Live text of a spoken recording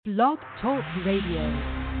Blog Talk Radio.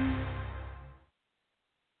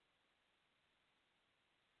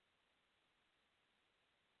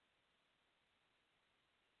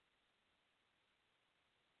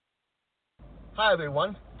 Hi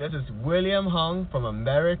everyone, this is William Hung from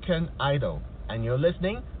American Idol, and you're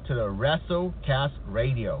listening to the WrestleCast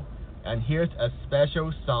Radio. And here's a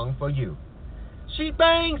special song for you. She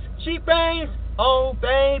bangs, oh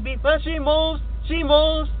baby, when she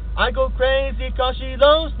moves, I go crazy cause she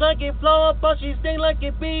lows like a flower, but she stings like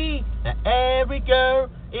a bee. And every girl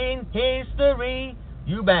in history,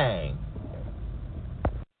 you bang.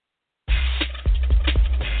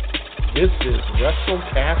 This is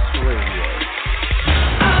WrestleCast Radio.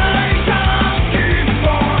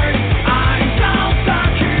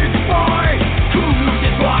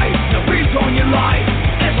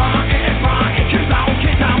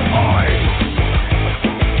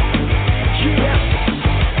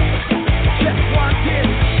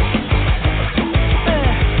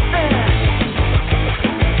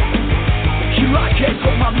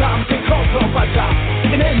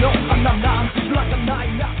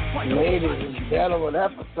 Ladies and gentlemen,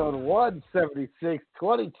 episode 176,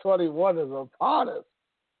 2021 is upon us.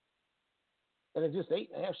 And in just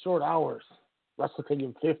 8.5 short hours, Wrestle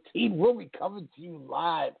Kingdom 15 will be coming to you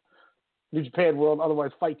live. New Japan World,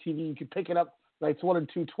 otherwise Fight TV. You can pick it up nights 1 and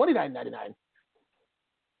 2, $29.99.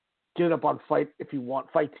 Get it up on Fight if you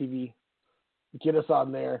want. Fight TV. Get us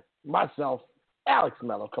on there. Myself, Alex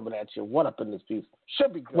Mello coming at you. What up in this piece?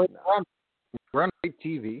 Should be good now. We're on Fight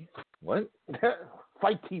TV. What?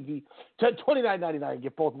 Fight TV. $29.99.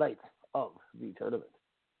 Get both nights of the tournament.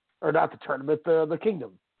 Or not the tournament, the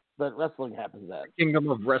kingdom that wrestling happens at. Kingdom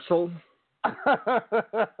of Wrestle.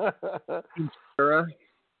 Era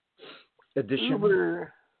edition.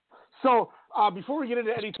 So, before we get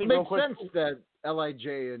into anything, it real makes quick, sense that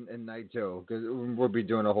LIJ and Naito, because we'll be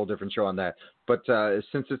doing a whole different show on that. But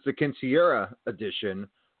since it's the Quinceañera edition,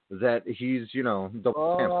 that he's, the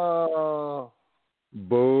champ.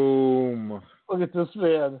 Boom. Look at this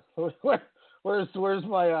man. Where's my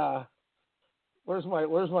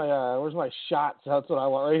shots? That's what I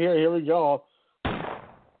want right here. Here we go.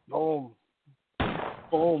 Boom.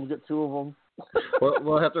 Boom. Get 2 of them.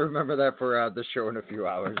 We'll have to remember that for the show in a few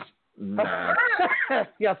hours. Nah.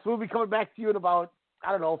 Yes, we'll be coming back to you in about,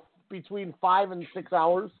 I don't know, between 5 and 6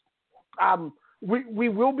 hours. We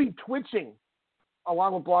will be twitching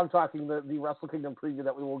along with Blog Talking the Wrestle Kingdom preview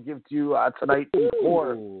that we will give to you tonight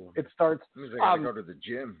before it starts. I gotta go to the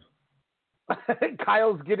gym.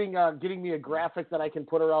 Kyle's getting me a graphic that I can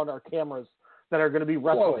put around our cameras that are going to be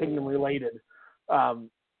Wrestle Kingdom related.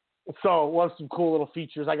 So we'll have some cool little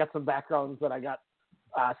features. I got some backgrounds that I got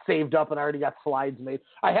saved up, and I already got slides made.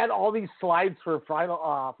 I had all these slides for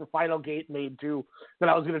Final Gate made too that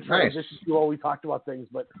I was going to transition to while we talked about things,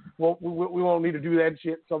 but we won't need to do that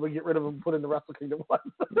shit, so we get rid of them and put in the Wrestle Kingdom one.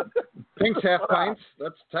 Pinks half pints.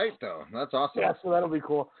 That's tight though. That's awesome. Yeah, so that'll be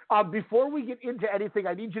cool. Before we get into anything,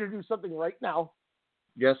 I need you to do something right now.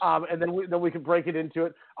 Yes. And then we can break it into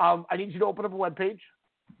it. I need you to open up a web page.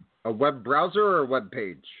 A web browser or a web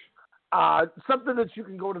page? Something that you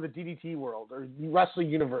can go to the DDT world or Wrestling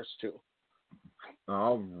Universe to.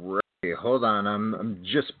 All right, hold on. I'm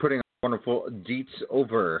just putting wonderful deets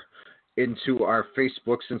over into our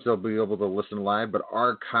Facebook since they'll be able to listen live, but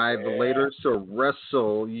archive later. So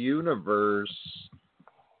Wrestle Universe.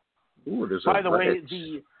 Ooh, there's By the way,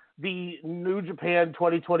 the New Japan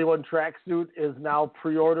 2021 tracksuit is now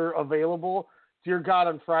pre-order available. Dear God,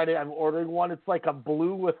 on Friday I'm ordering one. It's like a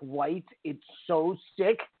blue with white. It's so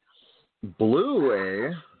sick. Blue,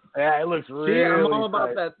 eh? Yeah, it looks really. See, I'm all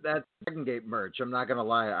tight. about that Dragon Gate merch. I'm not gonna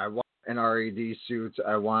lie. I want an RED suit.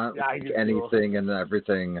 I want anything and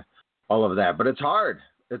everything, all of that. But it's hard.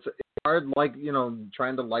 It's hard, like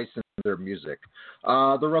trying to license their music.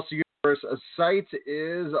 The Wrestle Universe site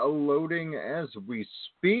is loading as we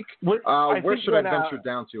speak. Where should I venture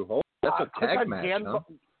down to? Hold. That's a tag match.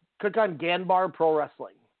 Click on Ganbar Pro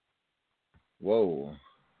Wrestling. Whoa.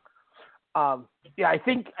 Yeah, I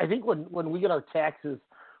think when we get our taxes,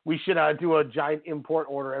 we should do a giant import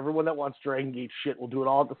order. Everyone that wants Dragon Gate shit will do it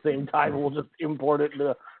all at the same time, and we'll just import it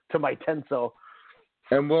to my Tenso.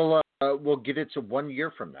 And we'll get it to 1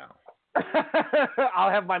 year from now. I'll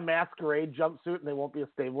have my masquerade jumpsuit, and they won't be a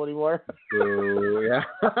stable anymore. Ooh, yeah.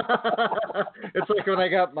 It's like when I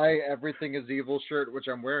got my Everything is Evil shirt, which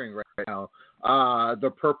I'm wearing right now. The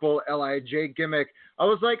purple LIJ gimmick. I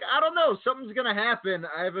was like, I don't know, something's gonna happen.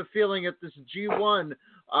 I have a feeling at this G1,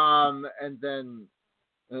 and then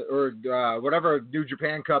whatever New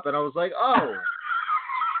Japan Cup, and I was like, oh.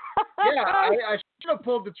 Yeah, I should have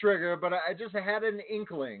pulled the trigger, but I just had an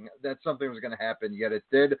inkling that something was going to happen, yet it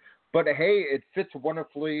did. But hey, it fits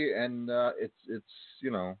wonderfully, and it's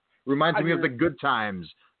reminds me of the good times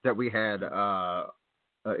that we had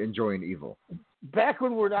enjoying Evil. Back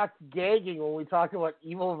when we're not gagging when we talk about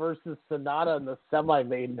Evil versus Sonata in the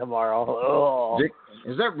semi-main tomorrow. Oh.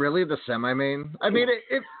 Is that really the semi-main? I mean,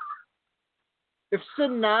 if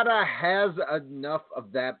Sonata has enough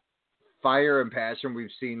of that fire and passion we've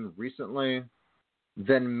seen recently,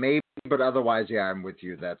 then maybe, but otherwise, yeah, I'm with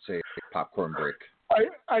you. That's a popcorn break.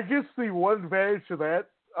 I guess the one advantage to that,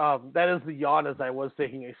 that is the yawn, as I was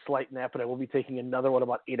taking a slight nap, and I will be taking another one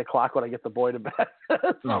about 8 o'clock when I get the boy to bed.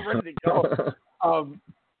 So I'm ready to go.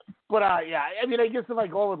 But yeah, I mean, I guess if I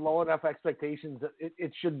go with low enough expectations,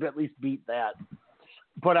 it should at least beat that.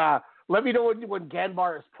 But let me know when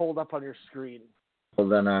Ganbar is pulled up on your screen. Well,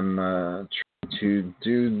 then I'm trying to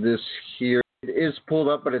do this here. It is pulled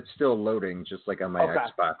up, but it's still loading, just like on my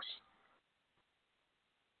Xbox.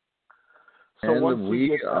 So and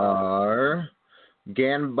we are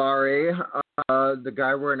Ganbare, the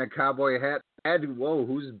guy wearing a cowboy hat. Whoa,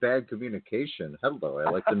 who's bad communication? Hello,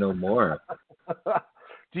 I'd like to know more.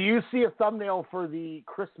 Do you see a thumbnail for the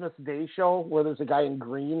Christmas Day show where there's a guy in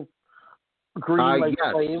green like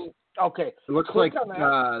yes. flame? Okay. It looks like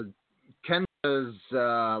Kenta's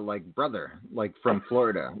like brother, like from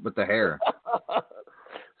Florida with the hair.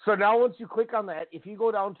 So now once you click on that, if you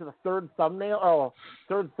go down to the third thumbnail,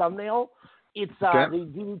 it's the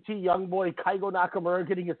DDT young boy Kaigo Nakamura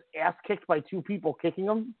getting his ass kicked by two people kicking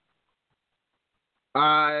him.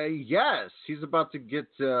 Yes, he's about to get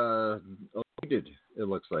elated, it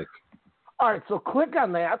looks like. All right, so click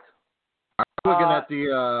on that. I'm looking at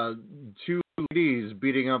the two ladies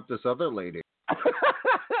beating up this other lady.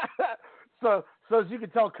 So as you can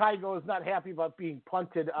tell, Kaigo is not happy about being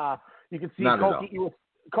punted. You can see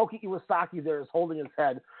Koki Iwasaki there is holding his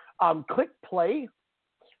head. Click play,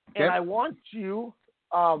 and I want you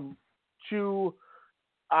to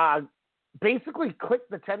basically click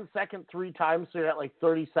the 10-second 3 times so you're at like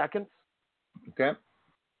 30 seconds. Okay.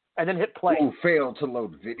 And then hit play. Ooh, failed to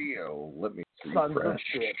load video. Let me refresh.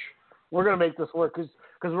 We're going to make this work because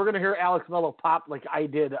we're going to hear Alex Mello pop like I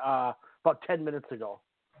did about 10 minutes ago.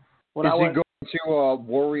 Is he going to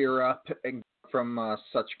warrior up and from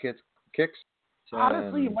such kicks?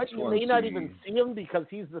 Honestly, you may not even see him because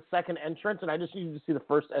he's the second entrant, and I just need you to see the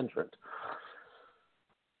first entrant.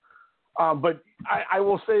 But I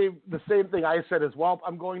will say the same thing I said as well.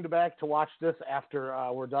 I'm going back to watch this after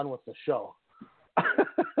we're done with the show.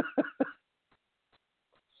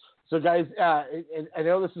 So, guys, I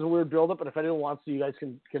know this is a weird build-up, but if anyone wants to, you guys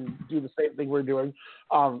can do the same thing we're doing.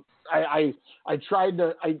 I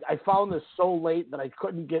found this so late that I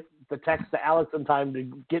couldn't get the text to Alex in time to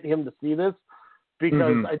get him to see this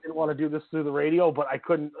because I didn't want to do this through the radio, but I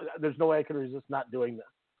couldn't. There's no way I could resist not doing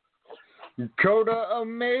this. Kota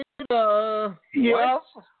Omega. Yep.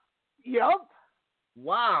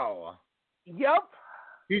 Wow. Yep.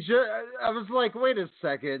 I was like, wait a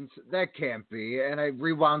second, that can't be. And I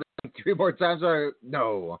rewound it 3 more times.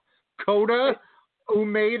 No. Kota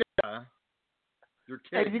Umeda. You're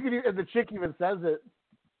kidding. And the chick even says it.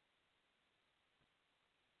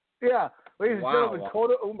 Yeah. Ladies and gentlemen,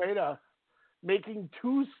 Kota Umeda making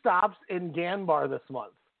 2 stops in Ganbar this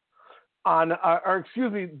month.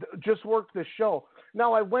 Just worked the show.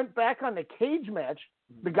 Now, I went back on the cage match.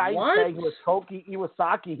 The guy tagged with Koki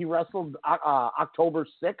Iwasaki, he wrestled October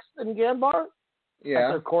 6th in Ganbar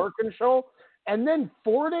at the Korakuen show. And then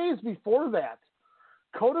 4 days before that,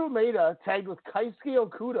 Kota Umeda tagged with Keisuke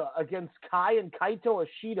Okuda against Kai and Kaito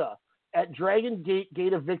Ishida at Dragon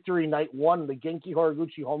Gate of Victory Night 1, the Genki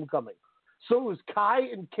Horiguchi Homecoming. So it was Kai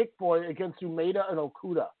and Kick Boy against Umeda and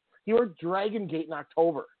Okuda. He worked Dragon Gate in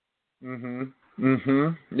October. Yeah,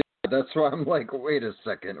 that's why I'm like, wait a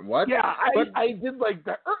second, what? Yeah, I did like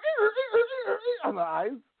the on the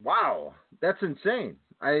eyes. Wow, that's insane.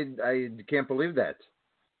 I can't believe that.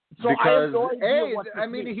 So because, I have no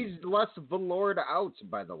idea he's less veloured out,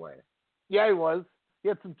 by the way. Yeah, he was. He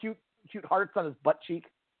had some cute hearts on his butt cheek.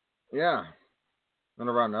 Yeah, and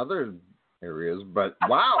around other areas, but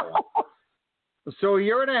wow. So a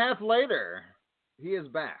year and a half later, he is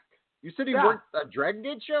back. You said he worked a Dragon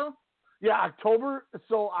Gate show? Yeah, October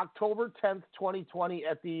 10th, 2020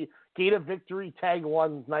 at the Gate of Victory Tag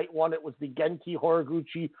 1, Night 1. It was the Genki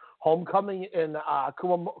Horiguchi Homecoming in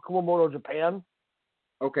Kumamoto, Japan.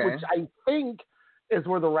 Okay. Which I think is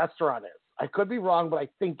where the restaurant is. I could be wrong, but I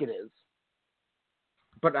think it is.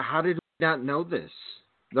 But how did we not know this?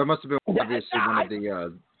 There must have been obviously one of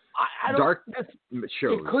the dark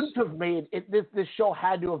shows. It couldn't have made it. This show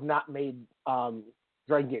had to have not made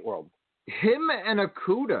Dragon Gate World. Him and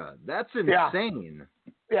Okuda. That's insane.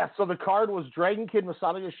 Yeah, so the card was Dragon Kid,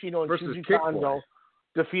 Masato Yoshino, and versus Shuji Kick Kondo Boy.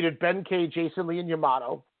 defeated Ben K, Jason Lee, and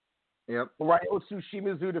Yamato. Yep. Ryosu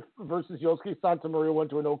Shimizu versus Yosuke Santa Maria went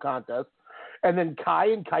to a no contest. And then Kai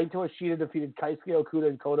and Kaito Ishida defeated Keisuke Okuda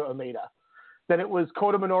and Kota Umeda. Then it was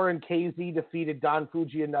Kota Minoru and KZ defeated Don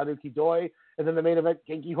Fuji and Naruki Doi. And then the main event,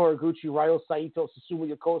 Genki Horiguchi, Ryo Saito, Susumu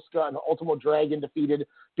Yokosuka, and the Ultimo Dragon defeated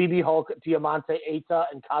BB Hulk, Diamante Eita,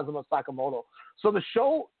 and Kazuma Sakamoto. So the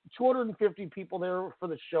show, 250 people there for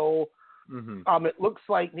the show. Mm-hmm. It looks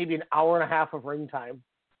like maybe an hour and a half of ring time.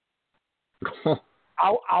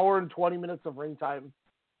 Hour and 20 minutes of ring time.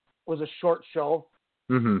 Was a short show.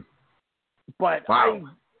 Mm-hmm. But wow.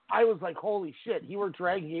 I was like, holy shit, he worked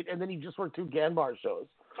Dragon Gate, and then he just worked 2 Ganbar shows.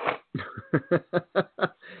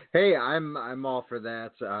 Hey, I'm all for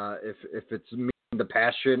that. If it's me, the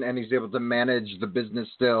passion, and he's able to manage the business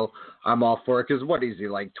still, I'm all for it. Because what is he,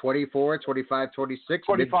 like 24, 25, 26?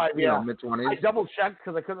 25, mid-20s? I double-checked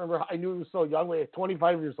because I couldn't remember. I knew he was so young, like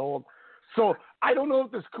 25 years old. So I don't know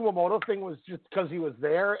if this Kumamoto thing was just because he was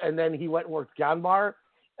there, and then he went and worked Ganbar,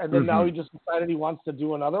 and then now he just decided he wants to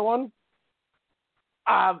do another one.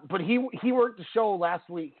 But he worked the show last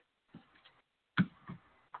week.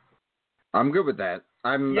 I'm good with that.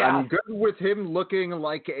 I'm good with him looking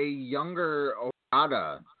like a younger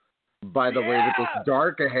Okada, by the way, with this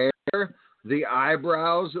dark hair, the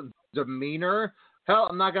eyebrows, demeanor. Hell,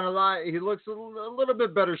 I'm not going to lie, he looks a little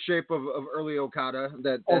bit better shape of early Okada,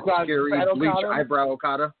 that scary bleach eyebrow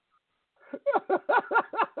Okada.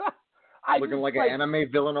 Looking like an anime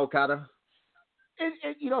villain Okada.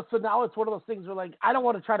 So now it's one of those things where, like, I don't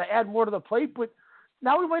want to try to add more to the plate, but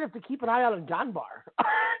now we might have to keep an eye out on Ganbar.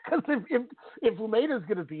 Because if Umeda's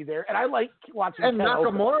going to be there, and I like watching and Ken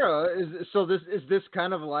Nakamura, is this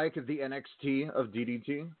kind of like the NXT of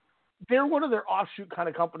DDT? They're one of their offshoot kind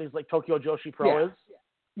of companies like Tokyo Joshi Pro is.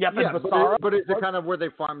 Yeah, but is it kind of where they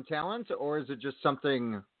farm talent, or is it just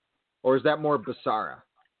something, or is that more Basara?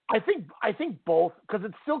 I think both, because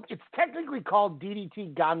it's technically called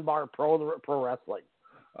DDT Ganbar Pro Wrestling.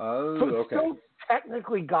 Oh, so it's still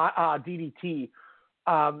technically DDT.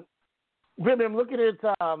 I'm looking at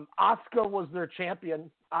Asuka was their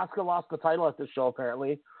champion. Asuka lost the title at this show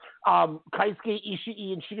apparently. Kaisuke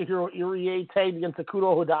Ishii and Shigehiro Irie tagged against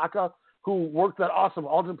Akuto Hidaka, who worked that awesome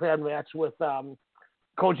All Japan match with Koji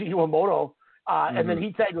Iwamoto, and then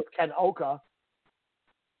he tagged with Ken Oka.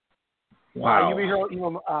 Wow.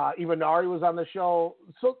 Iwanari was on the show.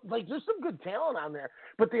 So, like, there's some good talent on there.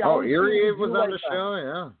 But they Irie was on the show,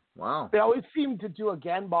 yeah. Wow. They always seem to do a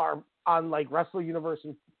Ganbar on, like, Wrestle Universe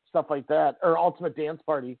and stuff like that, or Ultimate Dance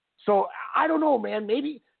Party. So, I don't know, man.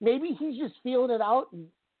 Maybe he's just feeling it out. And,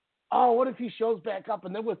 what if he shows back up?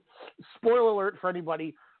 And then with, spoiler alert for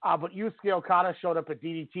anybody, but Yusuke Okada showed up at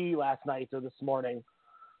DDT last night or this morning,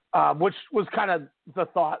 which was kind of the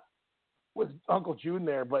thought with Uncle June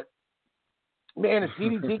there, but man, if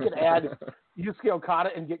DDT could add Yusuke Okada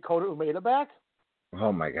and get Kota Umeda back.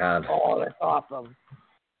 Oh, my God. Oh, that's awesome.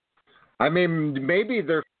 I mean, maybe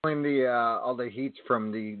they're feeling all the heat from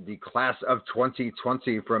the class of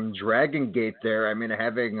 2020 from Dragon Gate there. I mean,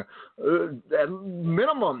 having at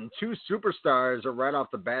minimum 2 superstars right off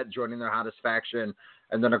the bat joining their hottest faction.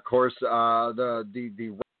 And then, of course,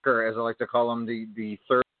 the rocker, as I like to call him, the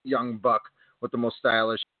third young buck with the most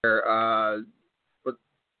stylish hair,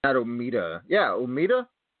 not Umeda. Yeah, Umeda?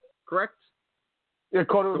 Correct? Yeah,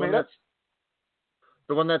 Kota Umeda?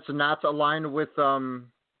 The one that's not aligned with...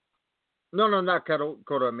 No, not Kota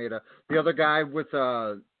Umeda. The other guy with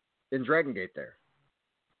in Dragon Gate there.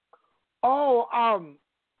 Oh,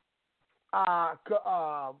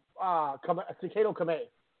 Takedo Kamei.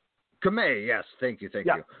 Kamei, yes, thank you.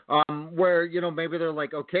 Where, maybe they're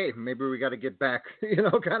like, okay, maybe we got to get back,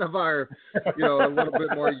 kind of our, a little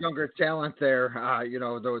bit more younger talent there,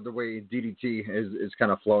 the way DDT is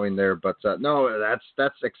kind of flowing there. But no,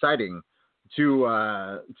 that's exciting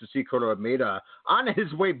to see Kota Umeda on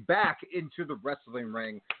his way back into the wrestling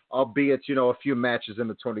ring, albeit, a few matches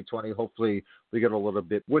into 2020. Hopefully we get a little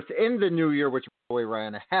bit within the new year, which, by the way,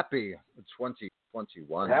 Ryan, happy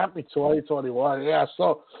 2021. Happy 2021, yeah.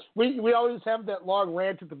 So we always have that long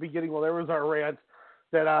rant at the beginning. Well, there was our rant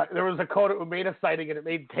that there was a Kota Umeda sighting and it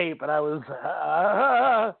made tape, and I was...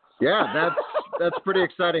 Yeah, that's pretty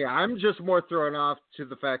exciting. I'm just more thrown off to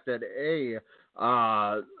the fact that, A,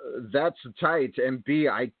 that's tight, and B,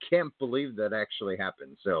 I can't believe that actually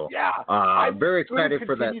happened. So yeah, I'm very excited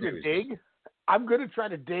for that news. I'm going to try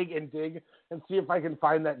to dig and see if I can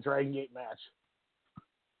find that Dragon Gate match.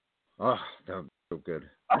 Oh, that would be so good.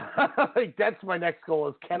 Like, that's my next goal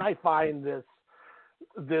is, can I find this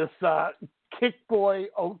Kick Boy,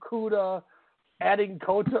 Okuda, adding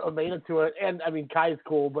Kota Umeda to it, and I mean Kai's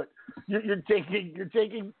cool, but you're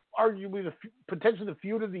taking arguably potentially the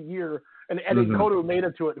feud of the year and adding Kota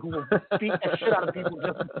Umeda to it, who will beat the shit out of people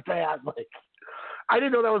just as bad. Like, I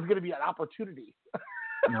didn't know that was going to be an opportunity.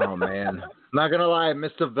 Oh man, not gonna lie, I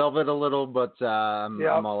missed the Velvet a little, but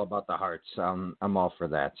I'm all about the hearts. I'm all for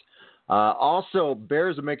that. Also,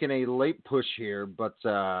 Bears are making a late push here, but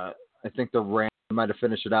I think the Rams might have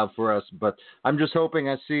finished it out for us. But I'm just hoping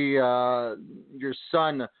I see your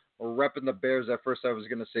son repping the Bears. At first, I was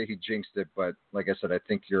gonna say he jinxed it, but like I said, I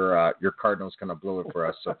think your Cardinals kind of blew it for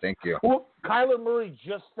us. So thank you. Well, Kyler Murray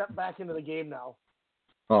just stepped back into the game now.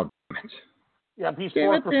 Oh damn it! Yeah, he's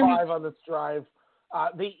 4 for 5 on this drive.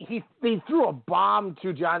 They threw a bomb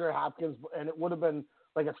to DeAndre Hopkins, and it would have been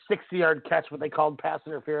like a 60-yard catch, but they called pass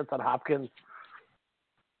interference on Hopkins.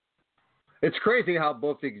 It's crazy how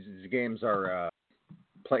both these games are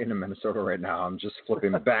playing in Minnesota right now. I'm just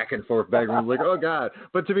flipping back and forth, like, oh god.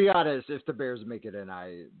 But to be honest, if the Bears make it in,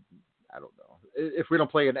 I don't know. If we don't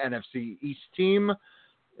play an NFC East team,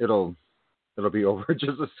 it'll be over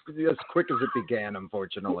just as quick as it began,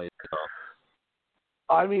 unfortunately. So.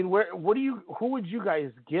 I mean, who would you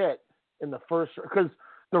guys get in the first? Because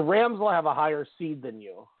the Rams will have a higher seed than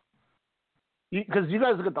you. Because you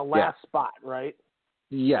guys will get the last spot, right?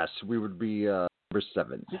 Yes, we would be number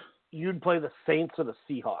 7. You'd play the Saints or the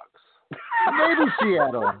Seahawks. Maybe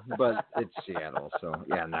Seattle, but it's Seattle, so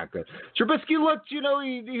yeah, not good. Trubisky looked, he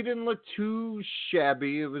didn't look too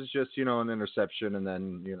shabby. It was just, an interception, and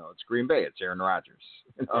then, it's Green Bay. It's Aaron Rodgers.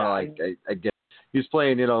 I get. He's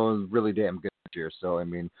playing, really damn good here. So, I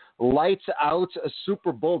mean, lights out, a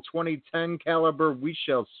Super Bowl 2010 caliber, we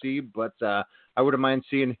shall see. But I wouldn't mind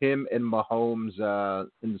seeing him and Mahomes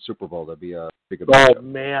in the Super Bowl. That'd be a big event. Oh,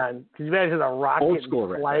 man. Can you imagine a rocket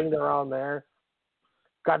flying around there?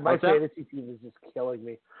 God, my fantasy team is just killing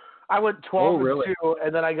me. I went 12-2,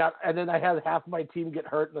 and then I had half my team get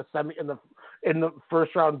hurt in the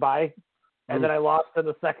first round bye. And then I lost in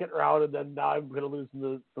the second round, and then now I'm going to lose in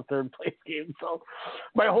the third place game. So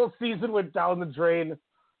my whole season went down the drain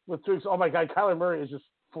with 3. Oh, my God, Kyler Murray is just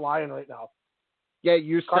flying right now. Yeah,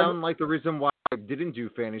 you sound like the reason why I didn't do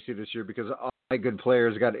fantasy this year, because all my good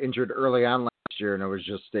players got injured early on last year, and it was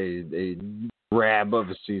just a grab of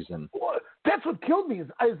a season. Well, that's what killed me is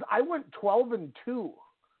I went 12-2. And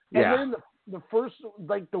then the first,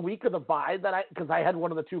 the week of the bye, because I had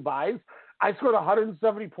one of the 2 byes, I scored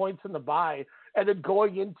 170 points in the bye, and then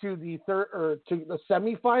going into the to the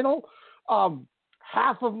semifinal,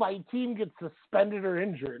 half of my team gets suspended or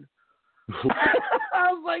injured.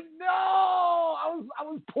 I was like, no! I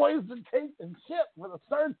was poised to take the chip for the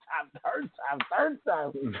third time.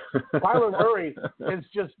 Kyler Murray is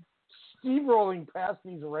just steamrolling past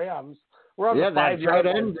these Rams. We're on the 5 that tight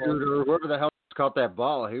end dude, or whoever the hell caught that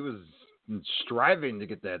ball, he was striving to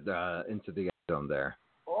get that into the end zone there.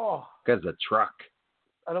 Oh, because a truck.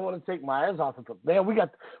 I don't want to take my eyes off of it. Man,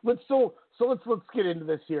 let's get into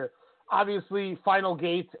this here. Obviously, Final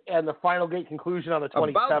Gate and the Final Gate conclusion on the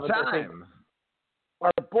 27th. About time.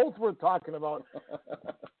 Are both worth talking about.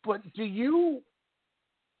 But would you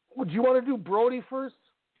want to do Brody first?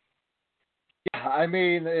 Yeah, I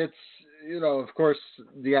mean, it's, of course,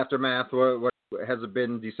 the aftermath. What has it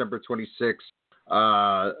been? December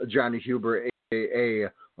 26th. Johnny Huber,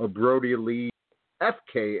 a.k.a. Brody Lee,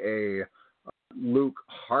 FKA Luke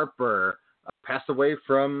Harper, passed away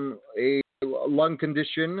from a lung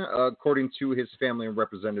condition, according to his family and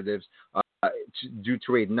representatives, due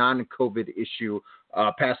to a non-COVID issue,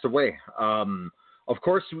 passed away. Of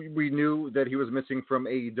course, we knew that he was missing from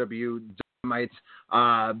AEW Dynamite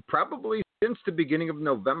probably since the beginning of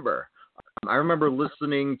November. I remember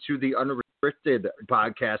listening to the Unrestricted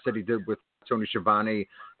podcast that he did with Tony Schiavone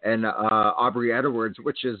and Aubrey Edwards,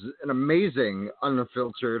 which is an amazing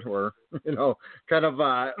unfiltered or, kind of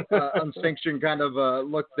unsanctioned kind of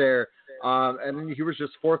look there. And he was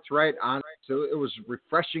just forthright on it. So it was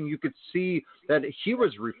refreshing. You could see that he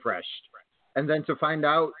was refreshed. And then to find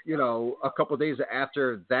out, a couple of days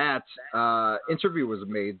after that interview was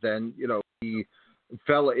made, then, he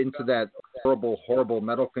fell into that horrible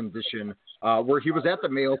medical condition where he was at the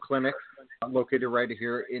Mayo Clinic, located right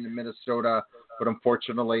here in Minnesota. But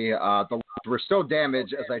unfortunately, the lungs were so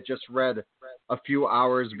damaged, as I just read a few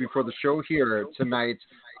hours before the show here tonight,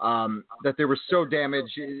 that they were so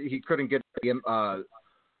damaged he couldn't get a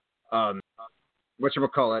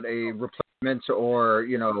replacement or,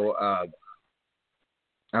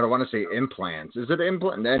 I don't want to say implants. Is it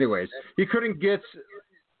implant? Anyways, he couldn't get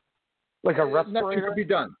like a respirator. Nothing could be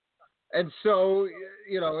done. And so,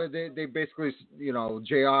 they basically,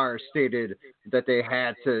 JR stated that they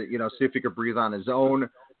had to, see if he could breathe on his own.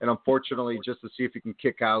 And unfortunately, just to see if he can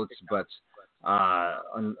kick out. But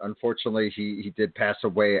unfortunately, he did pass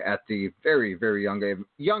away at the very, very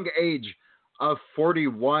young age of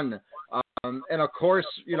 41. And of course,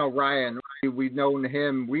 Ryan, we've known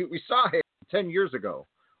him. We saw him 10 years ago,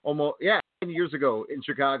 10 years ago in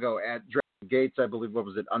Chicago at Dragon Gates. I believe, what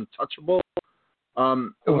was it, Untouchable?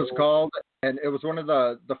 It was called, and it was one of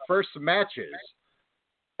the first matches.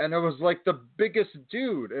 And it was like the biggest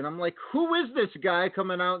dude. And I'm like, who is this guy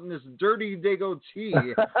coming out in this dirty dago tee?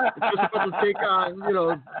 Just about to take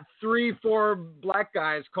on, 3-4 black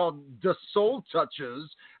guys called the Soul Touchers.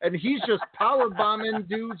 And he's just power bombing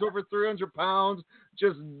dudes over 300 pounds,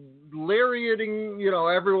 just lariating,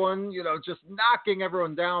 everyone, just knocking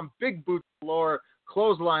everyone down, big boots galore,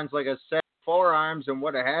 clotheslines, like I said, forearms and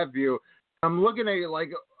what have you. I'm looking at it like,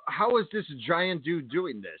 how is this giant dude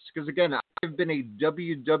doing this? Because, again, I've been a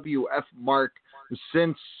WWF mark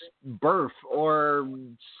since birth, or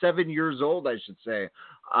 7 years old, I should say.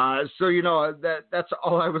 So, that's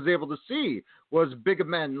all I was able to see was big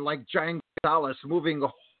men like Giant Gonzalez moving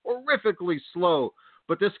horrifically slow.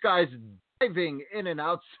 But this guy's diving in and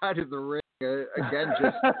outside of the ring, again,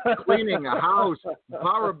 just cleaning a house,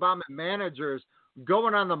 power bombing managers,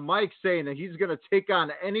 going on the mic saying that he's going to take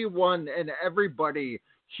on anyone and everybody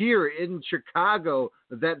here in Chicago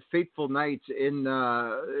that fateful night in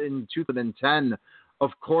 2010.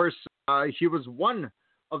 Of course, he was one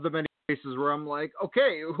of the many cases where I'm like,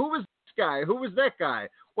 okay, who is this guy? Who is that guy?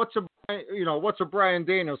 What's a Bryan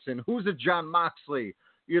Danielson? Who's a John Moxley?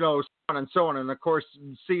 So on and so on. And of course,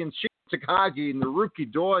 seeing Shingo Takagi and Naruki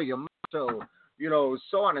Doi, Yamato,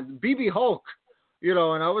 so on, and BB Hulk,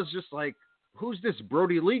 and I was just like, who's this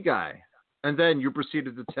Brody Lee guy? And then you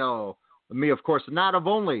proceeded to tell me, of course, not of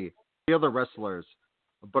only the other wrestlers,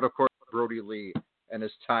 but of course Brody Lee and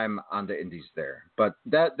his time on the indies there. But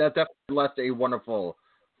that definitely left a wonderful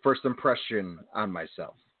first impression on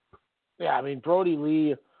myself. Yeah, I mean, Brody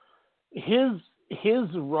Lee, his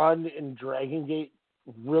run in Dragon Gate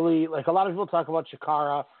really, like a lot of people talk about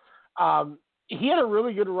Chikara. He had a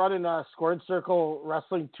really good run in Squared Circle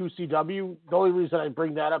Wrestling 2CW. The only reason I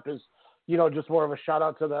bring that up is, just more of a shout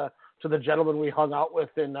out to the gentleman we hung out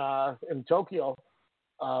with in Tokyo.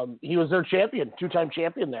 He was their champion, 2-time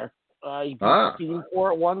champion there. He beat Steam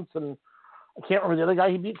for it once, and I can't remember the other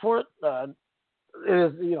guy he beat for it. It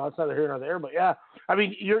is, it's neither here nor there, but yeah. I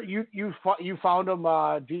mean, you found him,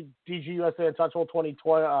 DG USA Untouchable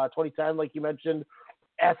 2010, like you mentioned.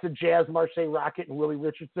 Acid Jazz, Marseille Rocket, and Willie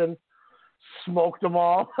Richardson smoked them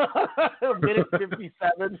all. Minute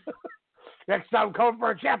 57. Next time, coming for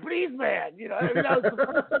a Japanese man. That was the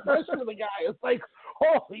first impression of the guy. It's like,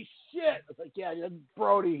 holy shit. It's like, yeah,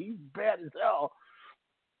 Brody, he's bad as hell.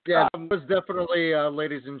 Yeah, it was definitely,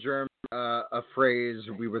 ladies and germs, a phrase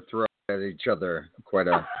we would throw at each other quite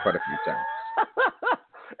a few times.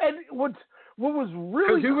 And what was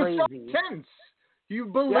really crazy? He was so intense. You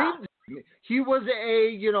believed him. He was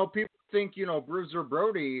people think, Bruiser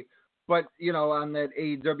Brody, but, on that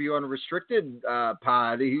AEW Unrestricted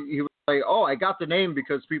pod, he was like, oh, I got the name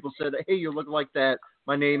because people said, hey, you look like that.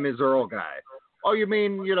 My name is Earl guy. Oh, you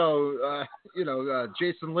mean,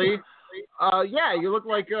 Jason Lee? Yeah, you look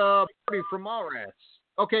like Brody from Mallrats.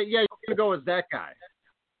 Okay, yeah, you're going to go as that guy.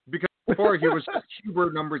 Because before he was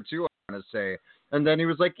Huber number 2, I want to say. And then he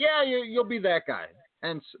was like, yeah, you'll be that guy.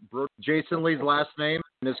 Hence, Jason Lee's last name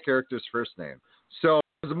and his character's first name. So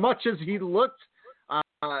as much as he looked,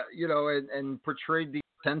 and portrayed the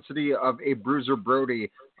intensity of a Bruiser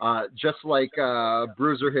Brody, just like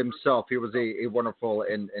Bruiser himself, he was a wonderful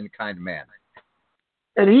and kind man.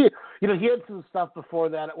 And he had some stuff before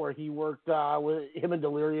that where he worked with him and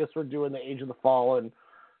Delirious were doing the Age of the Fallen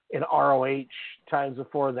in ROH times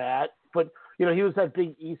before that. But, he was that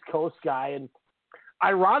big East Coast guy. And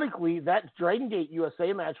ironically, that Dragon Gate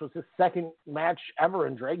USA match was his second match ever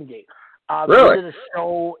in Dragon Gate. Really? They did a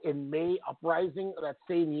show in May Uprising that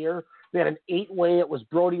same year. They had an 8-way. It was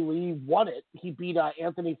Brody Lee won it. He beat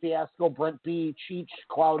Anthony Fiasco, Brent B., Cheech,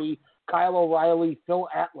 Cloudy, Kyle O'Reilly, Phil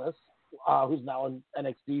Atlas, who's now in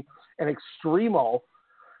NXT, and Extremo.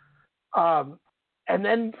 And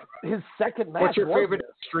then his second match. What's your favorite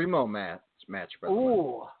Extremo match, by the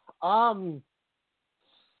way?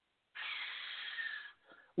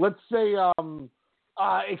 Let's say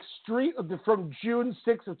Extreme from June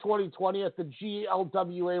 6th of 2020 at the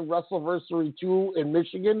GLWA Wrestleversary 2 in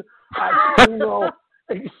Michigan.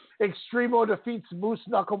 Extremo defeats Moose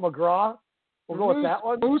Knuckle McGraw. We'll go with that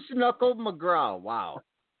one. Moose Knuckle McGraw. Wow.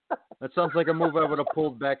 That sounds like a move I would have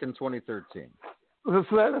pulled back in 2013.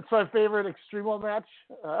 That's my favorite Extremo match.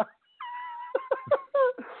 That's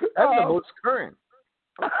the most current.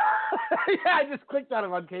 Yeah, I just clicked on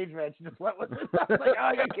him on Cage Match. Just went with it. I was like,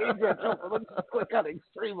 I got Cage Match open. Let's just click on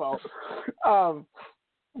Extremo.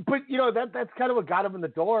 But, that's kind of what got him in the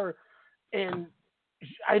door. And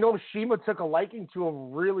I know Shima took a liking to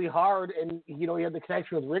him really hard. And, he had the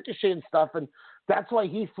connection with Ricochet and stuff. And that's why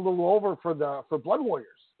he flew over for Blood Warriors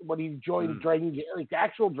when he joined Dragon Gate, like the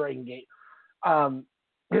actual Dragon Gate.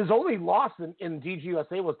 His only loss in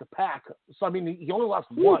DGUSA was the Pac. So, he only lost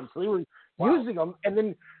one. So they were using him. And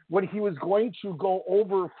then when he was going to go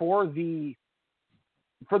over for the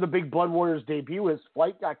big Blood Warriors debut, his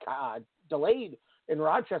flight got delayed in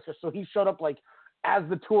Rochester. So he showed up as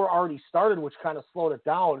the tour already started, which kind of slowed it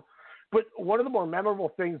down. But one of the more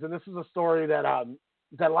memorable things, and this is a story that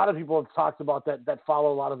a lot of people have talked about that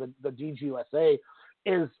follow a lot of the DGUSA,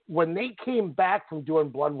 is when they came back from doing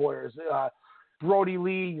Blood Warriors, Brody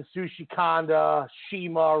Lee, Yasushi Kanda,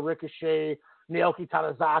 Shima, Ricochet, Naoki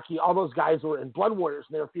Tanizaki, all those guys were in Blood Warriors,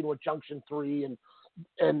 and they were feuding with Junction 3,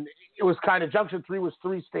 and it was kind of, Junction 3 was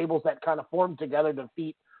three stables that kind of formed together to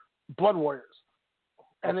defeat Blood Warriors.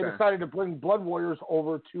 And they decided to bring Blood Warriors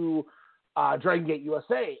over to Dragon Gate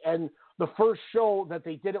USA. And the first show that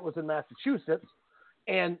they did it was in Massachusetts.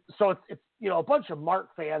 And so it's a bunch of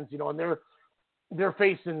Mark fans, and they're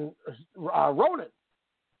facing Ronin.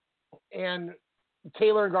 And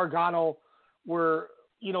Taylor and Gargano were,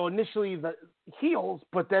 initially the heels,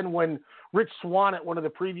 but then when Rich Swann at one of the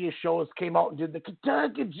previous shows came out and did the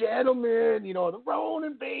Kentucky Gentleman, the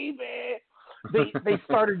Ronin baby, they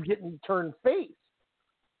started getting turned face.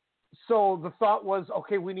 So the thought was,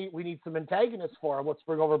 okay, we need some antagonists for him. Let's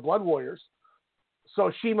bring over Blood Warriors.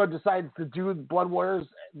 So Shima decides to do Blood Warriors,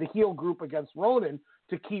 the heel group against Ronin,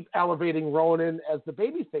 to keep elevating Ronin as the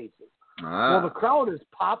baby faces. Well, the crowd is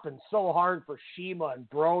popping so hard for Shima and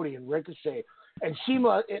Brody and Ricochet. And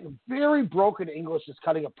Shima, in very broken English, is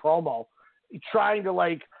cutting a promo, trying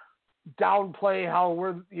to downplay how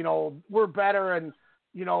we're better and,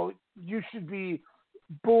 you should be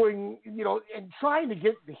booing, and trying to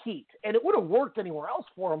get the heat. And it would have worked anywhere else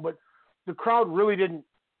for him, but the crowd really didn't.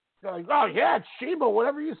 They're like, oh, yeah, it's Shima,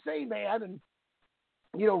 whatever you say, man. And,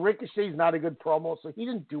 Ricochet's not a good promo, so he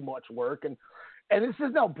didn't do much work. And this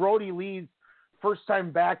is now Brody Lee's first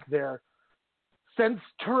time back there since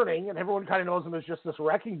turning, and everyone kind of knows him as just this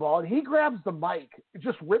wrecking ball. And he grabs the mic,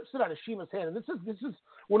 just rips it out of Shima's hand. And this is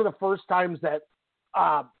one of the first times that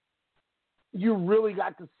you really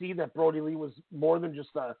got to see that Brody Lee was more than just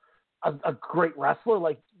a great wrestler.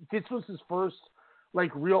 This was his first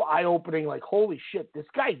real eye-opening, holy shit, this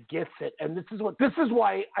guy gets it. And this is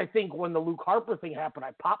why I think when the Luke Harper thing happened,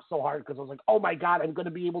 I popped so hard, because I was like, oh my God, I'm going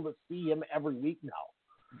to be able to see him every week now.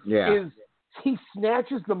 Yeah. He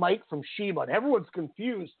snatches the mic from Shima, and everyone's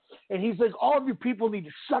confused. And he's like, all of you people need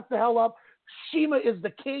to shut the hell up. Shima is the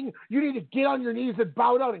king. You need to get on your knees and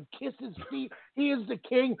bow down and kiss his feet. He is the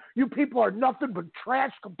king. You people are nothing but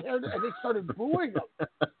trash compared to... And they started booing him.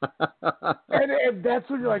 and that's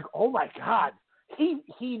when you're like, oh my God.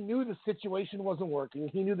 He knew the situation wasn't working.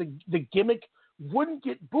 He knew the gimmick wouldn't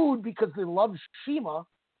get booed because they loved Shima.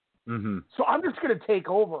 Mm-hmm. So I'm just going to take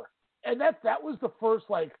over. And that was the first,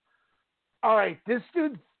 all right, this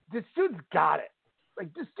dude's got it.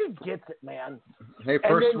 This dude gets it, man. Hey,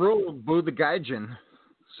 first rule, boo the gaijin.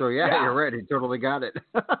 So, yeah, you're right. He totally got it.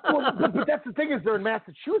 Well, but that's the thing, is they're in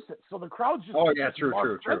Massachusetts, so the crowd's just... Oh, yeah,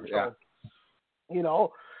 true, yeah.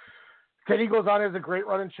 Then he goes on as a great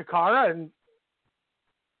run in Chikara, and,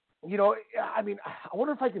 I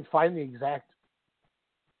wonder if I can find the exact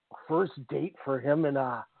first date for him in,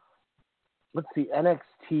 let's see,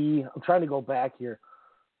 NXT. I'm trying to go back here.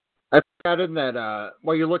 I forgot in that,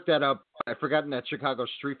 you looked that up. I forgot in that Chicago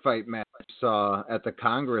street fight match at the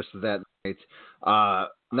Congress that night.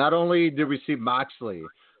 Not only did we see Moxley,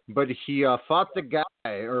 but he fought the guy,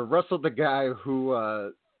 or wrestled the guy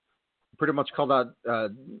who pretty much called out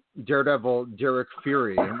Daredevil Derek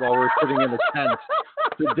Fury while we're sitting in the tent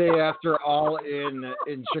the day after All In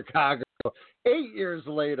Chicago. 8 years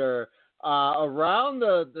later, around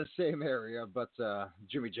the same area, but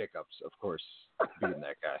Jimmy Jacobs, of course, being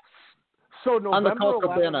that guy. So November on the Colt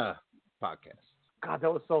Cabana podcast. God,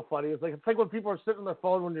 that was so funny. It's like when people are sitting on their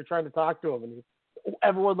phone when you're trying to talk to them, and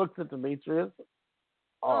everyone looks at Demetrius.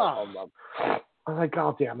 I was like,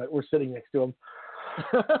 God damn it, we're sitting next to him.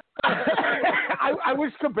 I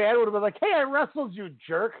wish Cabana would have been like, hey, I wrestled you,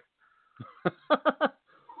 jerk.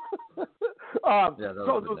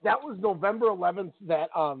 That was November 11th, that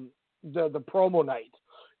the promo night.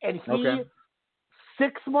 And he,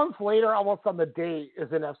 6 months later, almost on the day,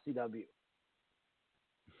 is in FCW.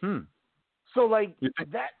 So, like,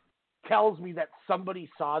 that tells me that somebody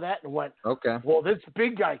saw that and went, okay, well, this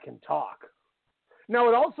big guy can talk. Now,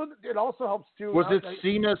 it also helps, too. Was it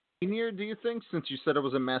Cena Sr., do you think, since you said it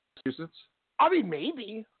was in Massachusetts? I mean,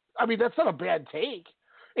 maybe. I mean, that's not a bad take.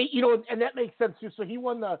 And that makes sense, too. So he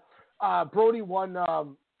won the Brody won,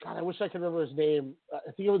 God, I wish I could remember his name.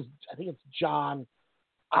 I think it's John.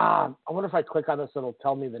 I wonder if I click on this, it'll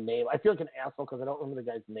tell me the name. I feel like an asshole because I don't remember the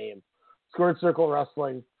guy's name. Squared Circle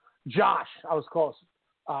Wrestling. Josh. I was close.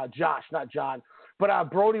 Josh, not John. But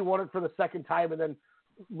Brody won it for the second time and then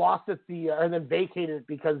lost it and then vacated it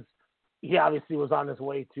because he obviously was on his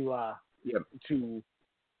way to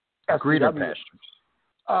greener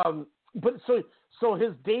pastures. But so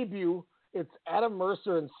his debut, it's Adam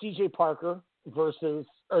Mercer and C.J. Parker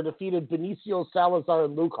defeated Benicio Salazar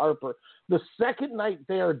and Luke Harper. The second night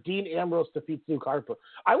there, Dean Ambrose defeats Luke Harper.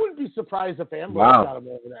 I wouldn't be surprised if Ambrose got him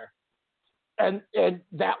over there. And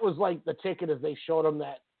that was like the ticket as they showed him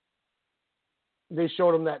that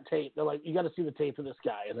tape. They're like, you got to see the tape of this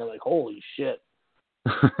guy. And they're like, holy shit.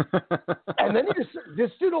 And then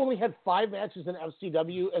this dude only had 5 matches in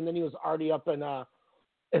FCW, and then he was already up in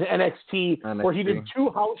NXT, where he did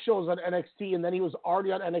 2 house shows on NXT, and then he was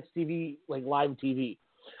already on NXT like live TV.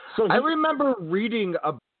 So I remember reading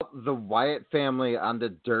about the Wyatt family on the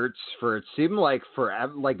dirts for it seemed like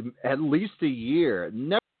at least a year.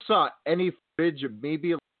 Never saw any footage,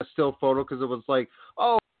 maybe a still photo because it was like,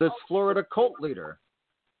 oh, this Florida cult leader.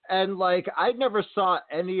 And, like, I never saw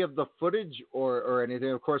any of the footage or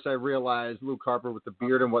anything. Of course, I realized Luke Harper with the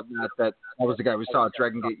beard and whatnot, that was the guy we saw at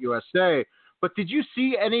Dragon Gate USA. But did you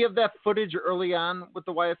see any of that footage early on with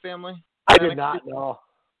the Wyatt family? I did not, no.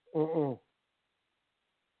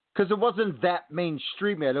 Because it wasn't that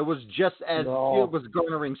mainstream yet. It was just as it was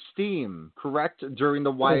garnering steam, correct, during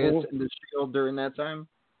the Wyatts and the Shield during that time?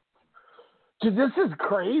 Dude, this is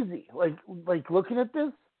crazy. Like looking at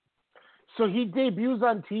this. So he debuts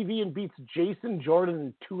on TV and beats Jason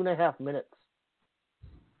Jordan in 2.5 minutes.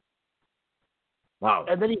 Wow.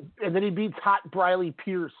 And then he beats Hot Briley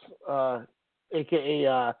Pierce,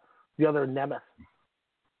 a.k.a. the other Nemeth,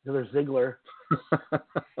 the other Ziggler.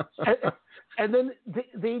 and then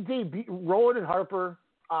they debut, Rowan and Harper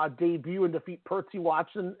debut and defeat Percy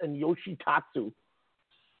Watson and Yoshitatsu.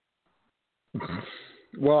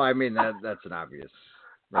 Well, I mean, that's an obvious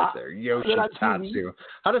right there. Yoshitatsu.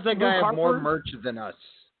 How does that guy have more merch than us?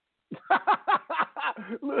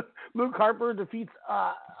 Luke Harper defeats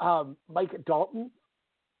Mike Dalton,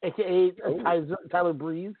 a.k.a. Tyler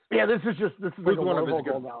Breeze. Yeah, this is like a one of his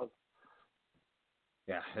good.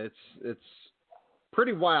 Yeah, it's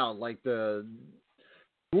pretty wild. Like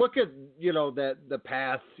look at that the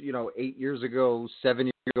path 8 years ago, 7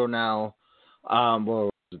 years ago now.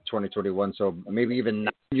 2021, so maybe even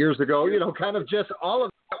 9 years ago. Kind of just all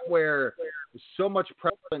of that where so much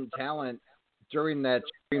prevalent talent during that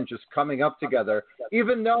stream just coming up together,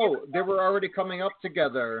 even though they were already coming up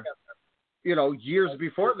together, years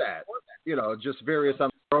before that, just various on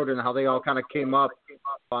the road and how they all kind of came up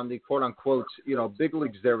on the quote unquote, big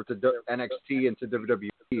leagues there with the NXT and to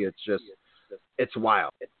WWE. It's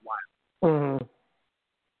wild. Mm-hmm.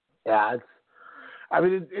 Yeah,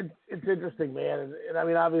 it's interesting, man. And I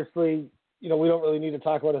mean, obviously, we don't really need to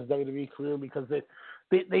talk about his WWE career because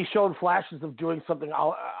they showed flashes of doing something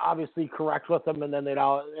obviously correct with him, and then they'd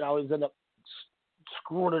always end up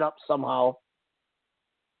screwing it up somehow.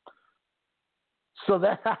 So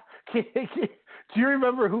do you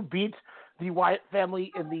remember who beat the Wyatt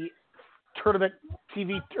family in the tournament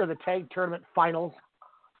TV or the tag tournament finals?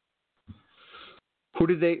 Who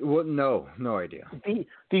did they? Well, no idea.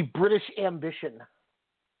 The British Ambition.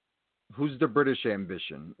 Who's the British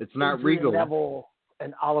Ambition? It's not Adrian Regal. Neville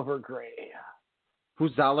and Oliver Gray.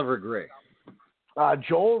 Who's Oliver Gray?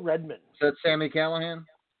 Joel Redmond. Is that Sami Callihan?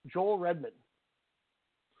 Joel Redmond.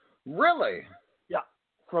 Really? Yeah,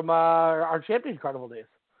 from our Champion Carnival days.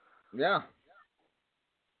 Yeah.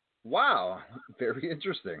 Wow, very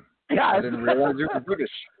interesting. Yeah, I didn't realize you were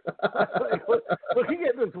British. Looking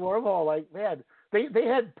at this wormhole, like, man, they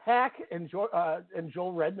had Pac and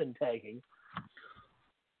Joel Redmond tagging.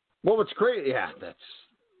 Well, what's great, yeah,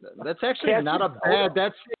 that's actually not a bad.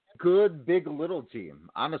 That's a good big little team.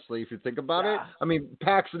 Honestly, if you think about it, I mean,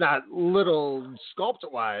 Pac's not little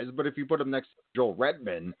sculpt wise, but if you put him next to Joel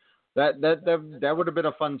Redmond, that would have been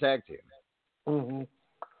a fun tag team. Mm-hmm.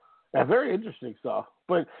 Yeah, very interesting stuff.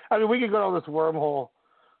 But I mean, we could go down this wormhole.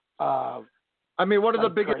 I mean, one of the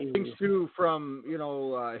biggest things too from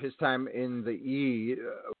his time in the E,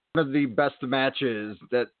 one of the best matches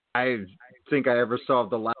that I think I ever saw of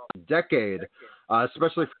the last decade,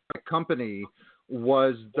 especially for the company,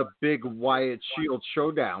 was the big Wyatt Shield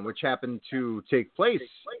showdown, which happened to take place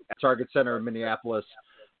at Target Center in Minneapolis.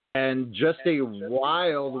 And just a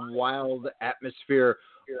wild, wild atmosphere,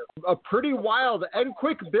 a pretty wild and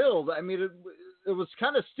quick build. I mean, it was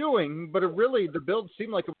kind of stewing, but the build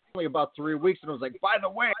seemed like it was only about 3 weeks. And it was like, by the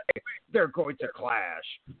way, they're going to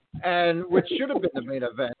clash. And which should have been the main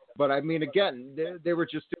event. But I mean, again, they were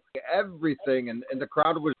just doing everything. And the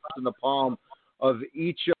crowd was in the palm of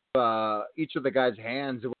each of the guys'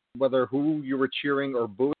 hands, whether who you were cheering or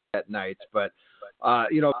booing that night. But, of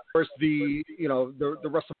course, the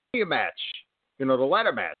WrestleMania match, the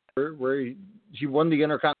ladder match where he won the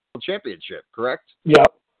Intercontinental Championship, correct?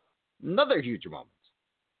 Yep. Another huge moment.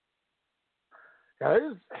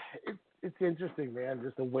 Yeah, it's interesting, man.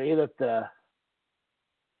 Just the way that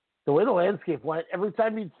the landscape went. Every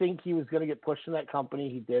time you'd think he was going to get pushed in that company,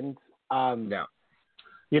 he didn't. Yeah.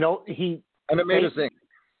 And it made us think.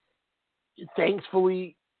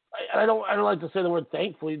 Thankfully, I don't like to say the word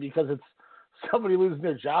thankfully because it's somebody losing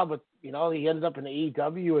their job, but he ended up in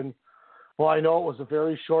AEW, and I know it was a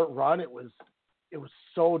very short run. It was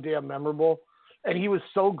so damn memorable, and he was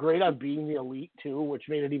so great on Being the Elite too, which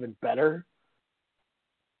made it even better.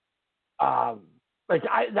 That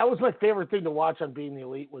was my favorite thing to watch on Being the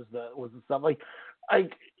Elite was the stuff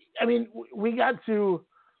we got to.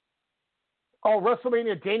 Oh,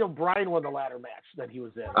 WrestleMania, Daniel Bryan won the ladder match that he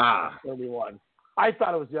was in. Where we won. I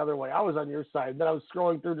thought it was the other way. I was on your side. Then I was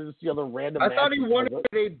scrolling through to just see other random matches. I thought he wanted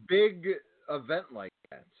a big event like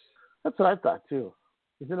that. That's what I thought, too.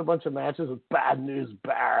 He's in a bunch of matches with Bad News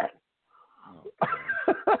Barrett.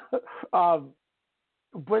 But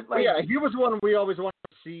he was one we always wanted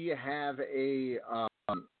to see have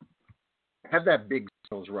that big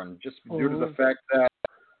singles run, just due to the fact that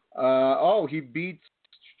he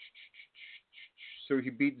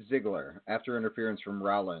beat Ziggler after interference from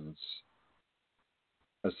Rollins,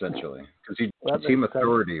 essentially, because he Team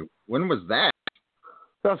Authority. When was that?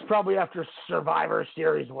 That was probably after Survivor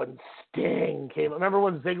Series when Sting came. Remember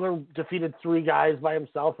when Ziggler defeated 3 guys by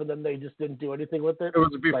himself and then they just didn't do anything with it? It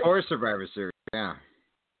was before Survivor Series, yeah,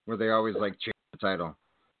 where they always change the title.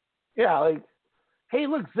 Yeah, hey,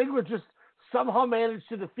 look, Ziggler just somehow managed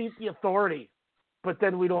to defeat the Authority, but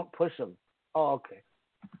then we don't push him. Oh, okay.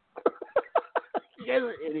 You guys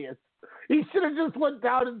are idiots. He should have just went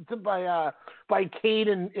down by Kane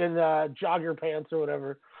in jogger pants or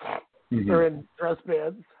whatever, or in dress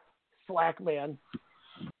bands, slack man.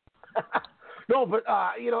 No, but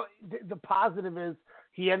the positive is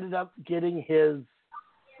he ended up getting his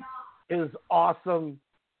awesome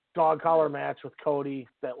dog collar match with Cody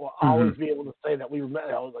that we'll always be able to say that we met.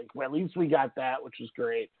 At least we got that, which was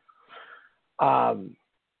great.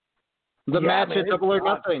 The match at Double or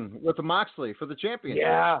Nothing with Moxley for the championship.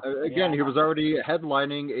 Yeah. He was already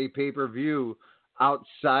headlining a pay-per-view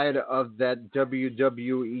outside of that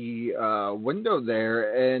WWE window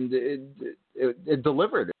there, and it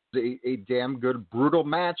delivered. It was a damn good, brutal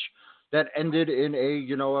match that ended in a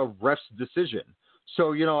ref's decision.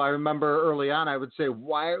 So, I remember early on I would say,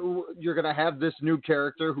 why you're going to have this new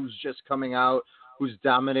character who's just coming out, who's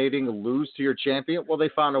dominating, lose to your champion? Well, they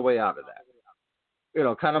found a way out of that.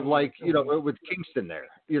 Kind of like, with Kingston there,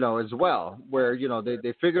 as well, where,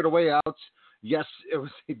 they figured a way out. Yes, it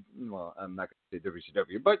was, I'm not going to say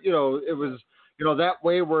WCW, but, it was, that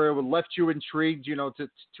way where it left you intrigued, to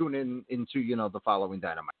tune into, the following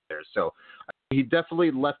Dynamite there. So he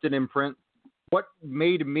definitely left an imprint. What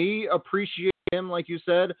made me appreciate him, like you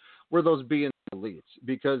said, were those being elites,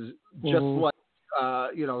 because just like,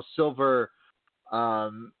 Silver,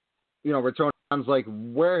 Return sounds like,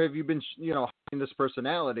 where have you been, hiding this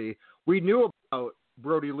personality? We knew about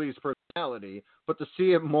Brody Lee's personality, but to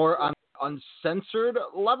see it more on uncensored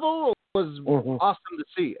level was awesome to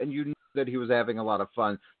see. And you knew that he was having a lot of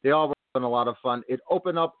fun. They all were having a lot of fun. He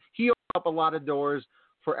opened up a lot of doors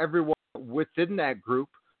for everyone within that group,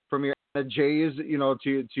 from your Anna Jays,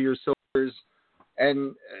 to your Silvers.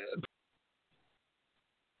 And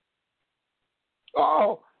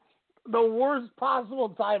the worst possible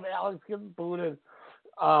time Alex gets booted.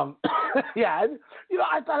 Yeah, I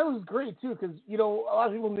thought it was great too, because a lot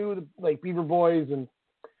of people knew Beaver Boys and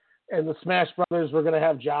the Smash Brothers were going to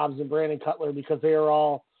have jobs, and Brandon Cutler, because they are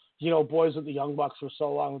all boys with the Young Bucks for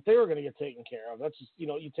so long, that they were going to get taken care of. That's just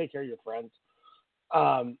you take care of your friends.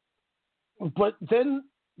 But then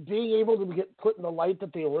being able to get put in the light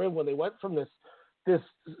that they were in when they went from this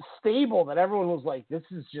stable that everyone was like, this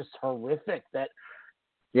is just horrific, that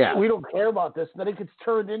we don't care about this. And then it gets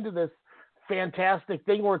turned into this fantastic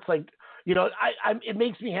thing where it's like, it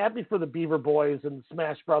makes me happy for the Beaver Boys and the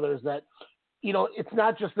Smash Brothers that it's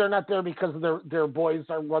not just they're not there because their boys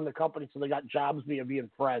run the company, so they got jobs via being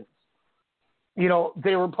friends. They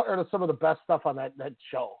were part of some of the best stuff on that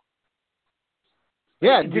show.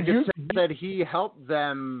 Yeah, you could say that he helped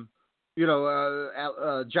them.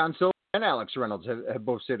 John Silver and Alex Reynolds have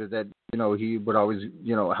both stated that he would always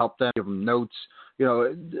help them, give them notes.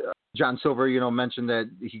 John Silver mentioned that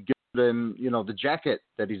he gave them the jacket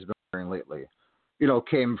that he's been wearing lately.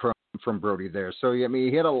 Came from Brody there. So I mean,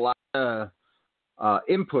 he had a lot of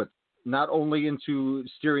input, not only into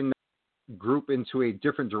steering the group into a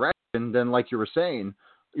different direction than, like you were saying,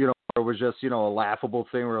 it was just a laughable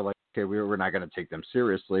thing. We're like, okay, we're not going to take them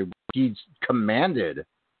seriously. He's commanded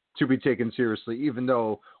to be taken seriously, even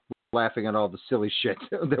though we're laughing at all the silly shit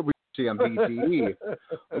that we see on BTE.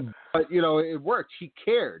 But it worked. He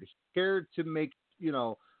cared. He cared to make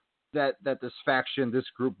that this faction, this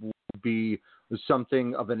group, would be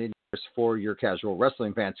something of an interest for your casual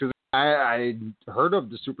wrestling fans. I heard of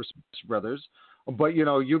the Super Smash Brothers, but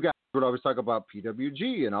you guys would always talk about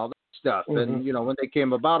PWG and all that stuff. And when they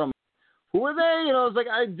came about, I'm like, who are they? I was like,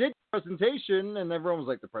 I did the presentation, and everyone was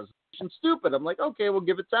like, the presentation's stupid. I'm like, okay, we'll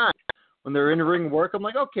give it time. When they're in ring work, I'm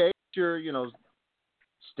like, okay, sure,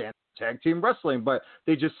 standard tag team wrestling, but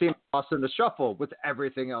they just seemed lost in the shuffle with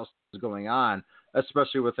everything else that was going on,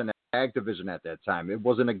 especially within the tag division at that time. It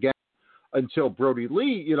wasn't again until Brody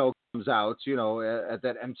Lee, comes out, at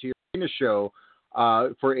that MT Arena show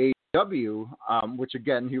for AEW, which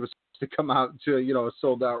again, he was supposed to come out to, a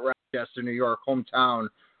sold out Rochester, New York hometown,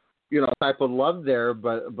 type of love there,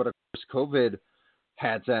 but of course COVID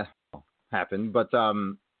had to happen. But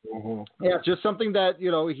yeah, just something that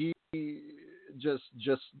he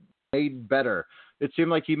just made better. It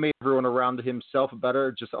seemed like he made everyone around himself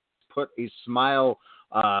better. Just put a smile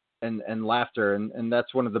and laughter, and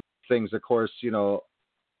that's one of the things, of course,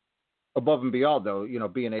 above and beyond, though,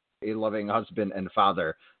 being a loving husband and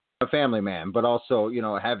father, a family man, but also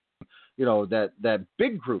having that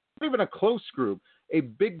big group, not even a close group, a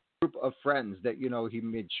big group of friends that he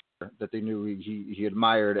made sure that they knew he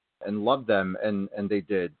admired and loved them, and they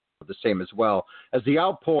did the same as well. As the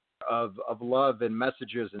outpour of love and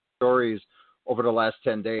messages and stories over the last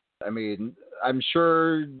 10 days, I mean, I'm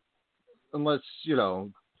sure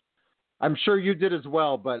you did as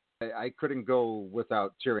well, but I couldn't go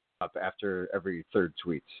without tearing up after every third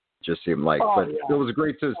tweet. Just seemed like, It was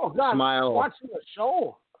great to smile. Watching the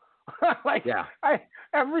show.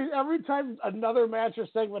 Every time another match or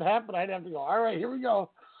segment happened, I'd have to go, all right, here we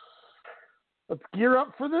go. Let's gear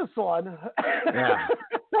up for this one. Yeah.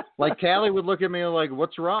 Like Callie would look at me like,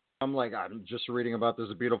 what's wrong? I'm like, I'm just reading about this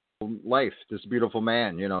beautiful life, this beautiful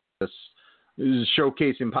man, this is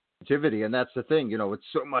showcasing positivity. And that's the thing, it's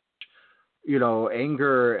so much,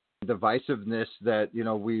 anger and divisiveness that,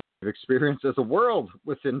 we've experienced as a world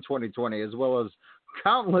within 2020, as well as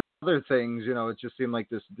countless other things. It just seemed like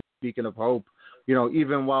this beacon of hope,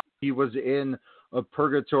 even while he was in a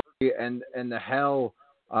purgatory and the hell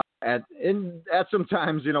at some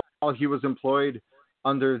times, while he was employed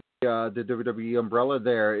under the WWE umbrella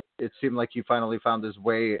there, it seemed like he finally found his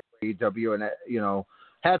way at AEW and,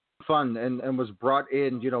 had some fun and was brought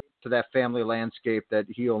in, to that family landscape that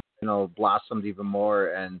he, blossomed even more.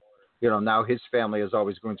 And, now his family is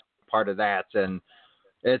always going to be part of that. And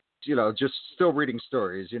it's, just still reading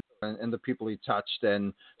stories, and the people he touched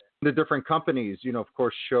and the different companies, of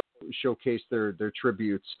course, showcase their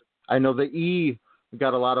tributes. I know the E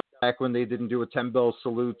got a lot of back when they didn't do a 10-bell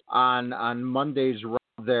salute on Monday's run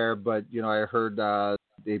there, but I heard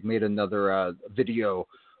they made another video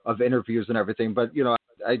of interviews and everything. But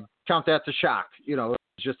I count that to shock. It's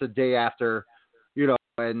just a day after,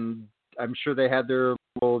 and I'm sure they had their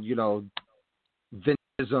little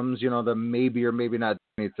Vinceisms, the maybe or maybe not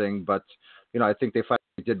anything, but I think they finally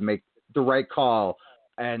did make the right call,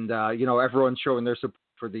 and everyone's showing their support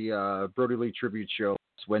for the Brody Lee tribute show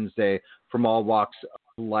this Wednesday from all walks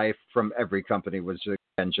of life, from every company, was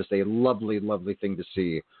just a lovely, lovely thing to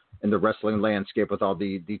see in the wrestling landscape with all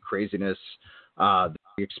the craziness, the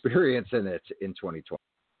experience in it in 2020.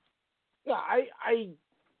 Yeah,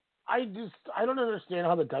 I don't understand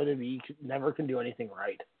how the WWE never can do anything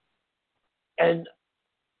right, and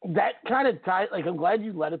that kind of ties. Like, I'm glad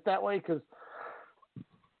you led it that way, because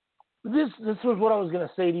this was what I was going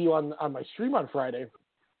to say to you on my stream on Friday.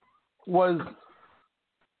 Was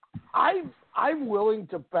I'm willing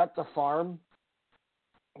to bet the farm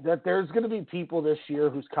that there's going to be people this year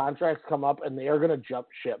whose contracts come up and they are going to jump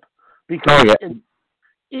ship, because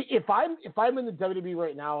if I'm in the WWE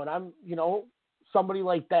right now and I'm somebody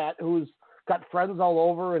like that who's got friends all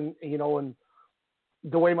over, and and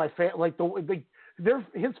the way my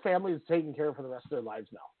his family is taken care of for the rest of their lives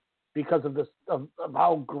now. because of this of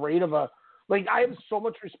how great of a like. I have so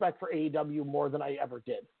much respect for AEW more than I ever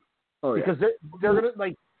did. Oh yeah. Because they're gonna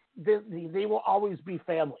like they will always be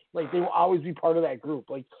family. Like they will always be part of that group.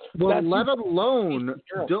 Like well, let alone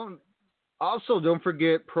don't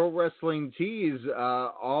forget Pro Wrestling Tees.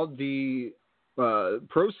 All the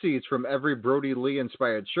proceeds from every Brody Lee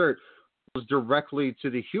inspired shirt goes directly to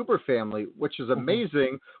the Huber family, which is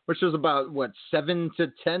amazing. Which is about 7 to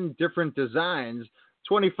 10 different designs,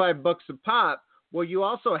 $25 a pop. Well, you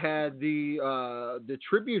also had the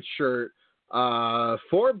tribute shirt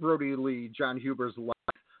for Brody Lee, John Huber's life,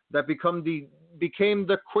 that became the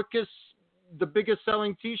biggest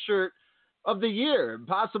selling T-shirt of the year,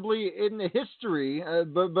 possibly in the history.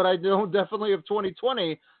 But I know definitely of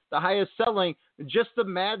 2020, the highest selling. Just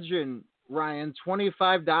imagine, Ryan,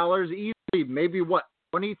 $25 easily, maybe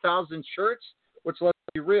 20,000 shirts. Which, let's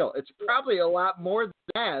be real, it's probably a lot more than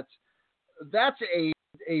that. That's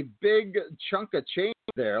a big chunk of change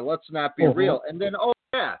there. Let's not be real. And then,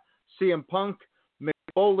 CM Punk, Mick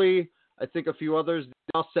Foley, I think a few others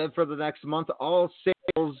all said for the next month, all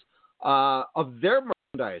sales of their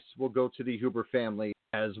merchandise will go to the Huber family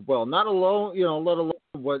as well. Not alone, let alone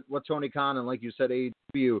what Tony Khan and, like you said,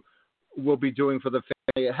 AEW will be doing for the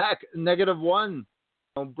family. Heck, -1,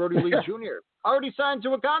 Brody Lee Jr. already signed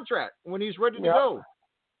to a contract when he's ready to go.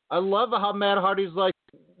 I love how Matt Hardy's like,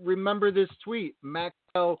 remember this tweet,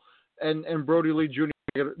 Maxwell and Brody Lee Jr.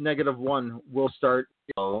 -1 will start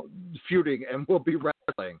feuding and we'll be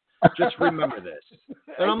wrestling. Just remember this.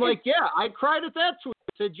 And I'm like, yeah, I cried at that tweet.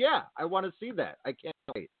 I said, yeah, I want to see that. I can't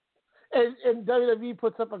wait. And WWE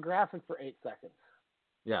puts up a graphic for 8 seconds.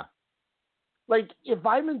 Yeah. Like, if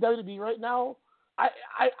I'm in WWE right now,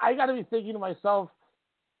 I got to be thinking to myself,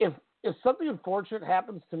 if something unfortunate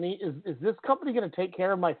happens to me, is this company going to take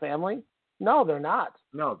care of my family? No, they're not.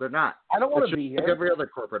 No, they're not. I don't want to be here. Like every other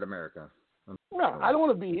corporate America. No, I don't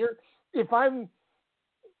want to be here. If I'm,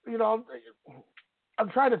 I'm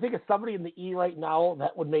trying to think of somebody in the E right now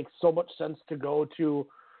that would make so much sense to go to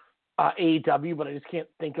AEW, but I just can't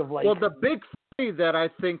think of like. Well, the big three that I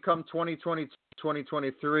think come 2020,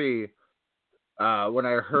 2023, when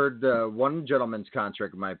I heard one gentleman's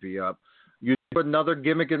contract might be up, you do another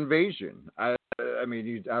gimmick invasion. I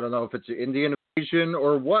mean, I don't know if it's an Indian invasion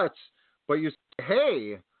or what, but you say,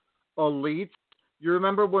 hey, Elite, you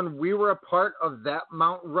remember when we were a part of that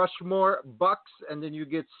Mount Rushmore Bucks, and then you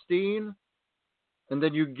get Steen, and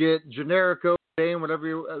then you get Generico, Dane, whatever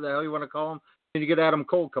the hell you want to call him, and you get Adam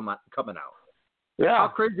Cole coming out. Yeah. How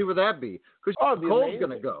crazy would that be? Because Cole's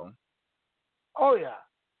going to go. Oh, yeah.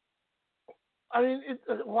 I mean,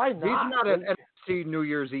 why not? He's not at NXT New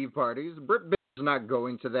Year's Eve parties. Britt Baker's not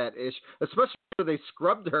going to that ish, especially after they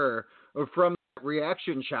scrubbed her from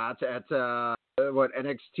reaction shots at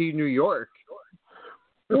NXT New York.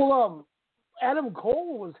 Well, Adam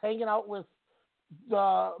Cole was hanging out with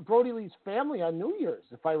Brody Lee's family on New Year's,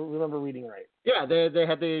 if I remember reading right. Yeah, they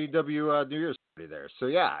had the AEW New Year's party there. So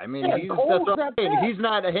yeah, I mean, he's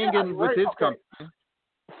not hanging with his company.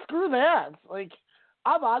 Screw that! Like,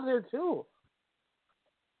 I'm out of there too.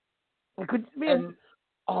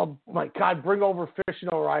 Oh my God, bring over Fish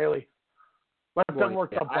and O'Reilly. Let them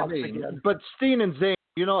work the Bucks again. But Steen and Zayn,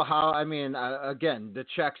 you know how, again, the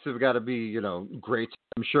checks have got to be, great,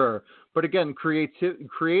 I'm sure. But again,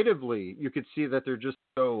 creatively, you could see that they're just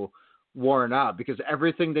so worn out because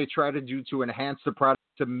everything they try to do to enhance the product,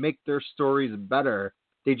 to make their stories better,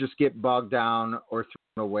 they just get bogged down or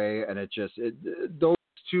thrown away. And those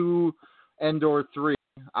two and/or three,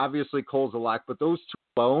 obviously Cole's a lot, but those two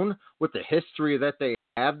alone, with the history that they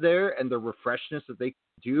have there and the refreshness that they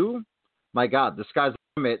can do, my God, the sky's the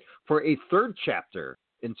limit for a third chapter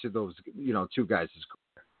into those, two guys'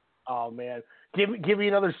 career. Oh man, give me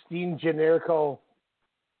another Steen Generico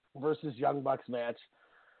versus Young Bucks match,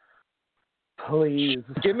 please.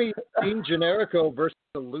 Give me Steen Generico versus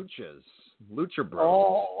the Lucha Bros.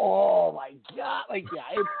 Oh my God! Like, yeah,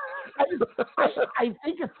 I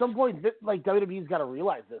think at some point, like WWE's got to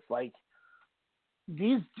realize this. Like,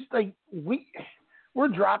 we're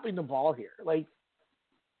dropping the ball here. Like.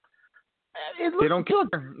 They don't care.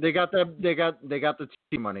 They got the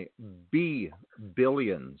TV money.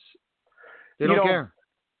 Billions. They don't care.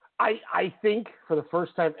 I think for the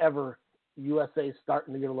first time ever, USA is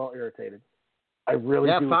starting to get a little irritated. I really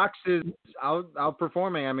do. Yeah, Fox is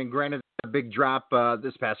outperforming. I mean, granted, a big drop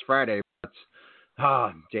this past Friday, but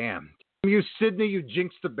damn. You Sydney, you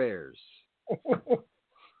jinxed the Bears.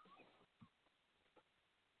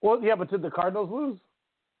 Well, yeah, but did the Cardinals lose?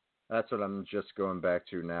 That's what I'm just going back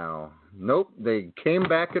to now. Nope, they came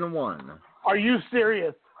back and won. Are you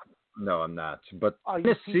serious? No, I'm not. But Oh,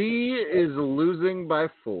 Tennessee is losing by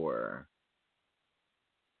 4.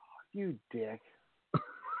 You dick.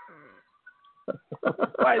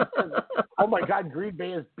 Oh my God, Green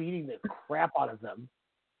Bay is beating the crap out of them.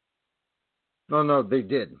 No, they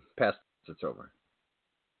did. Past it's over.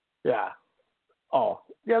 Yeah. Oh,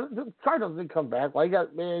 yeah. The Cardinals didn't come back. Well, you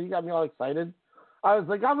got me all excited. I was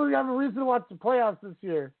like, I'm gonna have a reason to watch the playoffs this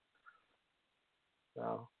year.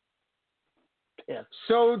 No. Yeah.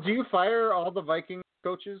 So, do you fire all the Viking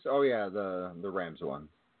coaches? Oh yeah, the Rams won.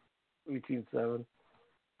 18-7.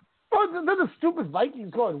 Oh, then the stupid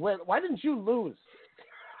Vikings going, why didn't you lose?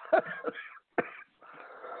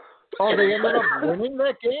 Oh, they ended up winning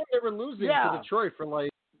that game? They were losing to Detroit for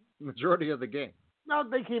like majority of the game. No,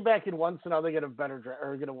 they came back in one, so now they get a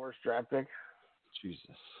worse draft pick.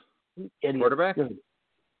 Jesus. Idiot. Quarterback? Do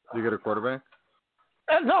you get a quarterback?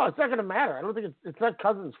 No, it's not going to matter. I don't think it's not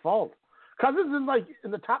Cousins' fault. Cousins is like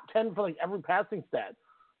in the top 10 for like every passing stat.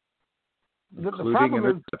 The problem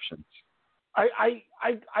is interceptions.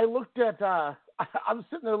 I looked at I'm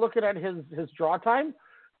sitting there looking at his draw time.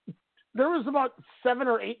 There was about 7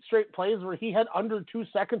 or 8 straight plays where he had under 2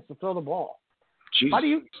 seconds to throw the ball. Jesus. How do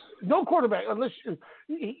you no quarterback unless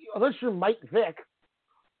you're Mike Vick?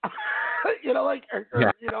 You know,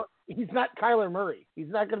 he's not Kyler Murray. He's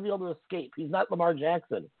not going to be able to escape. He's not Lamar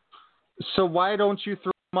Jackson. So why don't you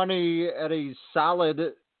throw money at a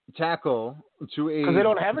solid tackle to a because they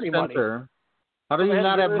don't have any center? money. How do you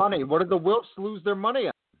not have money? What did the Wilfs lose their money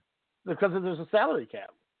on? Because there's a salary cap.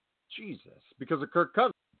 Jesus. Because of Kirk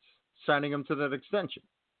Cousins signing him to that extension.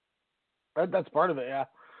 That's part of it, yeah.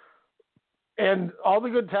 And all the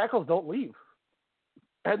good tackles don't leave.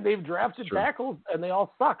 And they've drafted tackles, and they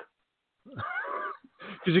all suck.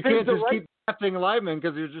 Because you can't just keep drafting linemen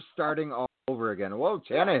because you're just starting all over again. Whoa,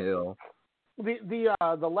 Tannehill. The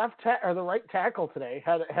the right tackle today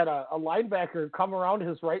had a linebacker come around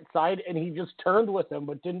his right side, and he just turned with him,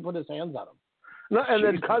 but didn't put his hands on him. And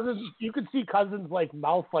then Cousins, you could see Cousins like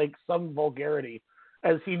mouth like some vulgarity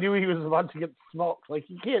as he knew he was about to get smoked. Like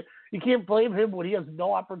you can't blame him when he has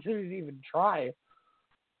no opportunity to even try.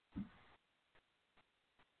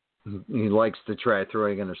 He likes to try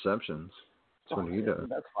throwing interceptions. That's what he does.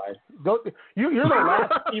 That's fine. You're the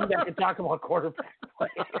last team that can talk about quarterback play.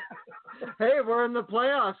 Hey, we're in the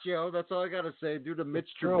playoffs, Joe. That's all I got to say. Due to Mitch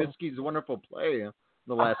Trubisky's wonderful play in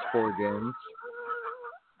the last 4 games.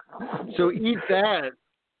 So eat that.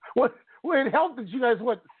 Well, it helped that you guys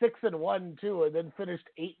went 6-1 too, and then finished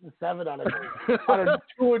 8-7 on a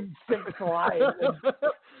 2-6 line.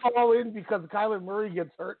 All in because Kyler Murray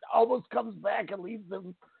gets hurt, almost comes back and leads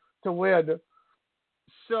them to win.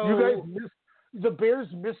 So you guys the Bears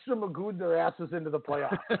Mr. Magooed their asses into the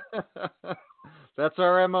playoffs. That's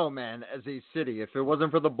our MO, man, as a city. If it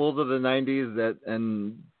wasn't for the Bulls of the 90s,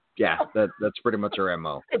 that's pretty much our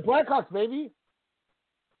MO. Hey, Blackhawks, baby.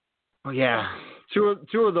 Oh, yeah. Two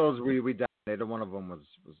of those we dominated. One of them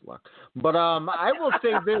was luck. But I will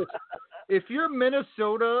say this. If you're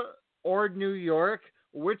Minnesota or New York,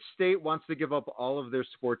 which state wants to give up all of their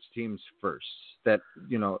sports teams first? That,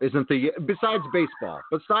 isn't besides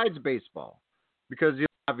baseball. Because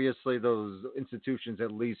obviously those institutions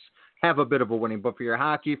at least have a bit of a winning. But for your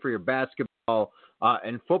hockey, for your basketball,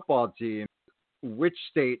 and football team, which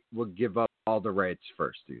state will give up all the rights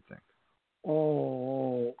first, do you think?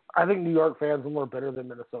 Oh, I think New York fans are more bitter than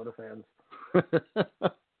Minnesota fans. I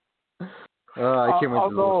can't wait to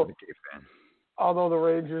lose to the fan. Although the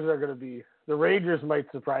Rangers are going to be – the Rangers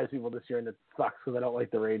might surprise people this year, and it sucks because I don't like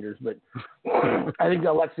the Rangers. But I think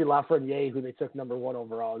Alexis Lafreniere, who they took number 1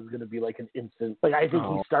 overall, is going to be like an instant – like I think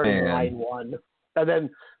he's starting line 1. And then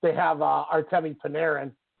they have Artemi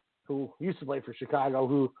Panarin, who used to play for Chicago,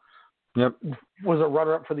 who was a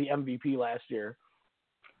runner-up for the MVP last year.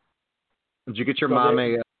 Did you get your mom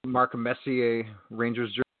a Mark Messier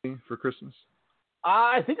Rangers jersey for Christmas?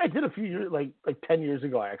 I think I did a few years, like 10 years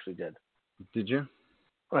ago. I actually did. Did you?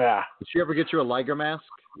 Yeah. Did she ever get you a Liger mask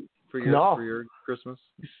for your Christmas?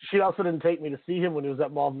 She also didn't take me to see him when he was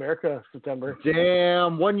at Mall of America September.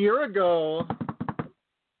 Damn, 1 year ago.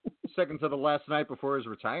 Second to the last night before his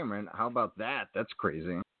retirement. How about that? That's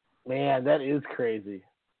crazy. Man, that is crazy.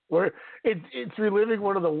 It's reliving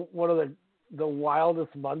one of the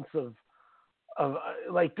wildest months of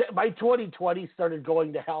my 2020 started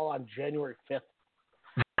going to hell on January 5th.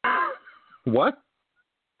 What?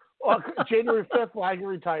 Well, January 5th, Liger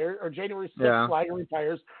retired, or January 6th, Liger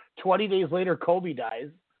retires. 20 days later, Kobe dies.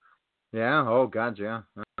 Yeah. Oh, God, yeah.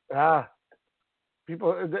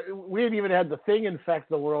 People, we hadn't even had the thing infect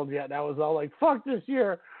the world yet. And I was all like, fuck this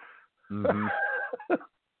year. Mm-hmm.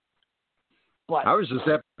 But I was just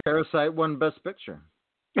at Parasite won Best Picture.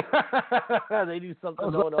 They do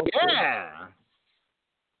something no one else did. Yeah.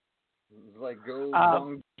 It's like go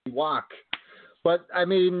long walk. But I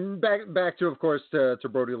mean, back to, of course, to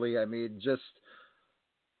Brody Lee. I mean, just,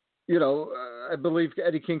 you know, I believe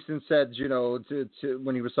Eddie Kingston said, you know, to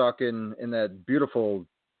when he was talking in that beautiful,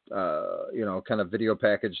 you know, kind of video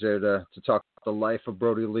package there to talk about the life of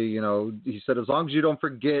Brody Lee. You know, he said, as long as you don't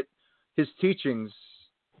forget his teachings,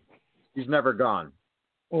 he's never gone.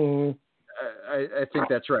 Mm-hmm. I think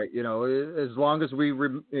that's right. You know, as long as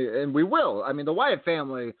and we will. I mean, the Wyatt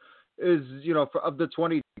family is, you know, of the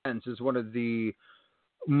 2010s, is one of the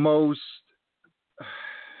most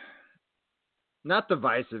not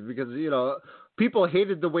divisive, because, you know, people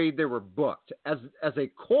hated the way they were booked. As a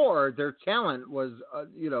core, their talent was,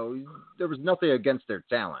 you know, there was nothing against their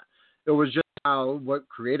talent. It was just what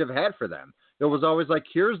creative had for them. It was always like,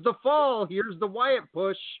 here's the fall, here's the Wyatt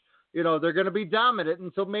push. You know, they're going to be dominant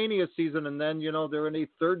until Mania season, and then, you know, they're in a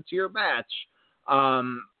third-tier match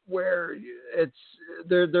where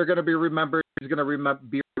they're going to be remembered. He's going to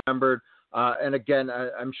be remembered. And again,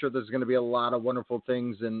 I'm sure there's going to be a lot of wonderful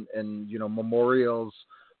things and you know, memorials,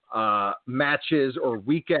 matches or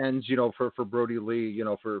weekends, you know, for Brody Lee, you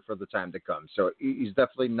know, for the time to come. So he's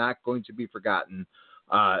definitely not going to be forgotten.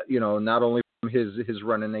 You know, not only from his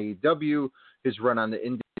run in AEW, his run on the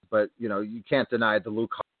Indies, but, you know, you can't deny the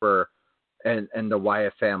Luke Harper and the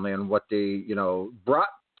Wyatt family and what they, you know, brought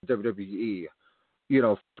to WWE, you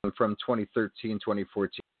know, from 2013,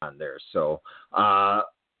 2014 on there. So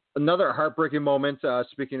another heartbreaking moment,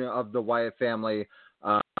 speaking of the Wyatt family,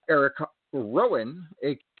 Eric Rowan,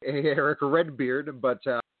 a.k.a. Eric Redbeard, but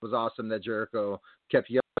it was awesome that Jericho kept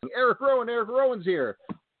yelling, Eric Rowan's here.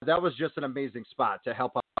 That was just an amazing spot to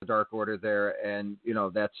help out the Dark Order there. And, you know,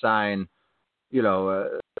 that sign, you know,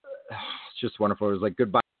 it's just wonderful. It was like,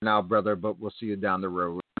 goodbye now, brother, but we'll see you down the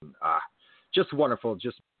road. Just wonderful,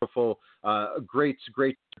 just beautiful. Great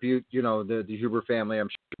tribute. You know, the Huber family, I'm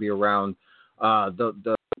sure, will be around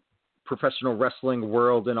the professional wrestling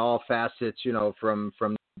world in all facets, you know, from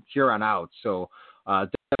here on out. So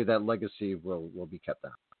definitely that legacy will be kept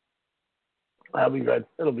on. That'll be good.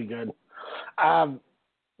 It'll be good.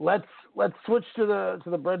 Let's switch to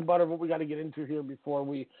the bread and butter of what we got to get into here before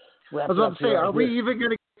we wrap up. I was about to say, are we even going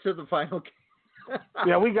to get to the final game?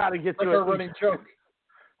 Yeah, we got to get to it. Like a running joke.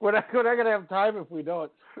 We're not going to have time if we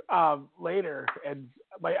don't later. And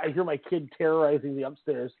I hear my kid terrorizing the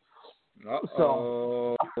upstairs.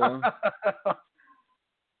 Uh-oh. So,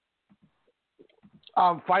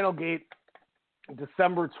 Final Gate,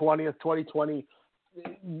 December 20th, 2020.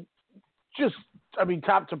 Just, I mean,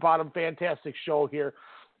 top to bottom, fantastic show here.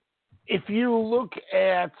 If you look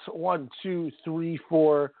at 1, 2, 3,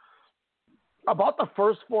 4, about the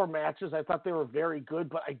first 4 matches, I thought they were very good,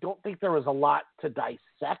 but I don't think there was a lot to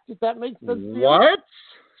dissect, if that makes sense. What?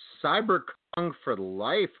 Cyber Kong for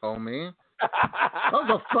life, homie. That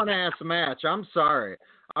was a fun-ass match. I'm sorry.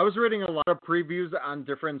 I was reading a lot of previews on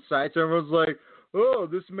different sites, and everyone's like, oh,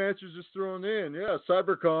 this match is just thrown in. Yeah,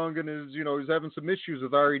 Cyber Kong and he's having some issues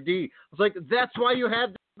with RED. I was like, that's why you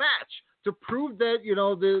had this match, to prove that, you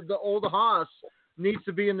know, the old Haas needs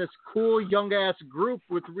to be in this cool young-ass group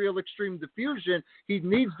with real extreme diffusion. He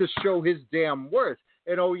needs to show his damn worth.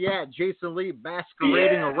 And, oh, yeah, Jason Lee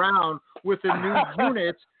masquerading around with a new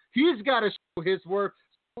unit. He's got to show his worth.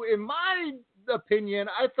 In my opinion,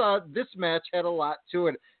 I thought this match had a lot to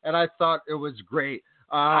it, and I thought it was great.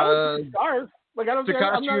 I would say stars. Like, I don't think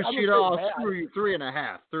Takashi Yoshida, screw you,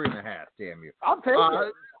 3.5. 3.5, damn you. I'll take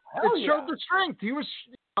it. It showed the strength. He was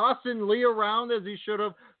tossing Lee around as he should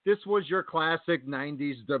have. This was your classic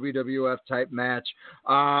 90s WWF type match,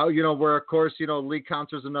 you know, where, of course, you know, Lee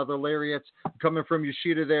counters another lariat coming from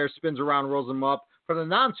Yoshida there, spins around, rolls him up for the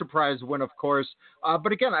non-surprise win, of course.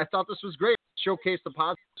 But again, I thought this was great. Showcase the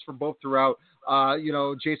positives for both throughout. You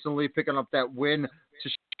know, Jason Lee picking up that win to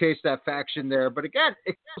showcase that faction there. But again,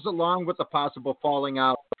 it goes along with the possible falling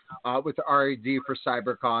out with the RED for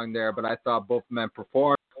Cyber Kong there. But I thought both men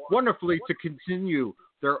performed wonderfully to continue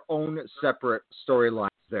their own separate storylines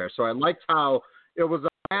there. So I liked how it was a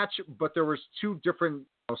match, but there was 2 different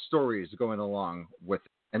stories going along with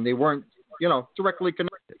it, and they weren't, you know, directly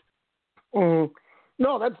connected.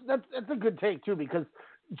 No, that's a good take too, because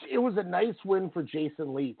it was a nice win for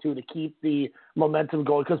Jason Lee too, to keep the momentum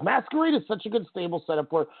going, because Masquerade is such a good stable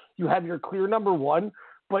setup where you have your clear number 1,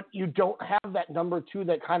 but you don't have that number 2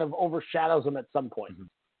 that kind of overshadows them at some point.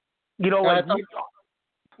 Mm-hmm. You know, like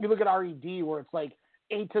you look at RED where it's like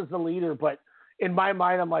Eita's the leader, but in my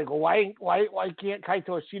mind, I'm like, well, why can't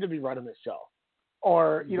Kaito Ishida be running this show?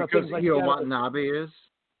 Or, you know, because things like Io that. Watanabe is.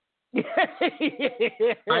 Yeah.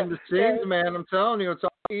 I'm the scenes, man. I'm telling you, it's all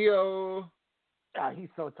Io. He's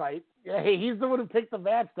so tight. Yeah, hey, he's the one who picked the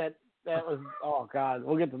match that was. Oh God,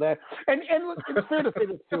 we'll get to that. And look, it's fair to say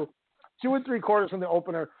this too. 2 3/4 from the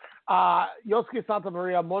opener. Yosuke Santa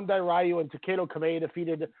Maria, Mondai Ryu, and Takedo Kamei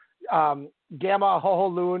defeated Gamma, Ho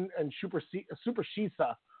Loon, and Super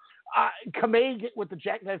Shisa. Kamei with the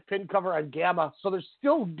jackknife pin cover on Gamma, so they're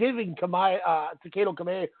still giving Takedo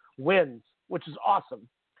Kamei wins, which is awesome.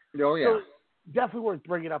 Oh yeah, so definitely worth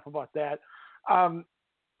bringing up about that.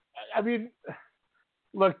 I mean,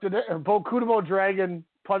 look, the Bokudomo Dragon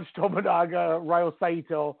punched Tomonaga, Ryo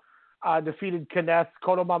Saito, defeated Kness,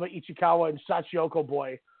 Konomama Ichikawa, and Shachiyoko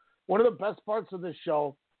Boy. One of the best parts of this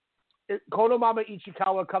show, Konomama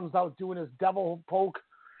Ichikawa comes out doing his devil poke,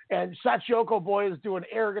 and Shachiyoko Boy is doing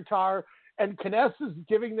air guitar, and Kness is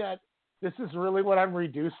giving that, this is really what I'm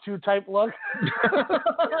reduced to type look.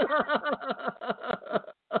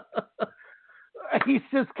 He's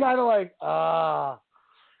just kind of like,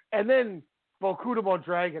 And then Bokudomo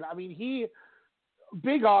Dragon. I mean,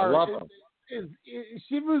 Big R is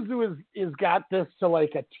Shibuzu is got this to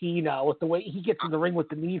like a T now with the way he gets in the ring with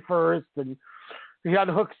the knee first, and he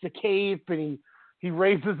unhooks the cape, and he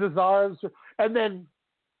raises his arms, and then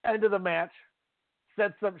end of the match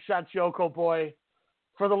sets up Shachiyoko Boy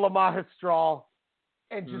for the Lamaha Straw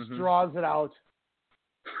and just draws it out.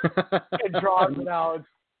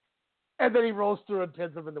 And then he rolls through and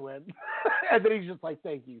pins him in the win. And then he's just like,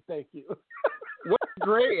 thank you. What's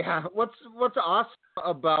great, what's awesome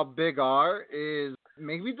about Big R is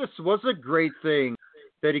maybe this was a great thing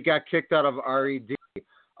that he got kicked out of RED,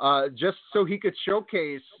 just so he could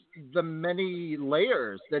showcase the many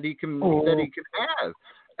layers that he can have,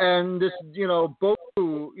 and this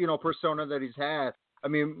Boku persona that he's had. I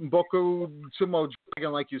mean, Boku Sumo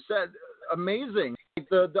Dragon, like you said, amazing.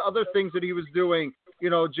 The other things that he was doing,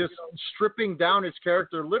 just stripping down his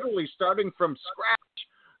character, literally starting from scratch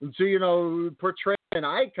to, portray an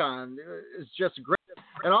icon is just great.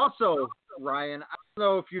 And also, Ryan, I don't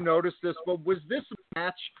know if you noticed this, but was this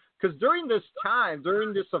match, because during this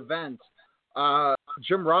event,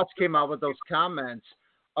 Jim Ross came out with those comments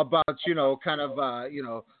about,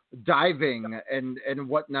 diving and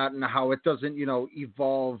whatnot, and how it doesn't,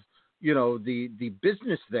 evolve, the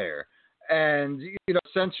business there. And,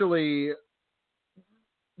 essentially,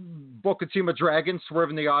 Bokutima Dragon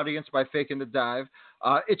swerving the audience by faking the dive.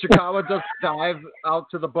 Ichikawa does dive out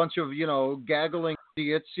to the bunch of, gaggling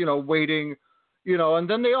idiots, waiting, and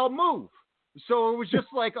then they all move. So it was just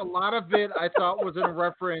like a lot of it I thought was in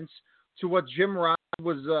reference to what Jim Ross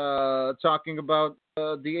was talking about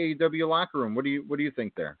the AEW locker room. What do you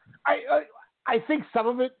think there? I think some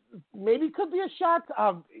of it maybe could be a shot.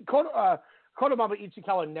 Konomama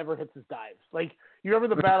Ichikawa never hits his dives. Like, you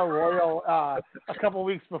remember the Battle Royal a couple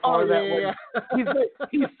weeks before that? Yeah.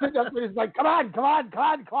 He's sitting up and he's like, come on.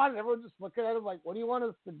 And everyone's just looking at him like, what do you want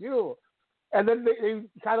us to do? And then they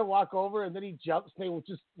kind of walk over, and then he jumps, and they will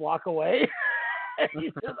just walk away. And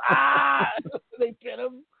he says, they pin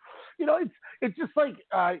him. It's just like,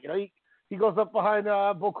 he goes up behind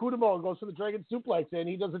Bokudomo and goes for the Dragon Suplex, and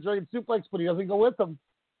he does the Dragon Suplex, but he doesn't go with him.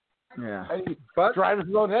 Yeah. And he drives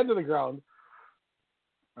his own head to the ground.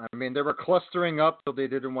 I mean, they were clustering up, so they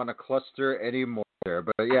didn't want to cluster anymore there.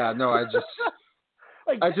 But yeah, no, I just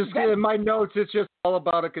in my notes, it's just all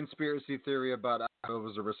about a conspiracy theory about how it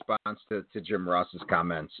was a response to Jim Ross's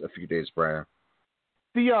comments a few days prior.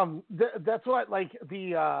 That's what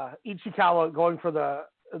the Ichikawa going for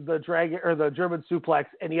the dragon or the German suplex,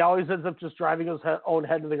 and he always ends up just driving his own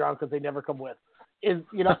head to the ground because they never come with. This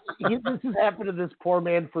has happened to this poor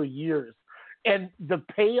man for years, and the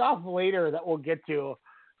payoff later that we'll get to,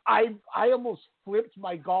 I almost flipped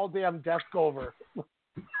my goddamn desk over.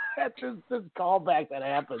 That's just this callback that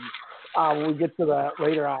happens when we get to the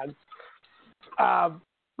later on.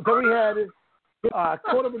 Then we had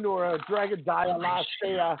Kota Minoura, Dragon Dia, La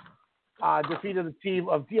Seiya defeated the team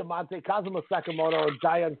of Diamante, Kazuma Sakamoto,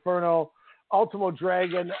 Dia Inferno, Ultimo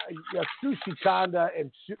Dragon, Yasushi Kanda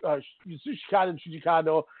and Shuji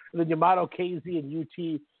Kondo, and then Yamato KZ and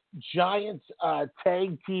UT. Giant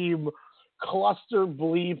tag team cluster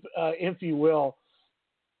bleep, if you will.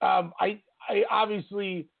 I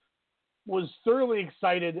obviously was thoroughly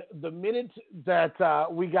excited the minute that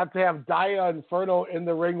we got to have Dia Inferno in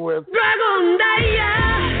the ring with Dragon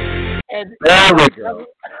Dia. And there we go.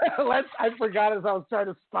 I forgot as I was trying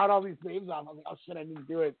to spout all these names off. I was like, oh shit, I need to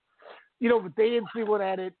do it. But they instantly went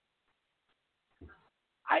at it.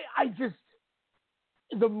 I just,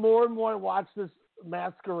 the more and more I watch this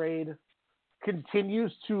masquerade,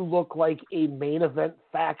 continues to look like a main event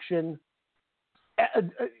faction.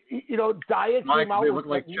 Dia came out they with look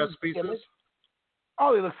like chess pieces.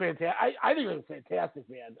 Oh, they look fantastic. I think they look fantastic,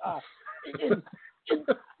 man.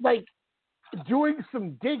 Like doing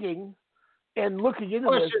some digging and looking into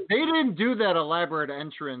this. They didn't do that elaborate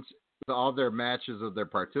entrance to all their matches of their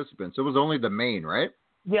participants. It was only the main, right?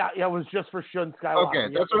 Yeah, it was just for Shun Skywalker.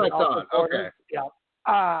 Okay, that's what I thought. Okay.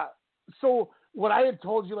 Yeah. So what I had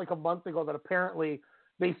told you like a month ago that apparently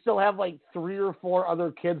they still have like 3 or 4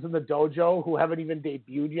 other kids in the dojo who haven't even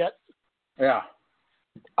debuted yet. Yeah.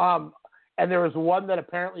 And there was one that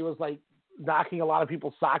apparently was like knocking a lot of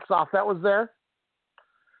people's socks off that was there.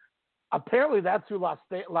 Apparently that's who La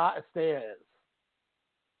Estrella is.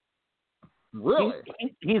 Really?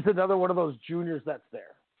 He's another one of those juniors that's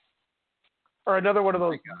there. Or another one of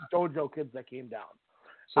those dojo kids that came down.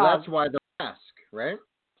 So that's why the mask, right?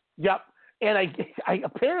 Yep. And I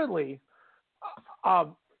apparently,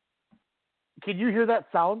 can you hear that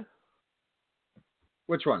sound?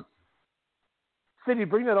 Which one? Sydney,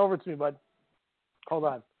 bring that over to me, bud. Hold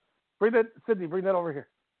on. Sydney, bring that over here.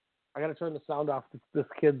 I got to turn the sound off this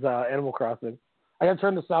kid's Animal Crossing. I got to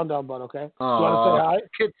turn the sound down, bud, okay? You want to say hi?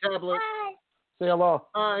 Kid tablet. Hi. Say hello.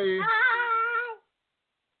 Hi. Hi.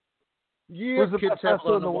 Yeah, who's the kid best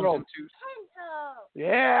wrestler in the world? Kento.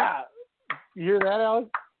 Yeah. You hear that, Alex?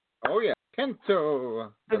 Oh, yeah.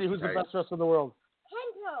 Kento. Sydney, who's the best wrestler in the world?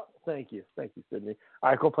 Kento. Thank you, Sydney.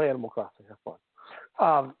 All right, go play Animal Crossing. Have fun.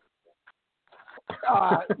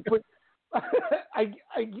 But I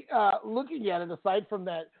looking at it, aside from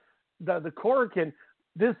that, the Korakuen,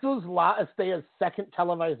 this was La Estrella's second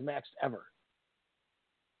televised match ever.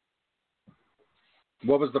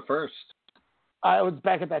 What was the first? It was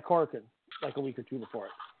back at that Korakuen, like a week or two before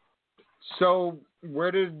it. So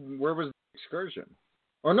where was the excursion?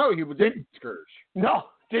 Oh no, he didn't excursion. No,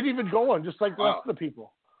 didn't even go on, just like the rest of the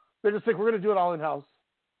people. They're just like, we're going to do it all in house.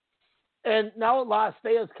 And now La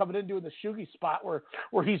Estrella's coming in doing the Shugi spot where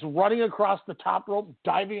he's running across the top rope,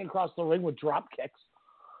 diving across the ring with drop kicks.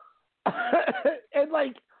 And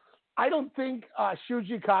like, I don't think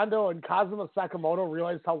Shuji Kondo and Kazuma Sakamoto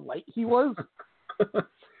realized how light he was.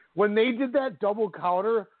 When they did that double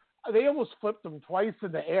counter, they almost flipped him twice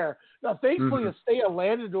in the air. Now, thankfully, Estrella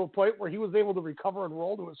landed to a point where he was able to recover and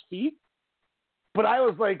roll to his feet. But I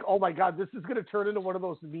was like, oh my God, this is going to turn into one of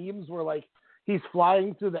those memes where like he's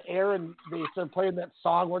flying through the air and they start playing that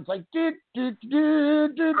song where it's like, and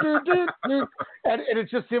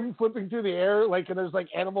it's just him flipping through the air, like, and there's like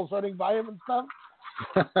animals running by him and stuff.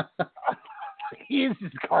 He's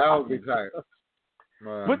just gone. That would be tired.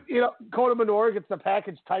 But, you know, Kota Minoru gets the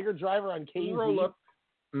package Tiger Driver on KZ. Roll up.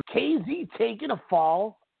 KZ taking a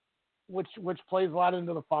fall, which plays a lot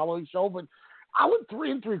into the following show, but I went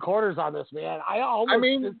 3 3/4 on this, man.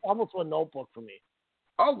 It's almost a notebook for me.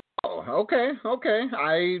 Oh, okay.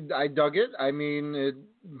 I dug it. I mean,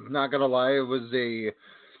 not gonna lie, it was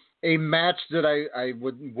a match that I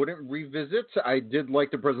wouldn't revisit. I did like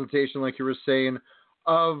the presentation, like you were saying,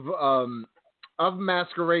 of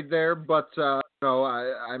Masquerade there, but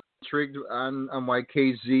I'm intrigued on why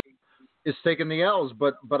KZ is taking the L's.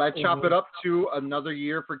 But I chop it up to another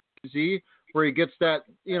year for KZ where he gets that,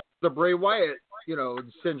 the Bray Wyatt,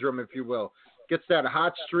 syndrome, if you will. Gets that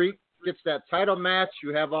hot streak, gets that title match.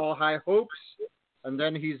 You have all high hopes, and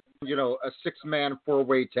then he's, a 6-man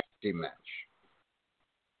 4-way tag team match.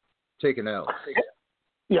 Taking L's.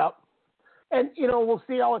 Yep. And, we'll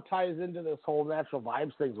see how it ties into this whole natural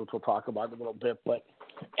vibes things, which we'll talk about in a little bit. But,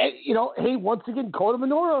 hey, once again, Kota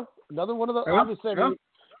Minoru, another one of the, obviously, I mean,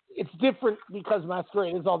 it's different because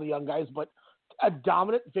Masquerade is all the young guys, but a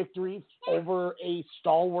dominant victory over a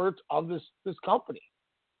stalwart of this company.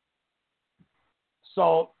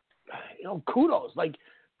 So, kudos. Like,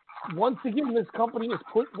 once again, this company is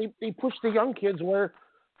they push the young kids where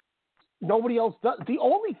nobody else does. The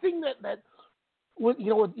only thing that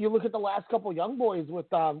you look at the last couple of young boys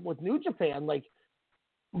with New Japan, like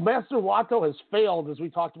Master Wato has failed, as we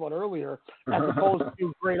talked about earlier, as opposed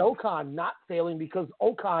to Great Okan not failing because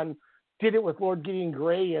Okan did it with Lord Gideon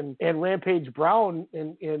Gray and Rampage Brown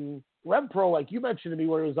in Rev Pro, like you mentioned to me,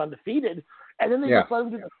 where he was undefeated, and then they just let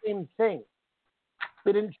him do the same thing.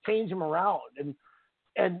 They didn't change him around,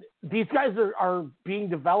 and these guys are being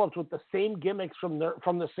developed with the same gimmicks from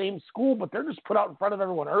the same school, but they're just put out in front of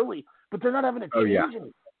everyone early. But they're not having to change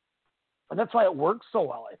anything, and that's why it works so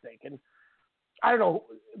well, I think. And I don't know,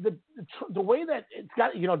 the way that it's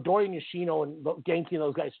got, Doi and Yoshino and Genki and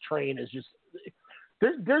those guys train is just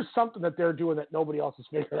there's something that they're doing that nobody else has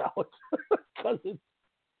figured out. Because it's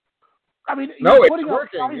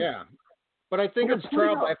working, yeah. But I think it's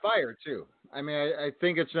trial by fire too. I mean, I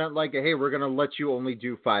think it's not like, hey, we're going to let you only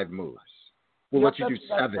do 5 moves. We'll let you do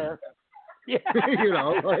 7. Yeah.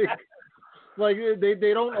 Like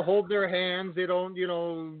they don't hold their hands. They don't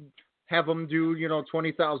have them do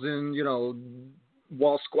 20,000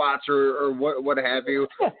 wall squats or what have you.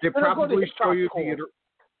 They probably show you the.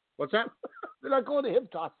 What's that? They're not going to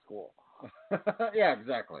hip toss school. Yeah,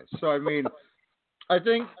 exactly. So I mean, I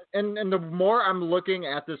think, and the more I'm looking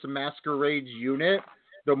at this Masquerade unit,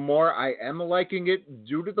 the more I am liking it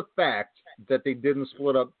due to the fact that they didn't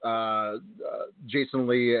split up Jason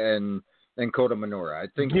Lee and Kota Minoura. I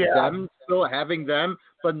think them still having them,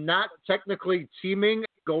 but not technically teaming,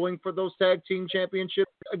 going for those tag team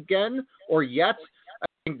championships again or yet. I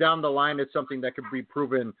think down the line it's something that could be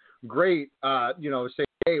proven great. Say,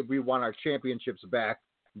 hey, we want our championships back.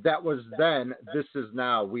 That was then. This is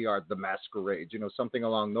now. We are the Masquerade. Something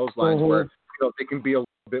along those lines where they can be a little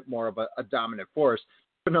bit more of a dominant force.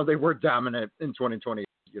 Even though they were dominant in 2020.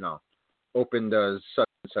 Opened such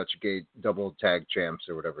and such gate double tag champs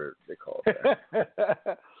or whatever they call it.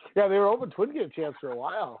 Yeah, they were open twin gate champs for a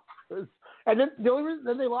while. And then the only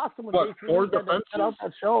reason they lost them when four defenses? Set out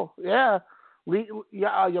that show. Yeah,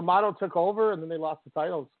 Yamato took over, and then they lost the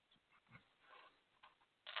titles.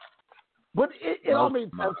 But it all made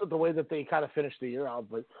sense with the way that they kind of finished the year out.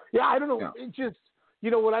 But yeah, I don't know. Yeah. It just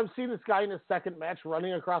when I've seen this guy in his second match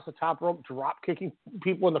running across the top rope, drop kicking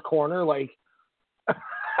people in the corner, like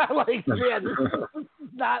man, this is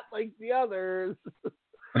not like the others.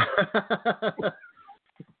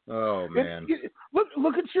 Oh man!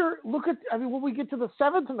 Look at. I mean, when we get to the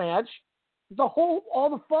seventh match, all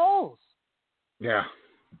the falls. Yeah.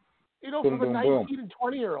 Boom, from a 19 and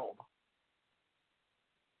 20-year-old.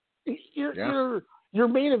 Your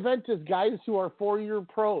main event is guys who are 4-year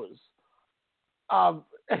pros. That's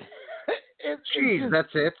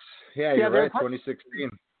it. Yeah, you're right. 2016.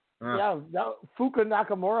 Yeah, Fuka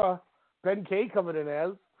Nakamura, Ben K coming in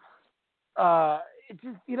as.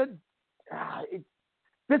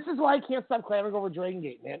 This is why I can't stop clamoring over Dragon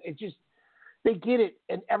Gate, man. It just they get it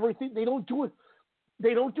and everything. They don't do it.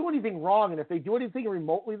 They don't do anything wrong, and if they do anything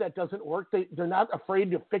remotely that doesn't work, they're not afraid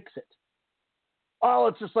to fix it. Oh,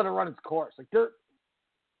 let's just let it run its course. Like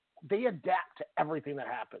they adapt to everything that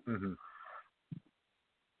happens. Mm-hmm.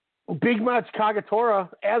 Big match Kagetora,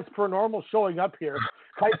 as per normal, showing up here.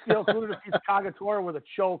 Kaisuke Okuda defeats Kagetora with a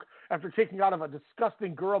choke after kicking out of a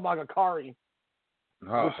disgusting Guru Magakari,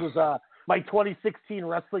 which was my 2016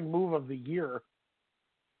 wrestling move of the year.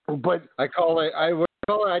 But I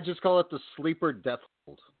just call it the sleeper death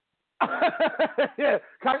hold. Yeah,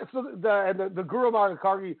 so the Guru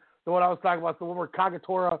Magakari, the one I was talking about, the one where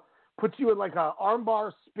Kagetora puts you in like a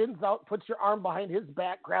armbar, spins out, puts your arm behind his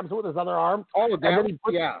back, grabs it with his other arm, and then he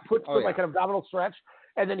puts it like an abdominal stretch,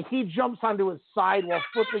 and then he jumps onto his side while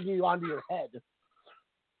flipping you onto your head.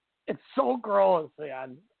 It's so gross,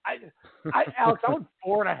 man. Alex, I went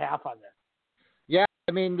 4.5 on this. Yeah,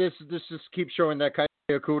 I mean, this just keeps showing that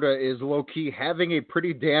Kaisuke Okuda is low-key having a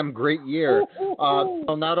pretty damn great year.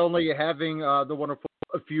 Not only having the wonderful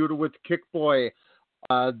feud with Kick Boy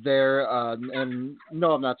there, and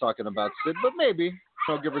no, I'm not talking about Sid, but maybe,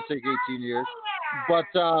 give or take 18 years. But,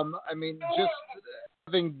 I mean, just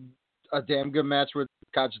having a damn good match with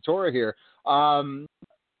Kagetora here.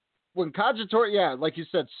 When Kagetora, like you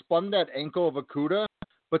said, spun that ankle of Okuda,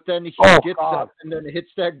 but then he gets up and then hits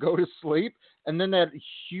that go to sleep, and then that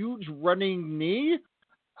huge running knee.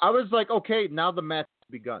 I was like, okay, now the match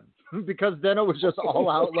has begun. Because then it was just all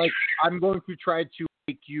out, like, I'm going to try to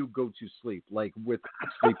make you go to sleep, like with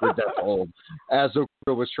sleeper death hold, as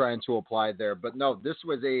Okuda was trying to apply there. But no, this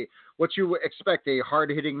was what you would expect, a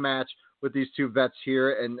hard-hitting match with these two vets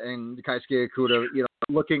here, and Kaisuke Okuda,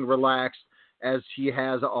 looking relaxed as he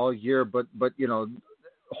has all year, but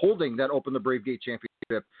holding that Open the Brave Gate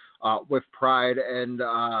championship with pride. And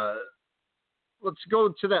let's go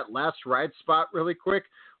to that last ride spot really quick,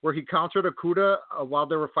 where he countered Okuda while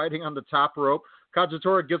they were fighting on the top rope.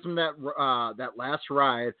 Kagetora gives him that last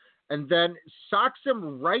ride, and then socks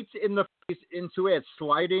him right in the face into a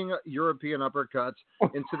sliding European uppercut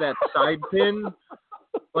into that side pin.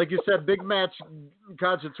 Like you said, big match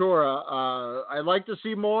Kagetora. I like to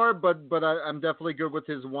see more, but I'm definitely good with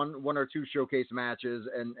his one or two showcase matches,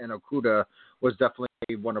 and Okuda was definitely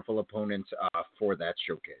a wonderful opponent for that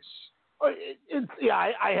showcase.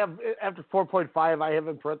 I have, after 4.5, I have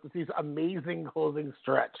in parentheses amazing closing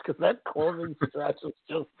stretch, because that closing stretch is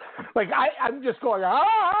just like I'm just going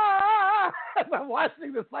as I'm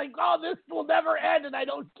watching this, like, oh, this will never end, and I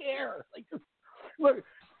don't care. Like, just, look.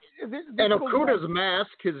 And Okuda's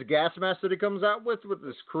mask, his gas mask that he comes out with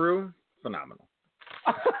his crew, phenomenal.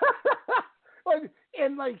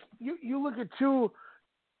 and like you look at two,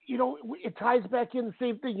 it ties back in the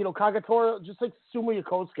same thing. Kagetora, just like Sumo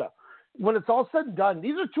Yokosuka. When it's all said and done,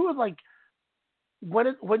 these are two of like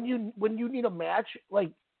when you need a match,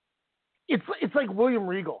 like it's like William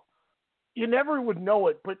Regal. You never would know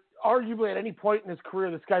it, but arguably at any point in his career,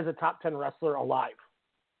 this guy's a top 10 wrestler alive.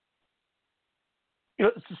 You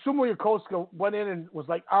know, Susumu Yokosuka went in and was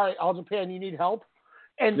like, "All right, All Japan, you need help,"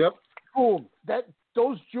 and boom,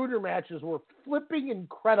 those junior matches were flipping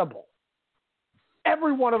incredible.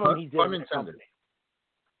 Every one of them he did. Pun intended.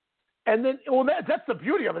 And then, that's the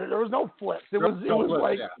beauty of it. There was no flips. It was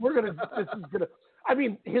like this is gonna. I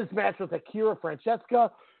mean, his match with Akira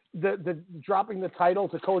Francesca, the dropping the title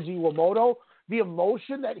to Koji Iwamoto, the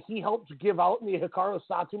emotion that he helped give out in the Hikaru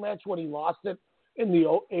Sato match when he lost it in the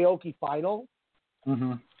Aoki final.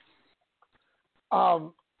 Mm-hmm.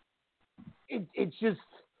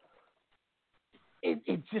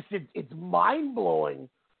 It's mind blowing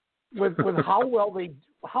with how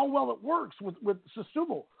well it works with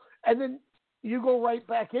Susumu, and then you go right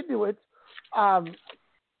back into it. And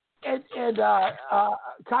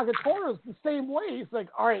Kagetora is the same way. He's like,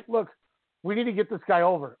 all right, look, we need to get this guy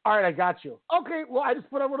over. All right, I got you. Okay, well, I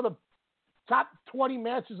just put out one of the top 20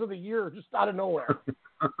 matches of the year just out of nowhere.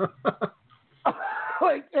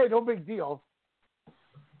 Like, hey, no big deal.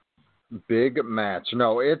 Big match.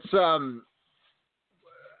 No, it's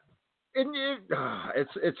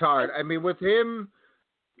hard. I mean, with him,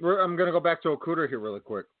 I'm going to go back to Okuda here really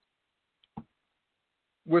quick.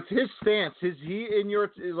 With his stance, is he in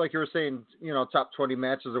your, like you were saying, you know, top 20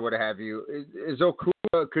 matches or what have you? Is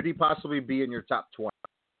Okuda, could he possibly be in your top 20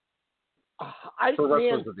 for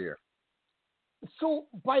Wrestlers of the Year? So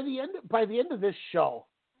by the end of this show,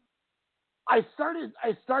 I started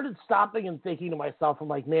stopping and thinking to myself, I'm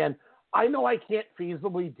like, man, I know I can't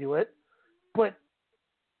feasibly do it, but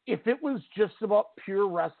if it was just about pure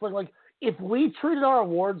wrestling, like if we treated our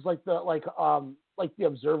awards like the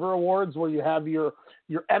Observer Awards, where you have your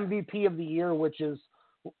MVP of the year, which is,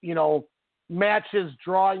 you know, matches,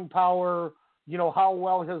 drawing power, you know,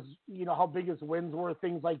 how big his wins were,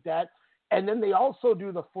 things like that. And then they also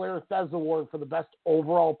do the Flair Thez Award for the best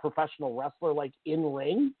overall professional wrestler, like in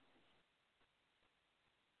ring.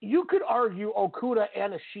 You could argue Okuda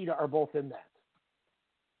and Ishida are both in that.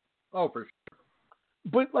 Oh, for sure.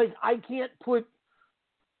 But like, I can't put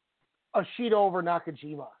Ishida over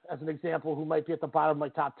Nakajima as an example, who might be at the bottom of my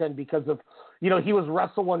top 10 because of, you know, he was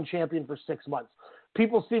Wrestle One champion for 6 months.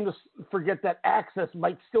 People seem to forget that Access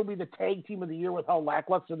might still be the tag team of the year with how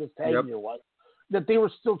lackluster this tag year was. That they were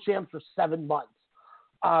still champs for 7 months.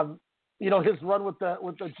 You know, his run with the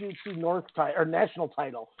GHC North title or national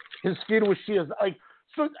title, his feud with Shia, like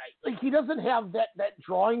he doesn't have that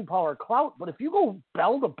drawing power clout. But if you go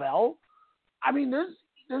bell to bell, I mean, there's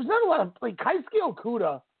not a lot of, like, Keisuke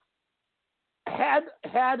Okuda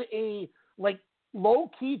had a like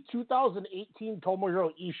low key 2018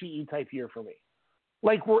 Tomohiro Ishii type year for me.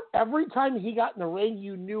 Like, where every time he got in the ring,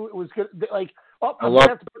 you knew it was good. Like, I love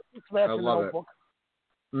it.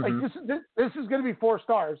 Like, this is going to be 4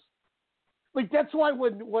 stars. Like, that's why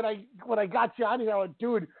when I got you on here, I went,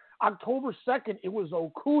 dude, October 2nd, it was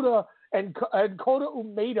Okuda and Kota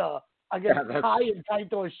Umeda against Kai and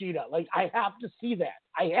Kaito Ishida. Like, I have to see that.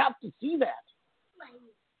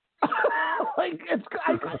 Like,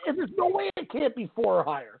 there's no way it can't be 4 or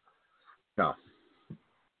higher. No.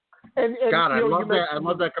 And God, I love that. I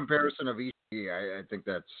love that comparison of Ishii. I think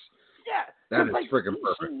that is like, freaking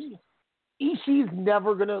perfect. Ishii's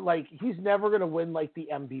never gonna win like the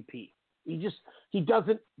MVP. He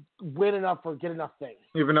doesn't win enough or get enough things.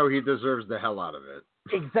 Even though he deserves the hell out of it.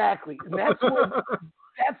 Exactly. And that's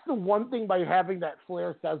the one thing by having that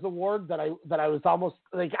Flair Thez Award that I was almost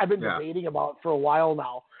like, I've been debating about for a while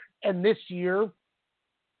now. And this year,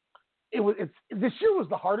 this year was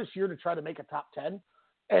the hardest year to try to make a top 10.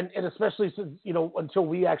 And especially since, you know, until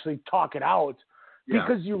we actually talk it out,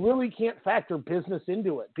 because you really can't factor business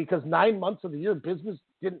into it, because 9 months of the year, business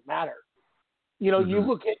didn't matter. You know, you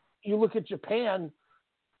look at Japan,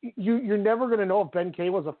 you're never going to know if Ben K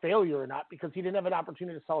was a failure or not, because he didn't have an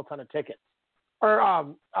opportunity to sell a ton of tickets.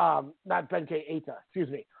 Or, not Ben K, Eita, excuse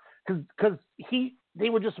me. Because they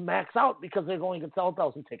would just max out because they're going to sell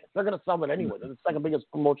 1,000 tickets. They're going to sell it anyway. They're the second biggest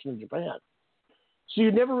promotion in Japan. So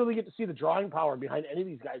you never really get to see the drawing power behind any of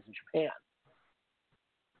these guys in Japan.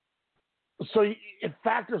 So it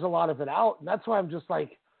factors a lot of it out. And that's why I'm just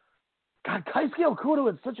like, God, Keisuke Okuda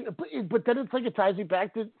is such a... But then it's like it ties me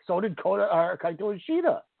back to, so did Kaito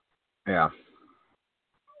Ishida. Yeah.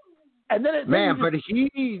 And then I'm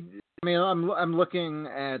looking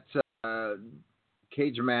at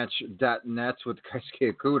cagematch.net with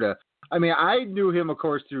Keisuke Okuda. I mean, I knew him, of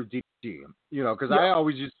course, through DG, you know, because I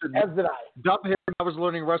always used to dub him. I was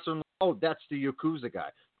learning wrestling. Oh, that's the Yakuza guy.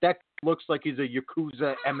 That looks like he's a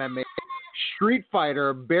Yakuza MMA street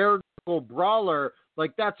fighter, bare knuckle brawler,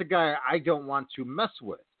 like that's a guy I don't want to mess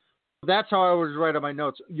with. That's how I was writing my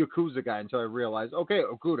notes, Yakuza guy, until I realized, okay,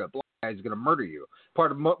 Okuda, black guy's going to murder you.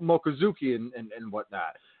 Part of Mokuzuki and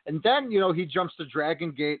whatnot. And then, he jumps to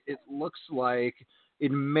Dragon Gate, it looks like,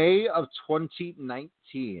 in May of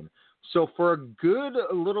 2019. So for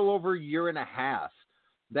a little over a year and a half,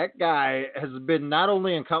 that guy has been not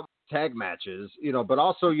only in countless tag matches, but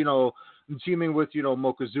also, teaming with,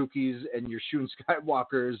 Mokuzuki's and your Shun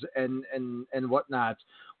Skywalkers and whatnot,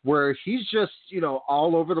 where he's just,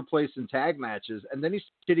 all over the place in tag matches. And then he's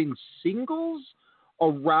hitting singles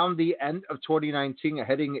around the end of 2019,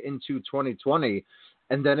 heading into 2020.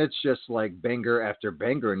 And then it's just like banger after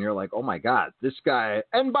banger. And you're like, oh my God, this guy.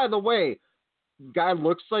 And by the way, guy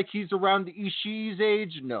looks like he's around Ishii's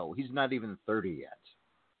age. No, he's not even 30 yet.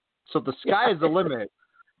 So the sky is the limit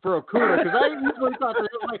for Okuda, because I usually thought that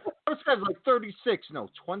this guy's like 36. No,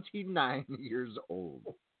 29 years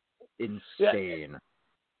old. Insane. Yeah.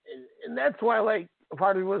 And that's why,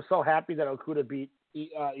 part of me was so happy that Okuda beat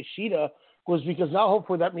Ishida, was because now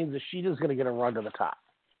hopefully that means Ishida's going to get a run to the top.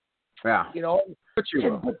 Yeah.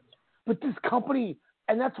 But this company,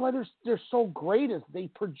 and that's why they're so great, is they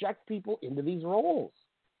project people into these roles.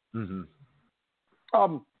 Mm-hmm.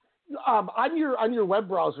 On your web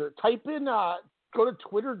browser, type in go to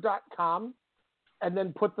twitter.com and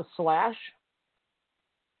then put the /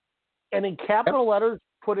 and in capital letters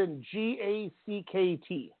put in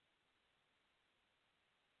GACKT.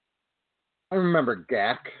 I remember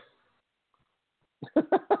Gak.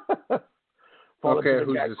 Okay,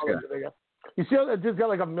 who's this guy? You see how that dude's got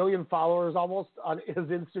like 1 million followers almost on his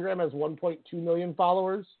Instagram, has 1.2 million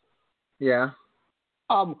followers. Yeah.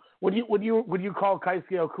 Would you call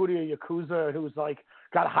Keisuke Okuda a Yakuza who's like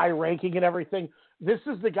got high ranking and everything? This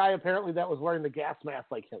is the guy apparently that was wearing the gas mask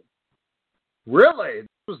like him. Really?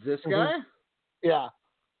 Was this guy? Yeah.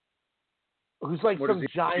 Who's like what some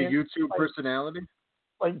giant YouTube personality?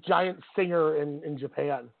 Like giant singer in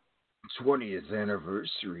Japan. 20th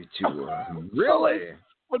anniversary tour. Really?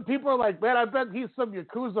 When people are like, man, I bet he's some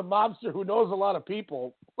Yakuza mobster who knows a lot of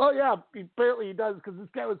people. Well, yeah, apparently he does, because this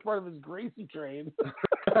guy was part of his Gracie train.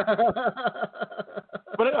 But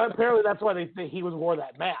apparently that's why he wore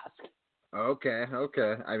that mask. Okay.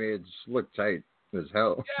 I mean, it just looked tight as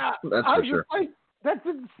hell. Yeah, that's for sure. Like, that's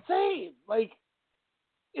insane. Like,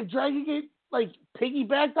 if Dragon Gate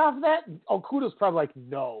piggybacked off of that, Okuda's probably like,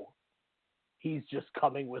 no, he's just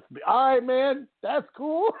coming with me. All right, man, that's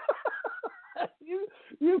cool.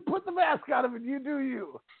 You put the mask on him and you do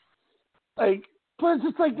you. But it's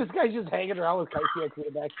just like this guy's just hanging around with Keisuke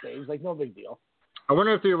Okuda backstage. Like, no big deal. I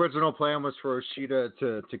wonder if the original plan was for Ishida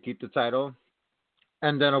to keep the title,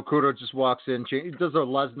 and then Okuda just walks in, he does a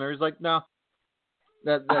Lesnar. He's like, no,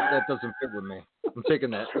 that doesn't fit with me. I'm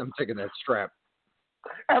taking that strap.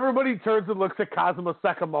 Everybody turns and looks at Kazuma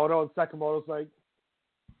Sakamoto, and Sakamoto's like,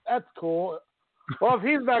 that's cool. Well, if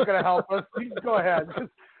he's not going to help us, you can go ahead.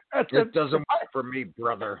 It doesn't work for me,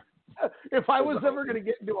 brother. If I was ever going to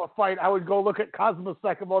get into a fight, I would go look at Kazuma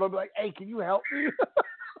Sakamoto and be like, hey, can you help me?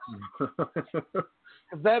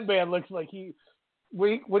 Because that man looks like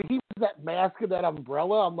when he wears that mask and that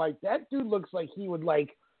umbrella, I'm like, that dude looks like he would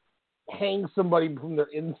hang somebody from their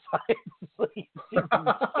insides. He's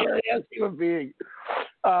a scary ass human being.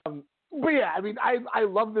 But yeah, I mean, I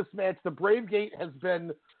love this match. The Brave Gate has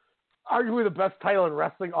been arguably the best title in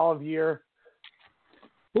wrestling all of year.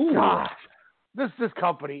 Ooh. God, this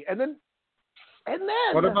company, and then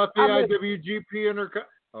what about the IWGP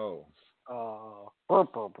Intercontinental?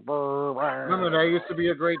 Remember that used to be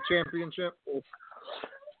a great championship.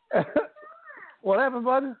 What happened,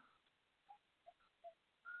 bud?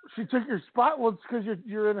 She took your spot. Well, it's because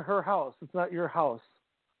you're in her house. It's not your house.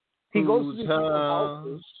 He goes to these people's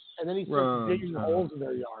houses, and then he starts digging holes in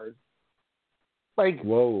their yard.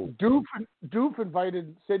 Whoa. Doof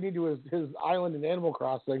invited Sydney to his island in Animal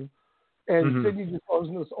Crossing, and Sydney just goes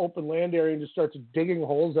into this open land area and just starts digging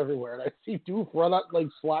holes everywhere. And I see Doof run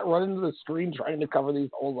into the screen trying to cover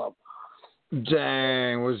these holes up.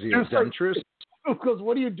 Dang, was he adventurous? Doof goes,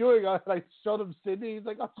 what are you doing? I showed him Sydney. He's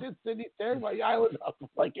like, oh shit, Sydney's tearing my island up. I'm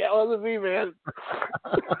like, yeah, it wasn't me, man.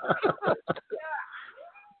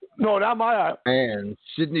 No, not my island. Man,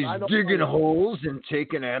 Sydney's digging holes and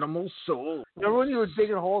taking animal souls. Remember when you were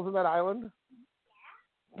digging holes in that island?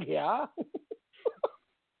 Yeah.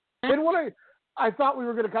 And when I thought we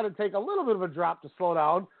were going to kind of take a little bit of a drop to slow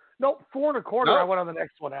down. Nope, 4 1/4. I went on the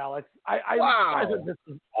next one, Alex. I think this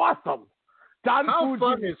is awesome. How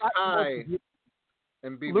fun is Kai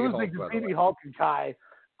and BB losing Hulk, to BB Hulk and Kai?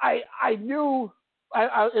 I knew.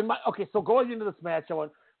 So going into this match, I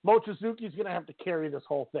went, Mochizuki's going to have to carry this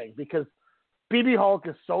whole thing, because BB Hulk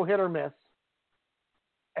is so hit or miss.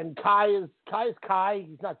 And Kai is Kai.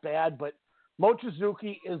 He's not bad, but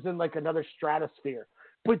Mochizuki is in like another stratosphere.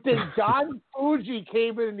 But then Don Fuji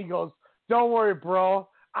came in and he goes, "Don't worry, bro.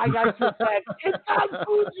 I got your back." And Don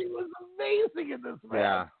Fuji was amazing in this match.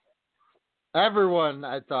 Yeah. Everyone,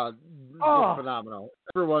 I thought, was phenomenal.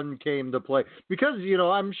 Everyone came to play because,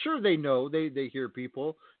 I'm sure they know, they hear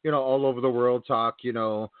people, all over the world talk,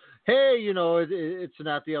 hey, it's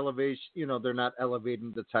not the elevation, they're not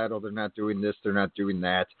elevating the title. They're not doing this. They're not doing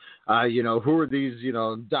that. Who are these,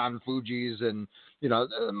 Don Fujis and,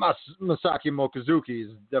 Masaki Mochizuki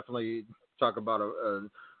is definitely talk about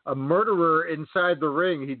a murderer inside the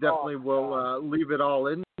ring. He definitely will leave it all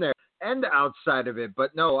in there and outside of it.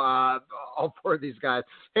 But no, all four of these guys.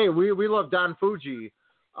 Hey, we love Don Fuji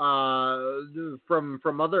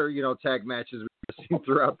from other tag matches we've seen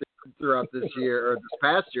throughout this year or this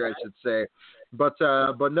past year, I should say. But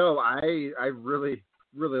no, I really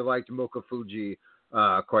liked Mocha Fuji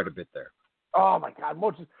quite a bit there. Oh my God,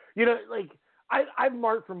 I've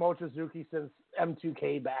marked for Mochizuki since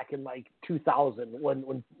M2K back in 2000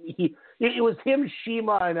 when it was him,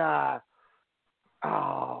 Shima, and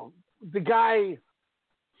the guy,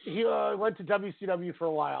 he went to WCW for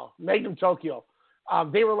a while, Magnum Tokyo.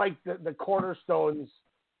 They were like the cornerstones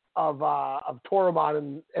of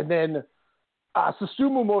Toramon, and then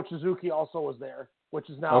Susumu Mochizuki also was there, which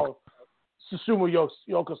is now Susumu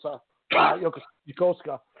Yokosuka.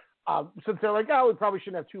 Since they're like, we probably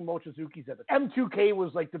shouldn't have two Mochizukis at it. M2K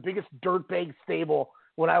was like the biggest dirtbag stable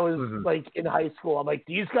when I was in high school. I'm like,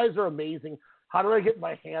 these guys are amazing. How do I get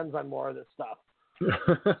my hands on more of this stuff?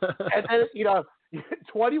 And then,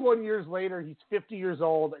 21 years later, he's 50 years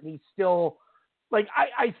old, and he's still,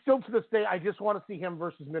 I still to this day, I just want to see him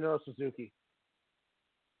versus Minoru Suzuki.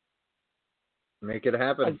 Make it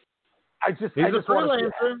happen. He's a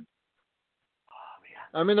freelancer. Oh,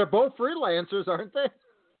 man. I mean, they're both freelancers, aren't they?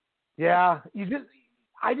 Yeah. Do it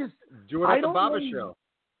at the Baba Show.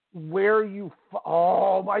 Where you,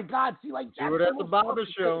 oh my God. See, do it at the Baba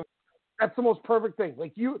Show. That's the most perfect thing.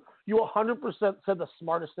 You 100% said the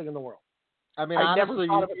smartest thing in the world. I mean, honestly,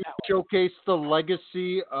 you showcase the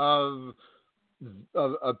legacy of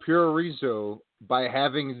Pure Rizzo by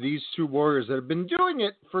having these two warriors that have been doing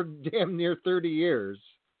it for damn near 30 years.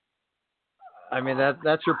 I mean,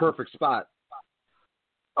 that's your perfect spot.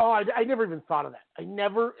 Oh, I never even thought of that. I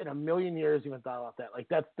never in a million years even thought about that.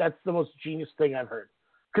 That's the most genius thing I've heard.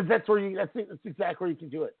 Because that's exactly where you can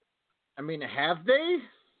do it. I mean, have they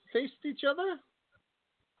faced each other?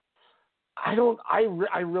 I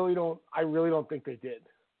really don't think they did.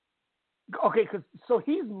 Okay, so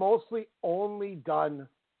he's mostly only done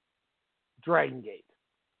Dragon Gate.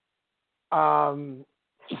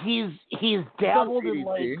 He's dabbled in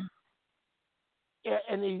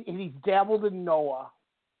and he's dabbled in Noah,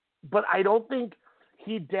 but I don't think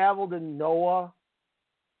he dabbled in Noah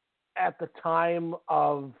at the time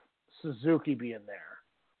of Suzuki being there.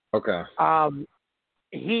 Okay.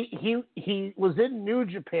 He was in New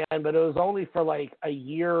Japan, but it was only for a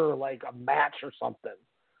year or a match or something.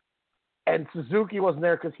 And Suzuki wasn't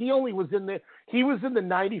there because he was in the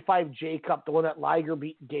 95 J Cup, the one that Liger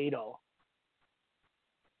beat Gato.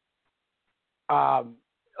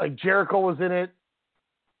 Jericho was in it.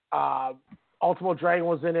 Ultimo Dragon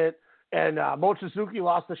was in it. And Mochizuki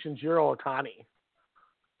lost to Shinjiro Otani.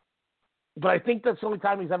 But I think that's the only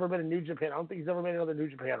time he's ever been in New Japan. I don't think he's ever made another New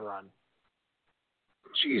Japan run.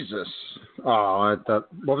 Jesus. Oh,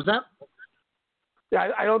 what was that?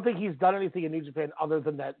 Yeah, I don't think he's done anything in New Japan other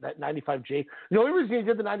than that 95J. The only reason he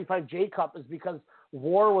did the 95J Cup is because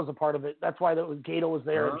War was a part of it. That's why Gato was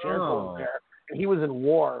there and Jericho was there. And he was in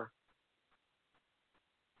War.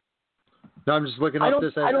 No, I'm just looking up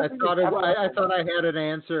this. I thought I had an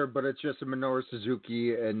answer, but it's just Minoru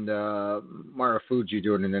Suzuki and Marufuji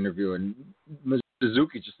doing an interview, and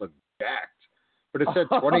Suzuki just looked jacked. But it said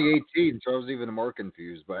 2018, so I was even more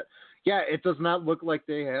confused. But yeah, it does not look like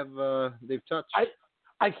they have they've touched.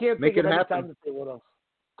 I can't make think it of happen. Any time that they would have.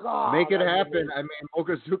 Make it happen. I mean,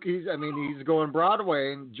 Mochizuki's. I mean, he's going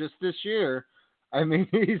Broadway just this year. I mean,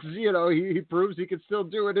 he proves he can still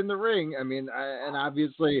do it in the ring. I mean, and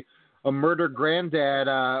obviously a murder granddad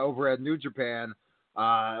over at New Japan,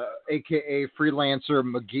 aka freelancer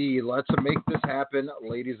McGee. Let's make this happen,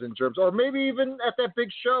 ladies and germs, or maybe even at that big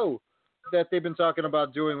show that they've been talking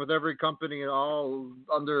about doing with every company all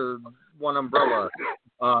under one umbrella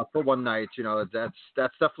for one night. That's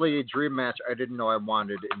definitely a dream match I didn't know I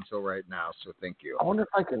wanted until right now. So thank you. I wonder if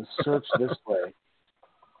I can search this way.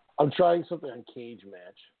 I'm trying something on Cage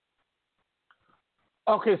Match.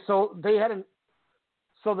 Okay, so they had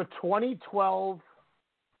the 2012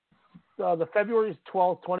 the February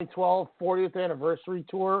 12th, 2012 40th anniversary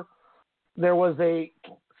tour, there was a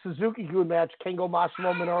Suzuki-Gun match. Kengo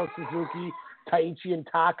Mashimo, Minoru Suzuki, Taichi and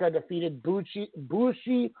Taka defeated Bushi,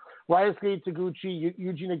 Ryusuke Taguchi,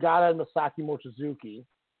 Yuji Nagata, and Masaki Mochizuki.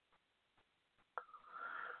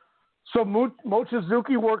 So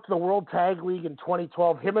Mochizuki worked the World Tag League in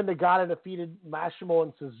 2012. Him and Nagata defeated Mashimo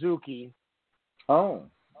and Suzuki. Oh.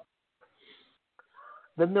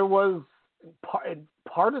 Then there was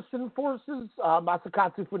partisan forces,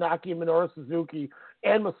 Masakatsu Funaki and Minoru Suzuki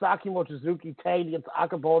and Masaki Mochizuki tagged against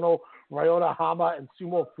Akabono, Ryota Hama, and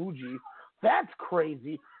Sumo Fuji. That's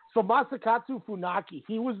crazy. So Masakatsu Funaki,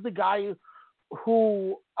 he was the guy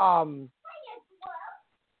who, who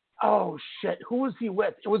was he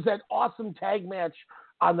with? It was that awesome tag match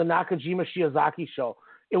on the Nakajima Shiozaki show.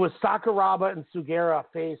 It was Sakuraba and Sugera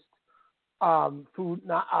faced Masakatsu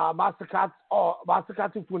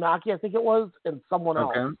Funaki, I think it was, and someone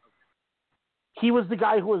else. Okay. He was the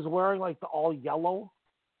guy who was wearing like the all yellow.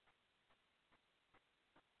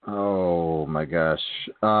 Oh my gosh.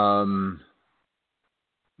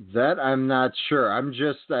 That I'm not sure. I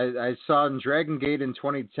saw in Dragon Gate in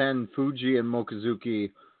 2010, Fuji and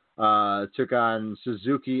Mochizuki took on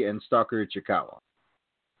Suzuki and Stalker Ichikawa.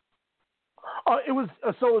 It was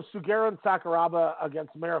Sugera and Sakuraba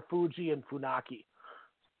against Marufuji and Funaki.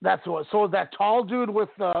 That's what. So that tall dude with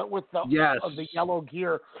the yes. of the yellow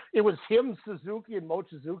gear. It was him, Suzuki, and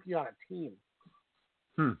Mochizuki on a team.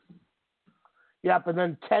 Yep, and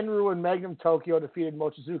then Tenryu and Magnum Tokyo defeated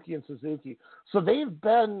Mochizuki and Suzuki. So they've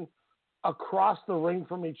been across the ring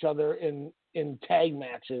from each other in tag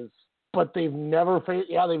matches, but they've never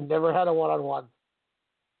they've never had a one-on-one.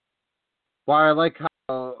 Well, I like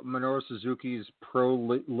how Minoru Suzuki's pro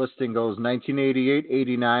listing goes 1988,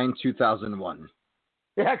 89, 2001.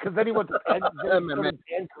 Yeah, because then he went to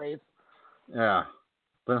Pancrase. Yeah.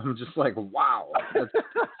 But I'm just like, wow. So,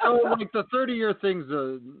 like, the 30-year thing's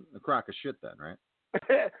a crock of shit then, right?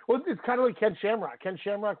 Well, it's kind of like Ken Shamrock. Ken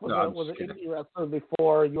Shamrock was an indie wrestler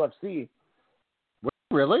before UFC.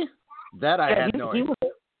 Really? That I had no idea.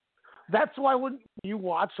 That's why when you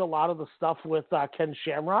watch a lot of the stuff with Ken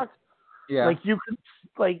Shamrock, yeah,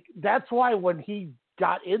 that's why when he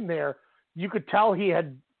got in there, you could tell he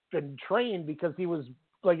had been trained because he was,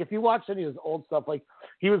 like, if you watch any of his old stuff, like,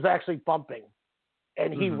 he was actually bumping.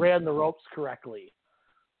 And he ran the ropes correctly.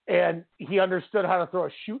 And he understood how to throw a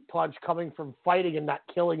shoot punch coming from fighting and not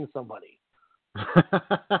killing somebody.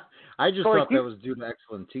 I just thought that was due to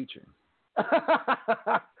excellent teaching.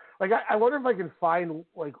 Like, I wonder if I can find,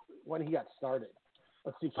 like, when he got started.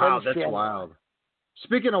 Let's see. Wow, that's wild.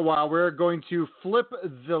 Speaking of wild, we're going to flip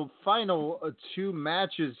the final two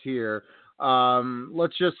matches here.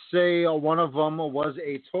 Let's just say one of them was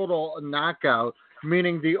a total knockout,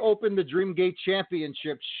 meaning the Open the Dreamgate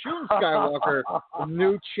Championship. Shun Skywalker,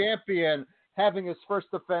 new champion, having his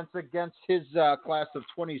first defense against his class of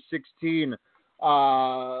 2016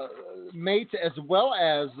 mate, as well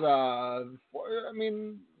as,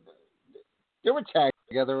 they were tagged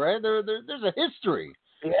together, right? There's a history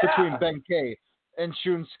between Benkei and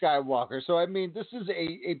Shun Skywalker. So, this is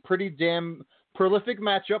a pretty damn prolific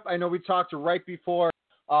matchup. I know we talked right before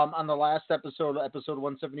on the last episode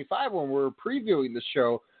 175, when we were previewing the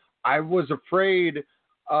show. I was afraid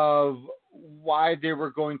of why they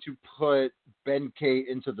were going to put Benkei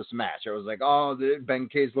into this match. I was like,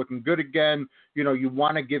 Benkei's looking good again. You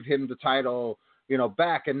want to give him the title,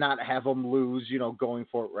 back and not have him lose, going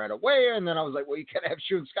for it right away. And then I was like, well, you can't have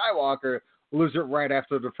Shun Skywalker lose it right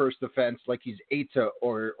after the first defense like he's Eita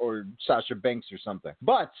or Sasha Banks or something.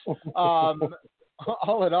 But all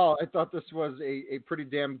in all, I thought this was a pretty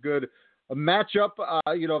damn good matchup.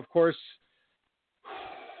 Of course,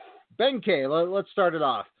 Benkei, let's start it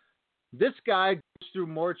off. This guy goes through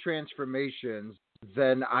more transformations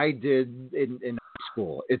than I did in high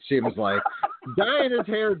school, it seems like. Dyeing his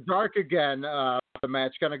hair dark again, the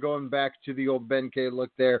match, kind of going back to the old Benkei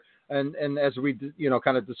look there. And as we,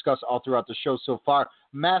 kind of discussed all throughout the show so far,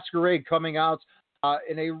 Masquerade coming out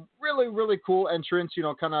in a really, really cool entrance,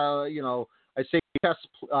 I say chess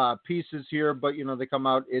pieces here, but, they come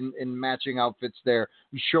out in matching outfits there,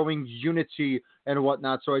 showing unity and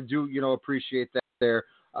whatnot. So I do, appreciate that there.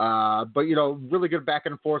 But, really good back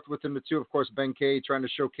and forth within the two. Of course, Benkei trying to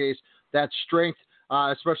showcase that strength,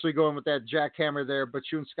 especially going with that jackhammer there. But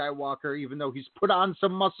Shun Skywalker, even though he's put on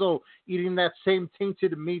some muscle, eating that same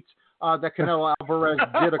tainted meat that Canelo Alvarez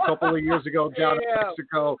did a couple of years ago down in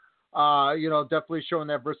Mexico, definitely showing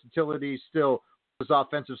that versatility still his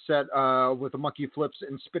offensive set with the monkey flips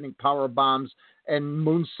and spinning power bombs and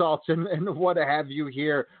moonsaults and what have you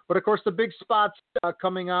here. But of course, the big spots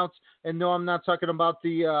coming out. And no, I'm not talking about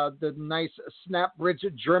the nice snap bridge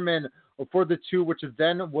German for the 2, which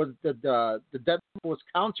then was the deadlift was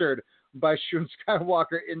countered by Shun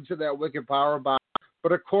Skywalker into that wicked power bomb.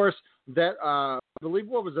 But of course, that I believe,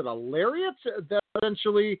 what was it, a lariat that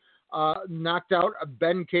eventually knocked out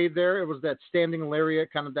Ben K there. It was that standing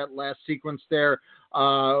lariat, kind of that last sequence there.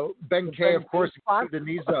 Ben K, of course, the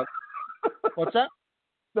knees up. What's that?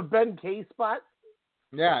 The Ben K spot?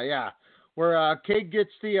 Yeah. Where K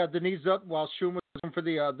gets the knees up while Shun was going for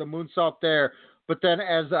the moonsault there. But then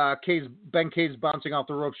as Ben K's bouncing off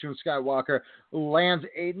the rope, Shun Skywalker lands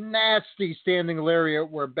a nasty standing lariat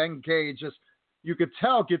where Ben K just, you could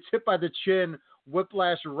tell, gets hit by the chin,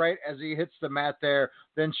 whiplash right as he hits the mat there.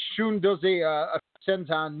 Then Shun does a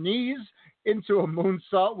senton knees into a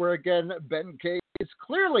moonsault where, again, Ben K is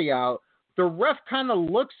clearly out. The ref kind of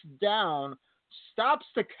looks down, stops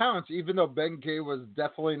the count, even though Ben K was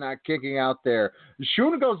definitely not kicking out there.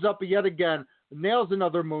 Shun goes up yet again, nails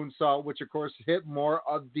another moonsault, which, of course, hit more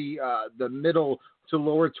of the middle to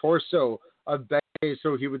lower torso of Ben K,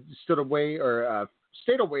 so he would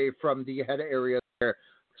stayed away from the head area there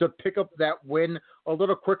to pick up that win. A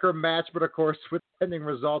little quicker match, but of course with pending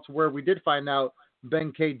results, where we did find out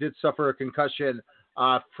Ben K did suffer a concussion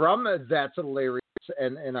from that lariat,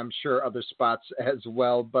 and I'm sure other spots as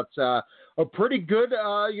well. But a pretty good,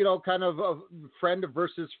 kind of a friend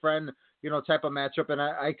versus friend, type of matchup, and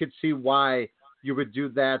I could see why you would do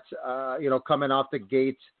that, coming out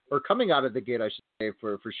of the gate, I should say,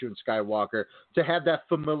 for Shun Skywalker, to have that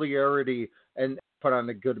familiarity and put on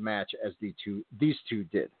a good match as these two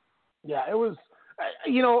did. Yeah, it was,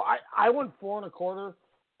 I went 4 1/4.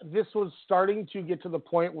 This was starting to get to the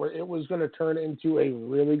point where it was going to turn into a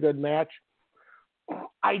really good match.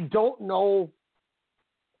 I don't know.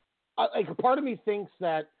 Like, a part of me thinks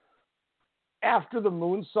that after the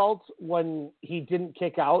moonsault, when he didn't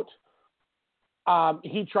kick out,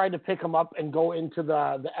 he tried to pick him up and go into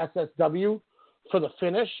the SSW for the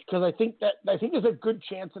finish, because I think there's a good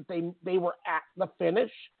chance that they were at the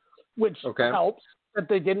finish, which helps that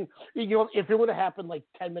they didn't. If it would have happened like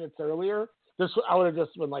 10 minutes earlier, I would have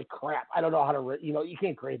just been like, crap. I don't know how to. You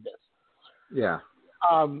can't grade this. Yeah.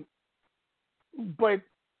 But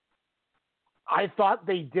I thought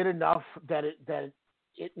they did enough that it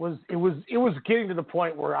was getting to the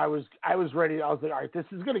point where I was ready. I was like, all right, this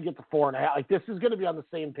is going to get to 4.5. Like, this is going to be on the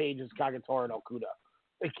same page as Kagetora and Okuda.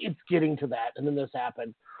 Like, it's getting to that, and then this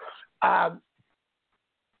happened. My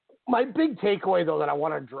big takeaway, though, that I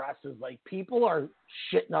want to address is, like, people are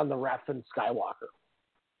shitting on the ref and Skywalker.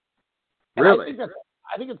 And really?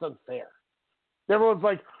 I think it's unfair. Everyone's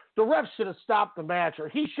like, the ref should have stopped the match, or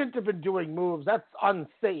he shouldn't have been doing moves. That's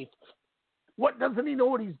unsafe. What, doesn't he know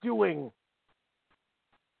what he's doing?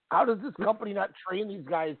 How does this company not train these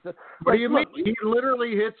guys? What do you mean? He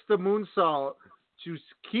literally hits the moonsault to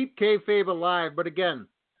keep kayfabe alive. But again,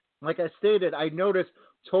 like I stated, I noticed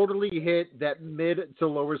totally hit that mid to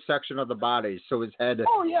lower section of the body, so his head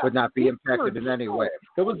would not be impacted in any way.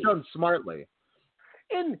 It was done smartly.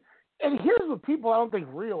 And here's what people I don't think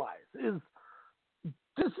realize is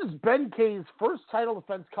this is Ben K's first title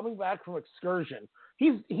defense coming back from excursion.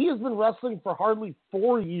 He has been wrestling for hardly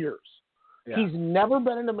 4 years. Yeah. He's never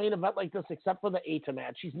been in a main event like this except for the Eita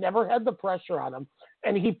match. He's never had the pressure on him,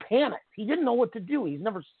 and he panicked. He didn't know what to do. He's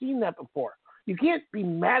never seen that before. You can't be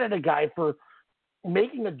mad at a guy for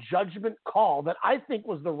making a judgment call that I think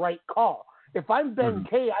was the right call. If I'm Ben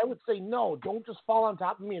K, I would say, no, don't just fall on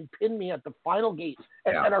top of me and pin me at the final gate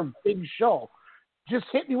at our big show. Just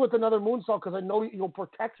hit me with another moonsault because I know you'll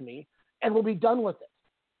protect me, and we'll be done with it.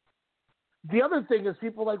 The other thing is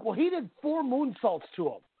people are like, well, he did 4 moonsaults to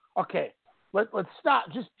him. Okay, let's stop.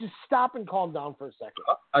 Just stop and calm down for a second.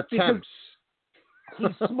 Attempts. He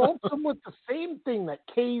smokes him with the same thing that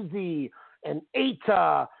KZ and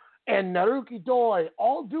Eita and Naruki Doi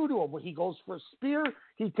all do to him. When he goes for a spear,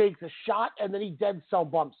 he takes a shot, and then he dead cell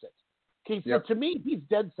bumps it. Okay, so to me, he's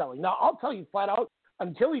dead selling. Now, I'll tell you flat out,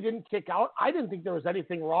 until he didn't kick out, I didn't think there was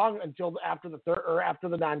anything wrong until after the third or after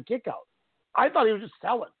the non-kick out. I thought he was just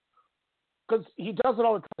selling because he does it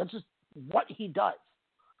all the time. That's just what he does.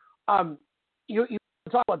 You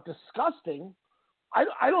talk about disgusting.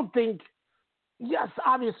 I don't think. Yes,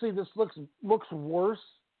 obviously this looks worse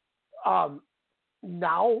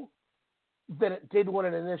now than it did when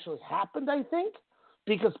it initially happened. I think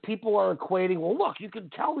because people are equating. Well, look, you can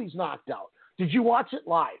tell he's knocked out. Did you watch it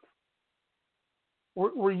live?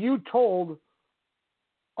 Were you told,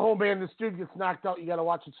 oh man, this dude gets knocked out, you got to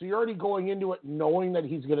watch it? So you're already going into it knowing that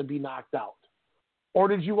he's going to be knocked out. Or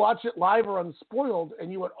did you watch it live or unspoiled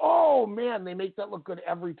and you went, oh, man, they make that look good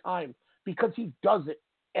every time? Because he does it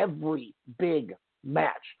every big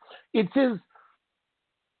match. It's his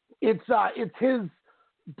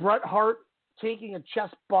Bret Hart taking a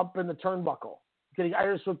chest bump in the turnbuckle, getting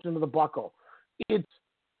Irish whipped into the buckle. It's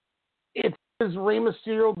his Rey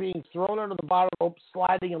Mysterio being thrown under the bottom rope,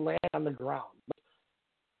 sliding and landing on the ground.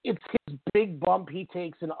 It's his big bump he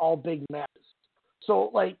takes in all big matches.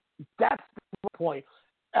 So, like, that's the point.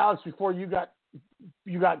 Alex, before you got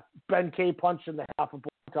Ben K punched in the half of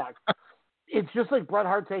Talk. It's just like Bret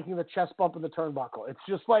Hart taking the chest bump in the turnbuckle. It's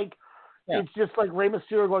just like Rey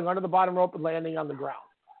Mysterio going under the bottom rope and landing on the ground.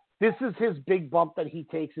 This is his big bump that he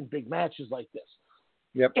takes in big matches like this.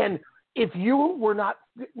 Yep. And if you were not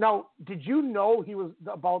now, did you know he was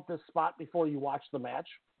about this spot before you watched the match?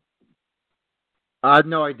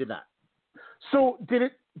 No, I did not. So did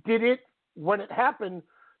it when it happened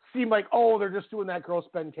seem like, oh, they're just doing that gross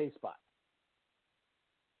Ben K spot?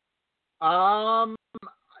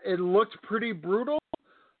 It looked pretty brutal,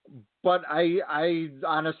 but I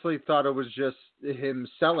honestly thought it was just him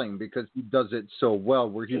selling because he does it so well,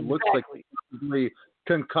 where he looks like he's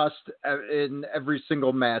concussed in every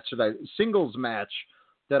single singles match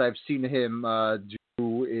that I've seen him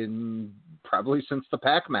do in probably since the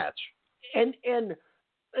Pac match. And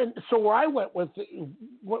so where I went with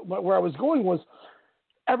where I was going was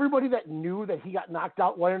everybody that knew that he got knocked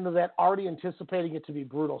out went into that already anticipating it to be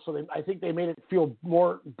brutal. So I think they made it feel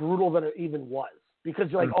more brutal than it even was, because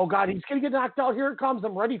you're like, oh God, he's going to get knocked out. Here it comes.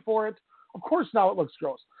 I'm ready for it. Of course now it looks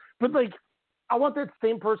gross. But like, I want that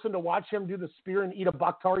same person to watch him do the spear and eat a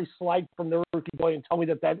Bakhtari slide from the rookie boy and tell me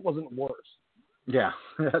that wasn't worse. Yeah.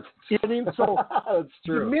 You know what I mean? So that's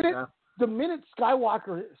true. The minute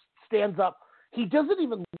Skywalker stands up, he doesn't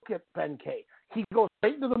even look at Ben K. He goes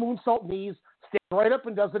straight into the moonsault knees, stands right up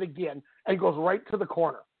and does it again, and goes right to the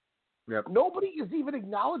corner. Yep. Nobody is even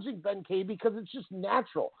acknowledging Ben K because it's just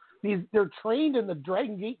natural. They're trained in the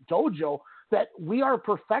Dragon Gate dojo that we are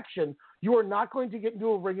perfection. You are not going to get into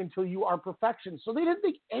a ring until you are perfection. So they didn't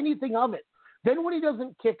think anything of it. Then when he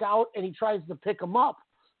doesn't kick out and he tries to pick him up,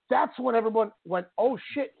 that's when everyone went, oh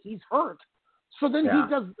shit, he's hurt. So then he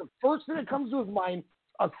does the first thing that comes to his mind,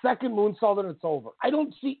 a second moonsault, and it's over. I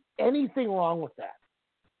don't see anything wrong with that.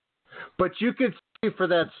 But you could see for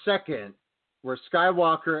that second where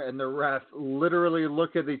Skywalker and the ref literally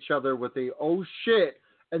look at each other with a oh shit,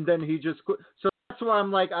 and then he just quit. So that's why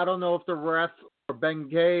I'm like, I don't know if the ref or Ben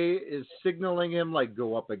Gay is signaling him like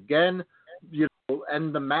go up again,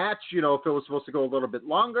 end the match, if it was supposed to go a little bit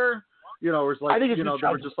longer, or it's like, they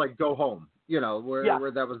were just like go home,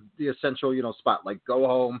 where that was the essential, spot, like go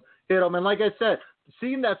home, hit him. And like I said,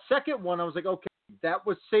 seeing that second one, I was like, okay, that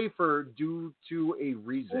was safer due to a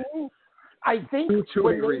reason. I think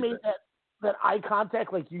when they made that eye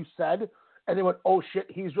contact, like you said, and they went, oh shit,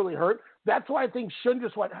 he's really hurt. That's why I think Shun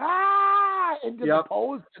just went, into the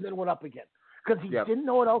pose and then went up again. Because he didn't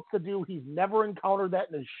know what else to do. He's never encountered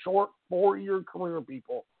that in his short 4-year career,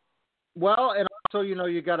 people. Well, and also,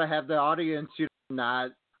 you got to have the audience, you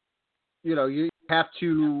have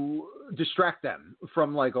to distract them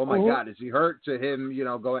from like, oh my God, is he hurt? To him,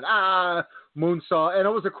 going, moonsault. And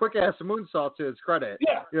it was a quick ass moonsault to his credit,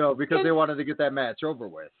 because they wanted to get that match over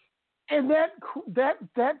with. And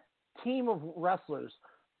that team of wrestlers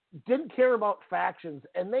didn't care about factions,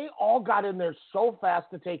 and they all got in there so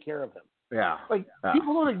fast to take care of him. Yeah.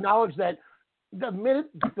 People don't acknowledge that the minute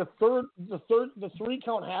the 3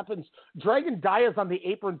 count happens, Dragon Dia's on the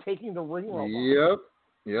apron taking the ring rope.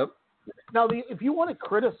 Yep. Now, if you want to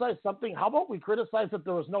criticize something, how about we criticize that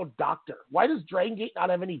there was no doctor? Why does Dragon Gate not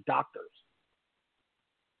have any doctors?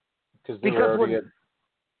 Because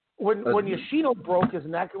when Yoshino broke his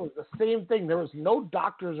neck, it was the same thing. There was no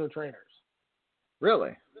doctors or trainers.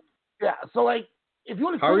 Really? Yeah. So, if you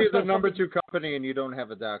want to, how are you the number 2 company and you don't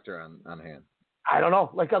have a doctor on hand? I don't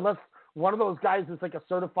know. Unless one of those guys is like a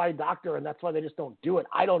certified doctor, and that's why they just don't do it.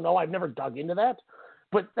 I don't know. I've never dug into that,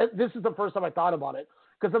 but this is the first time I thought about it,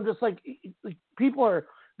 because I'm just like people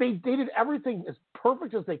they did everything as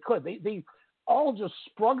perfect as they could. They all just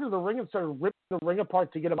sprung to the ring and started ripping the ring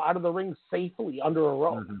apart to get him out of the ring safely under a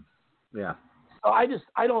rope. Mm-hmm. Yeah. So I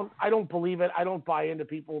don't believe it. I don't buy into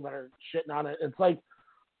people that are shitting on it. It's like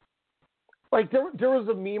there was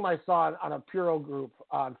a meme I saw on a Puro group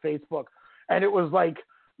on Facebook, and it was like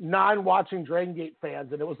non-watching Dragon Gate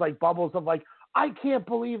fans, and it was like bubbles of like, I can't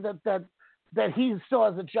believe that he still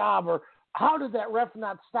has a job, or how did that ref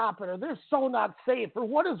not stop it, or they're so not safe, or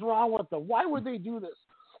what is wrong with them? Why would they do this?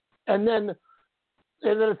 And then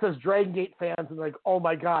it says Dragon Gate fans, and like, oh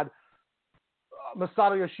my God,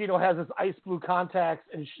 Masato Yoshino has his ice blue contacts,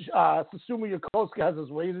 and Susumu Yokosuka has his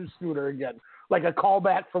razor scooter again, like a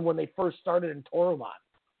callback from when they first started in Toromon.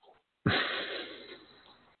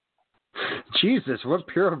 Jesus, what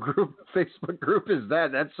Puro group Facebook group is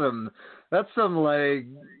that? That's some like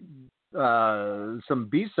some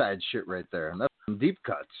B-side shit right there. That's some deep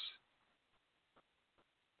cuts.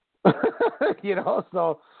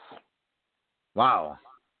 So. Wow.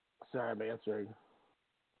 Sorry, I'm answering.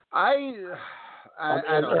 I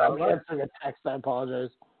don't know. I'm answering a text. I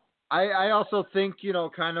apologize. I also think,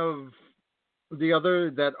 kind of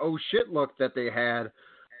that oh shit look that they had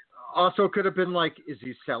also could have been like, is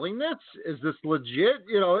he selling this? Is this legit?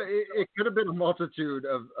 It could have been a multitude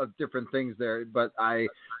of different things there, but I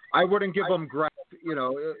wouldn't give them crap.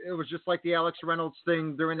 It was just like the Alex Reynolds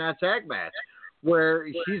thing during that tag match where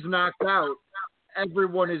he's knocked out.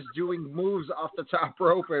 Everyone is doing moves off the top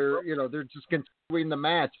rope, or they're just continuing the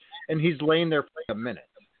match, and he's laying there for a minute.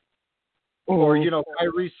 Or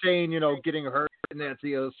Kairi Sane, getting hurt in that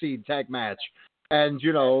TLC tag match, and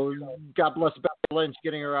God bless Becky Lynch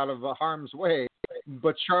getting her out of harm's way,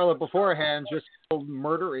 but Charlotte beforehand just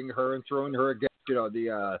murdering her and throwing her against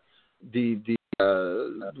the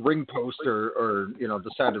ring post or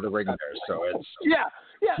the side of the ring there. So it's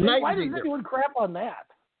Why does anyone crap on that?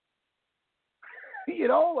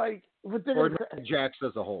 Or Jax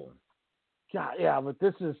as a whole. Yeah, but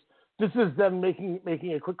this is them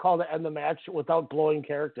making a quick call to end the match without blowing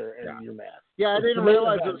character, and you're mad. Yeah, I didn't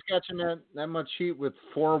realize it was catching that much heat with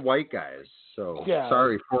 4 white guys. So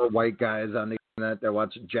sorry, 4 white guys on the internet that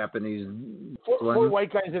watch Japanese. 4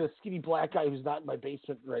 white guys and a skinny black guy who's not in my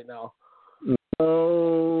basement right now.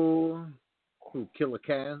 Oh, who Killer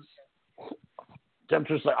Kaz?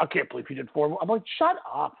 Dempster's like, I can't believe he did 4. I'm like, shut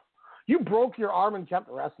up. You broke your arm and kept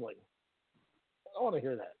wrestling. I don't want to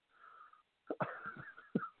hear that.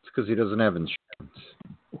 It's because he doesn't have insurance.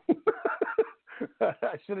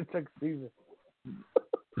 I should have took Caesar.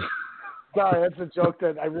 Sorry, that's a joke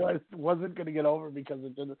that I realized wasn't going to get over because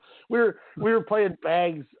it didn't. We were playing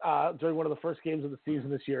bags during one of the first games of the season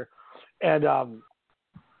this year, and I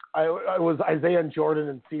was Isaiah and Jordan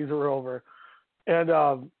and Caesar were over, and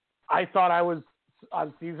I thought I was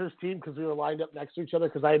on Caesar's team because we were lined up next to each other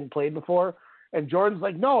because I hadn't played before. And Jordan's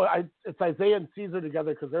like, no, it's Isaiah and Caesar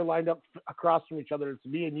together because they're lined up across from each other. It's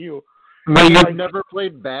me and you. But you've never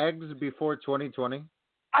played bags before 2020?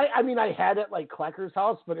 I mean, I had it like Klecker's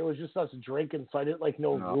house, but it was just us drinking, so I didn't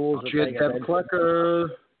know rules. Shit, Klecker.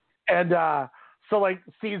 And so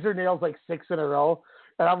Caesar nails 6 in a row,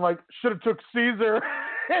 and I'm like, should have took Caesar.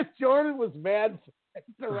 And Jordan was mad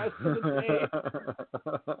for the rest of the day.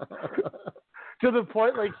 To the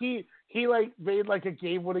point, he made a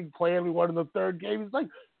game-winning play, and we won in the 3rd game. He's like,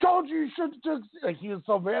 told you should have took. He was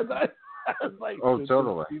so mad that I was like, oh,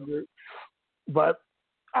 totally. But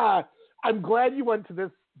I'm glad you went to this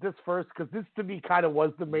first because this to me kind of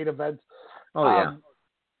was the main event. Oh yeah.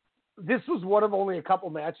 This was one of only a couple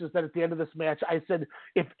matches that at the end of this match I said,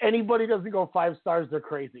 if anybody doesn't go 5 stars, they're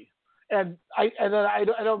crazy. And I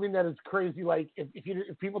don't mean that as crazy.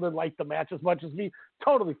 If people didn't like the match as much as me,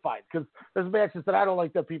 totally fine. Because there's matches that I don't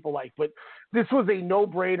like that people like. But this was a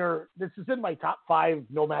no-brainer. This is in my top 5,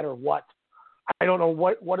 no matter what. I don't know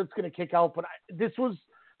what it's going to kick out, but this was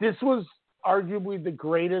arguably the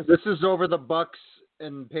greatest. This is over the Bucks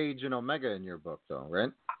and Paige and Omega in your book, though,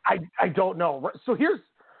 right? I don't know. So here's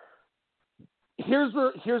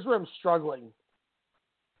where I'm struggling.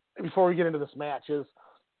 Before we get into this match is.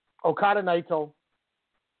 Okada Naito,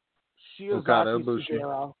 Shiozaki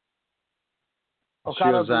Sugera,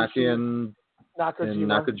 Shiozaki and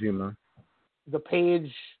Nakajima, the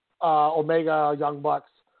Page, Omega Young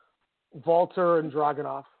Bucks, Walter and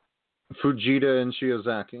Dragunov, Fujita and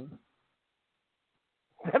Shiozaki.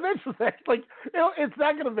 That match was it's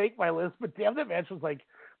not going to make my list, but damn, that match was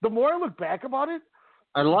the more I look back about it,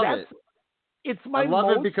 I love it. I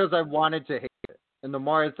love it because I wanted to hate it. And the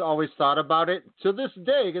more I've always thought about it, to this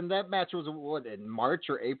day, and that match was in March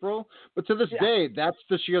or April, but to this day, that's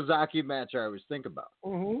the Shiozaki match I always think about.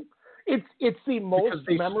 Mm-hmm. It's the most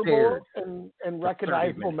memorable and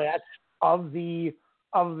recognizable match of the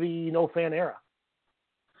no fan era.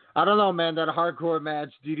 I don't know, man. That hardcore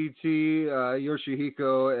match, DDT,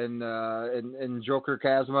 Yoshihiko, and Joker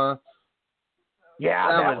Kazma.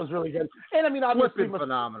 Yeah, that was really good. And I mean, obviously,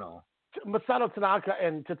 phenomenal. Masato Tanaka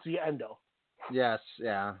and Tetsuya Endo. Yes,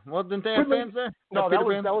 yeah. Well, didn't they have fans there? No, that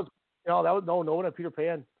was no one at Peter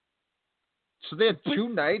Pan. So they had 2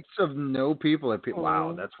 nights of no people at Peter.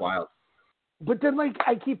 Wow, that's wild. But then,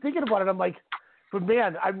 I keep thinking about it. I'm like, but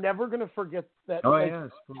man, I'm never gonna forget that.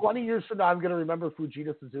 20 years from now, I'm gonna remember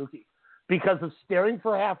Fujita Suzuki because of staring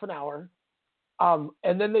for half an hour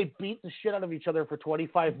And then they beat the shit out of each other for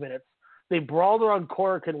 25 minutes. They brawled around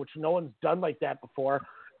Korakuen, which no one's done like that before.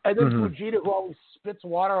 And then Fujita, who always spits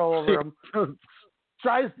water all over him,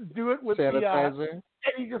 tries to do it with sanitizer.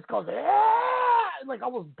 and he just goes, ah! And like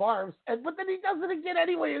almost barfs. But then he does it again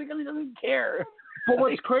anyway because he doesn't care. But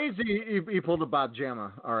what's crazy, he pulled a Bob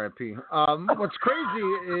Jamma, R.I.P. What's crazy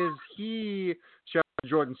is shout out to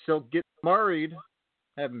Jordan Silk, getting married,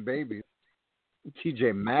 having babies.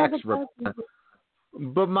 TJ Maxx.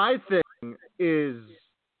 But my thing is,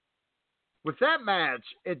 with that match,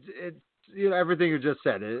 it's everything you just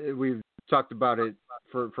said. We've talked about it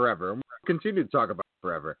for forever, and we'll continue to talk about it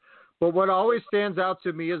forever. But what always stands out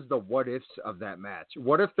to me is the what ifs of that match.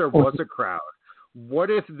 What if there was a crowd? What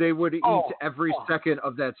if they would eat every second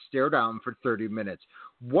of that stare down for 30 minutes?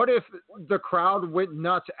 What if the crowd went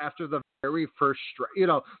nuts after the very first strike?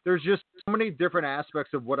 There's just so many different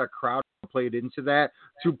aspects of what a crowd played into that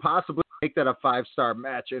to possibly make that a 5-star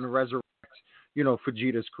match and resurrect,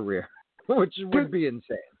 Fujita's career, which would be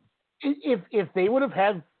insane. If they would have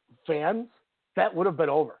had fans, that would have been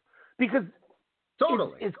over. Because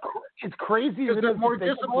totally, it's crazy. Because they're more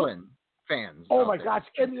disciplined fans. Oh my gosh,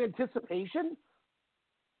 and the anticipation.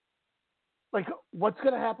 Like, what's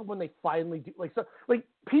going to happen when they finally do? Like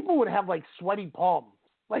people would have like sweaty palms,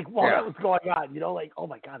 like while that was going on. Like, oh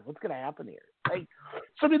my God, what's going to happen here? Like,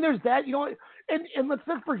 so I mean, there's that. And let's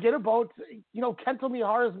not forget about Kento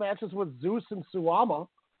Miyahara's matches with Zeus and Suwama.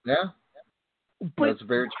 Yeah, but that's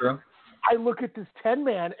very true. I look at this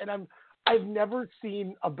 10-man, and I've never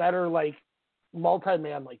seen a better like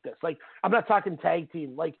multi-man like this. Like, I'm not talking tag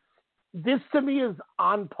team. Like, this to me is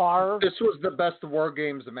on par. This was the best War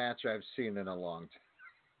Games match I've seen in a long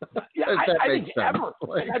time. Yeah, I think ever.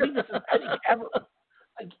 I think this is ever.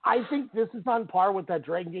 Like, I think this is on par with that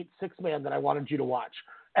Dragon Gate 6-man that I wanted you to watch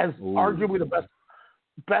as arguably the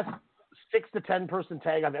best 6 to 10 person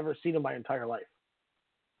tag I've ever seen in my entire life.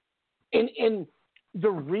 And the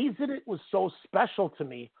reason it was so special to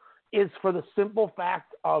me is for the simple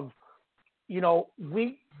fact of,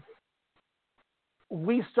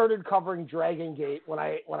 we started covering Dragon Gate when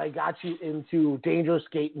I got you into Dangerous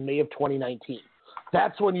Gate in May of 2019.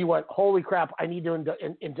 That's when you went, holy crap, I need to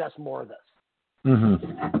ingest more of this.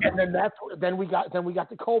 Mm-hmm. And then we got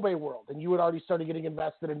the Kobe world, and you had already started getting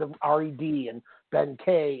invested into RED and Ben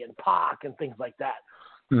K and Pac and things like that.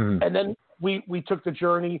 Mm-hmm. And then we took the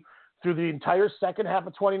journey through the entire second half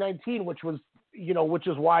of 2019, which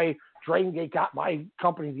is why Dragon Gate got my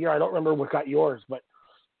company's year. I don't remember what got yours, but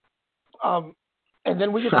and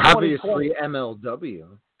then we get to obviously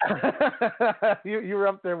MLW. you were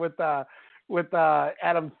up there with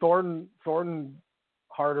Adam Thornhart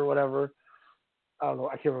or whatever. I don't know.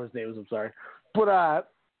 I can't remember his name. I'm sorry.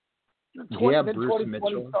 But Bruce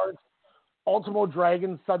Mitchell starts. Ultimo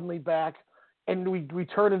Dragon suddenly back, and we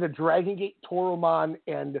turn into Dragon Gate Toruman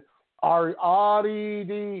and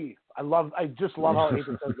RED. I just love how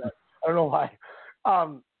Nathan says that. I don't know why.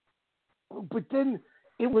 But then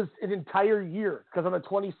it was an entire year because on the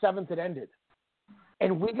 27th it ended,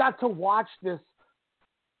 and we got to watch this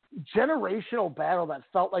generational battle that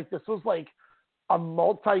felt like this was like a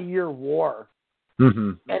multi-year war.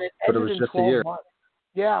 Mm-hmm. And it ended in 12 months.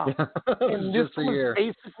 Yeah. And this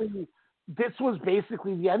was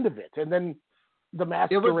basically the end of it. And then the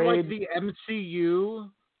Masquerade. It was like the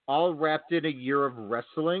MCU all wrapped in a year of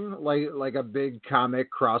wrestling, like a big comic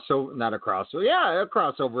crossover. Not a crossover. Yeah, a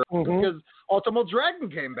crossover. Mm-hmm. Because Ultimo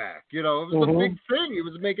Dragon came back. It was a big thing. He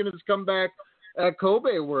was making his comeback at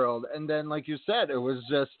Kobe World. And then, like you said, it was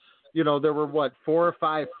just, there were 4 or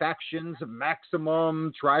 5 factions,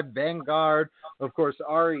 Maximum, Tribe Vanguard, of course,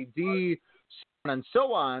 RED, so on and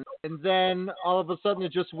so on. And then all of a sudden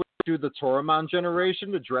it just went through the Toruman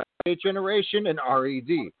generation, the Dragon Gate generation, and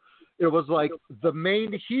RED. It was like the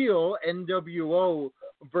main heel, NWO,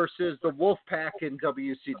 versus the Wolfpack in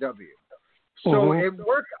WCW. So it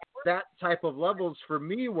worked at that type of levels for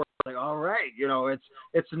me where like, all right,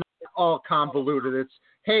 it's not all convoluted. It's,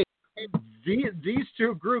 hey, these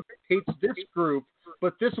two groups hates this group,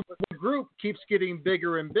 but this group keeps getting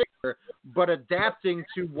bigger and bigger, but adapting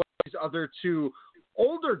to what these other two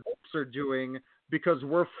older groups are doing because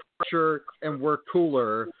we're fresher and we're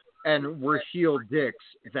cooler and we're heel dicks,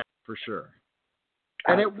 that's for sure.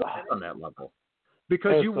 And it was on that level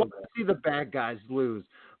because you want to see the bad guys lose.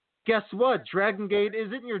 Guess what? Dragon Gate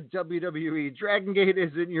isn't your WWE. Dragon Gate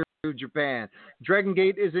isn't your New Japan. Dragon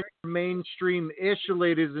Gate isn't mainstream-ish,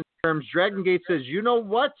 ladies and terms. Dragon Gate says, you know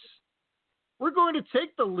what? We're going to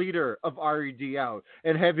take the leader of RED out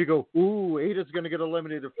and have you go, ooh, Ada's going to get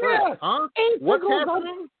eliminated first. Yeah. Huh? What's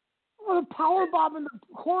happening? A power bomb in the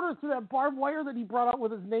corner to that barbed wire that he brought out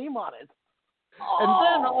with his name on it. And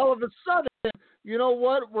then all of a sudden, you know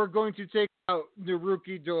what? We're going to take out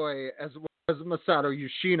Naruki Doi as well as Masato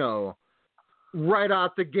Yoshino right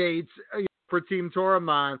out the gates for Team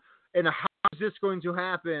Toramon. And how is this going to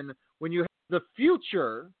happen when you have the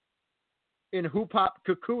future in Hop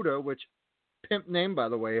Kakuta, which pimp name, by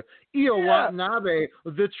the way, Io Watanabe,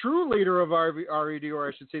 the true leader of RED, or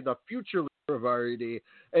I should say the future leader of RED,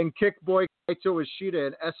 and Kickboy Kaito Ishida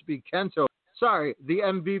and SB Kento. Sorry, the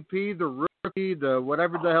MVP, the rookie, the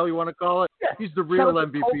whatever the hell you want to call it. He's the real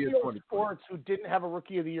MVP of 2020. Sports, who didn't have a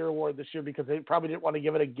Rookie of the Year award this year because they probably didn't want to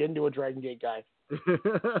give it again to a Dragon Gate guy.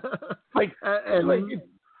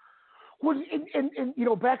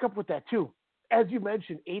 Back up with that too. As you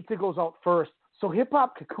mentioned, Eita goes out first. So Hip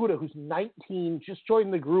Hop Kakuta, who's 19, just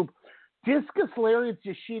joined the group, discus lariats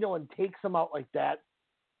Yoshino and takes him out like that.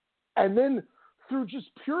 And then through just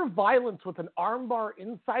pure violence with an armbar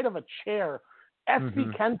inside of a chair,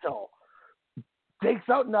 SB Kento takes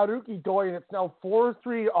out Naruki Doi, and it's now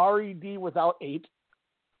 4-3 RED without 8.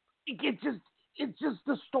 It's just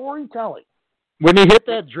the storytelling. When he hit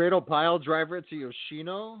that dreidel pile driver to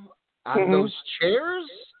Yoshino on those chairs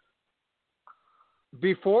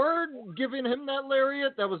before giving him that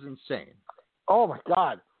lariat, that was insane. Oh my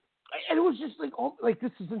God. And it was just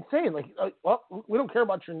this is insane. Well, we don't care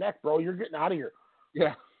about your neck, bro. You're getting out of here.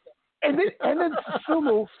 Yeah. And then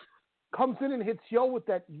Susumu comes in and hits Yo with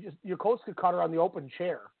that Yokosuka cutter on the open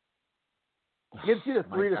chair. Gets you to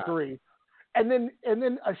 3-3. And then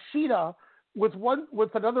Ashida with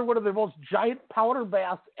another one of the most giant powder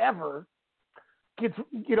baths ever gets,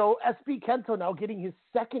 SB Kento now getting his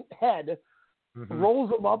second head, rolls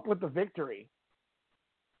him up with the victory.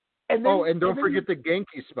 And then, don't forget the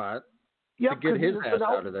Genki spot to get his ass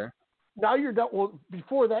out of there. Now you're done. Well,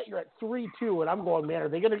 before that, you're at 3-2, and I'm going, man, are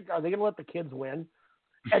they gonna let the kids win?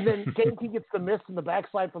 And then Genki gets the miss in the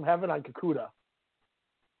backslide from heaven on Kakuta.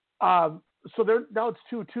 So now it's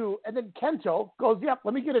 2-2, and then Kento goes, yep,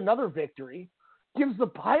 let me get another victory. Gives the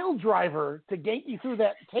pile driver to Genki through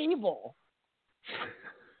that table.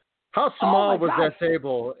 How small was that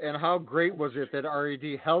table, and how great was it that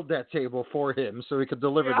RED held that table for him so he could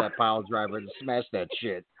deliver that pile driver and smash that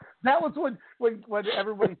shit? That was when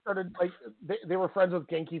everybody started, they were friends with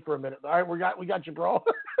Genki for a minute. All right, we got you, bro.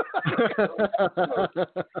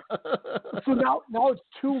 So now it's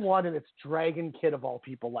 2-1, and it's Dragon Kid of all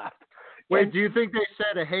people left. Wait, do you think they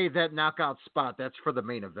said, hey, that knockout spot, that's for the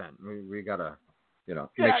main event? We got to,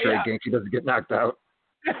 make sure Genki doesn't get knocked out.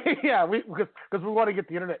 Yeah, because we want to get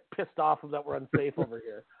the internet pissed off that we're unsafe over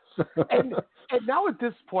here. And now at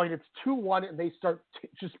this point, it's 2-1, and they start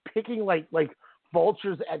just picking like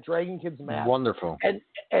vultures at Dragon Kid's match. Wonderful.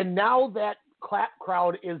 And now that clap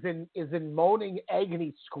crowd is in moaning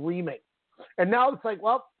agony, screaming. And now it's like,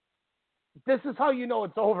 well, this is how you know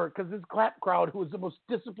it's over, because this clap crowd, who is the most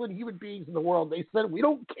disciplined human beings in the world, they said, we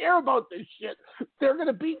don't care about this shit. They're going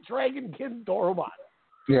to beat Dragon Kid and Doromon.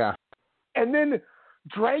 Yeah. And then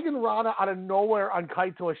Dragon Rana out of nowhere on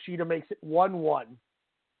Kaito Ishida makes it 1-1.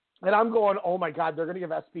 And I'm going, oh my God, they're going to give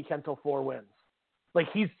SB Kento 4 wins. Like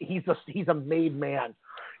he's a made man.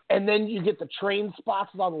 And then you get the train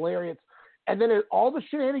spots with all the lariats. And then all the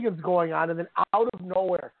shenanigans going on. And then out of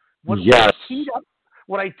nowhere, when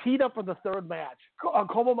I teed up for the third match,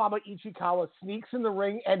 Komomama Ichikawa sneaks in the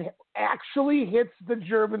ring and actually hits the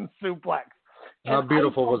German suplex. How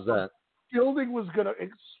beautiful was that? The building was going to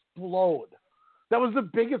explode. That was the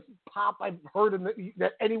biggest pop I've heard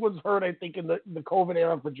that anyone's heard, I think, in the COVID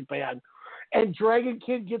era for Japan. And Dragon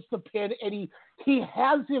Kid gets the pin, and he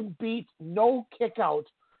has him beat, no kick out,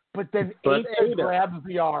 but then Eita grabs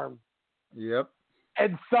the arm. Yep.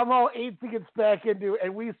 And somehow Eita gets back into it,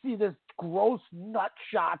 and we see this gross nut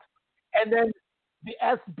shot, and then the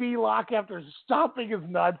SB lock after stomping his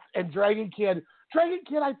nuts, and Dragon Kid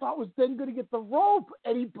I thought was then going to get the rope,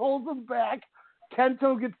 and he pulls him back.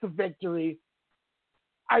 Kento gets the victory.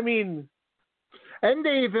 I mean, and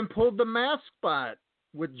they even pulled the mask spot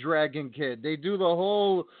with Dragon Kid. They do the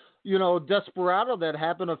whole, desperado that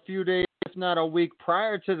happened a few days, if not a week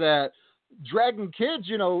prior to that. Dragon Kid,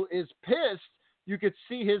 is pissed. You could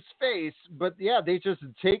see his face, but yeah, they just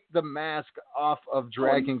take the mask off of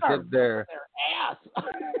Dragon Kid there. Their ass.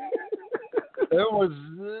 It was,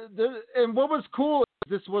 and what was cool is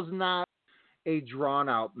this was not a drawn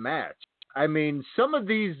out match. I mean, some of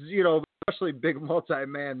these, especially big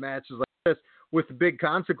multi-man matches like this with big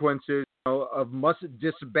consequences, of must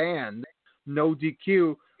disband, no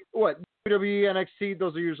DQ. What, WWE, NXT,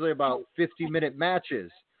 those are usually about 50-minute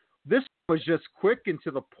matches. This was just quick and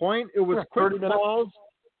to the point. It was quick falls.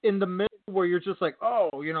 in the middle where you're just like, oh,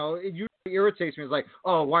 it usually irritates me. It's like,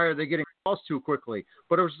 oh, why are they getting lost too quickly?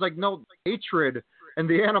 But it was just like, no, the hatred and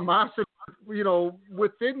the animosity,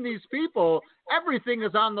 within these people, everything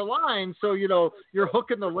is on the line. So, you're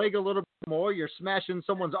hooking the leg a little bit more. You're smashing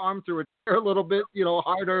someone's arm through a chair a little bit,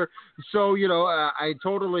 harder. So, I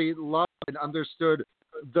totally loved and understood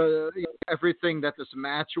everything that this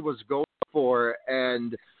match was going for.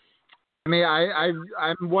 And I mean,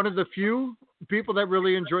 I'm one of the few people that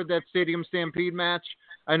really enjoyed that Stadium Stampede match.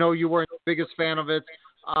 I know you weren't the biggest fan of it.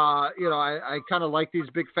 I kind of like these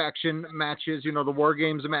big faction matches. The War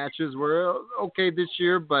Games matches were okay this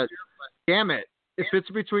year, but damn it, if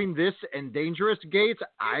it's between this and Dangerous Gates,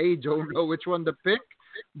 I don't know which one to pick.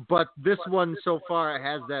 But this one so far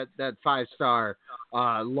has that 5-star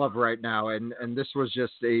love right now, and this was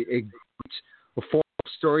just a great form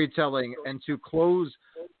of storytelling. And to close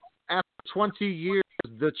after 20 years,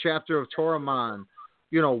 the chapter of Toraman,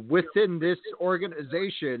 within this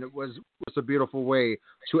organization, it was a beautiful way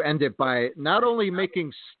to end it by not only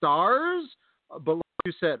making stars, but like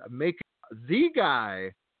you said, making the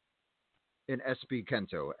guy in SB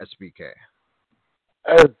Kento, SBK.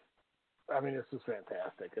 I mean, this is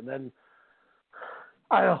fantastic. And then,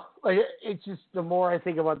 I don't know, it's just, the more I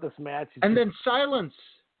think about this match. And then silence.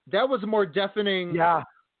 That was more deafening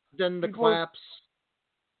than the claps.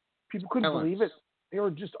 People couldn't believe it. They were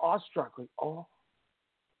just awestruck. Like,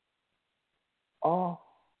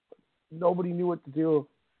 nobody knew what to do.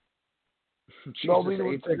 Jesus, nobody knew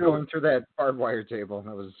what to do. Going through that barbed wire table.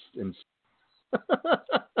 That was insane.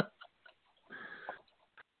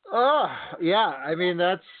 Yeah. I mean,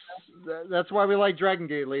 that's why we like Dragon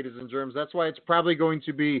Gate, ladies and germs. That's why it's probably going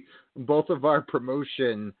to be both of our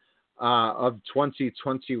promotion of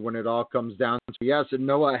 2020 when it all comes down to. Yes, and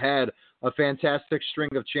Noah had a fantastic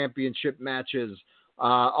string of championship matches.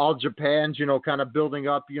 All Japan's, kind of building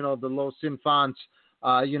up, the Los Infants,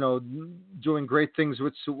 doing great things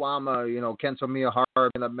with Suwama, Kento Miyahara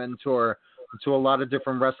being a mentor to a lot of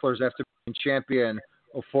different wrestlers after being champion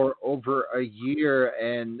for over a year.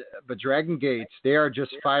 But Dragon Gates, they are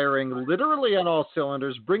just firing literally on all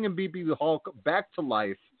cylinders, bringing BB Hulk back to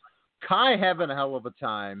life. Kai having a hell of a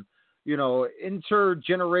time.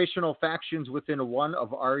 Intergenerational factions within one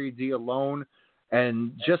of RED alone,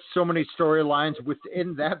 and just so many storylines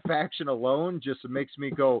within that faction alone just makes me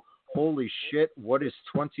go, holy shit, what is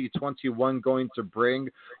 2021 going to bring?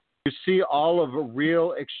 You see all of a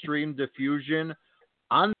Real Extreme Diffusion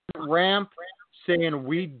on the ramp saying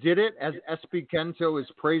we did it, as SB Kento is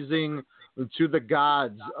praising to the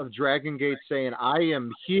gods of Dragon Gate, saying, I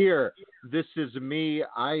am here, this is me,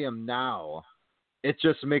 I am now. It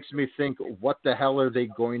just makes me think, what the hell are they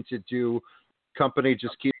going to do? Company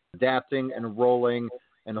just keeps adapting and rolling,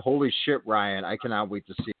 and holy shit, Ryan, I cannot wait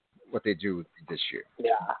to see what they do this year.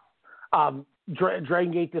 Yeah.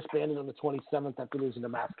 Dragon Gate disbanded on the 27th after losing to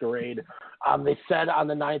Masquerade. They said on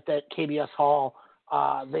the 9th at KBS Hall,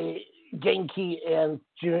 Genki and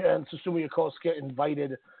Susumu Yokosuka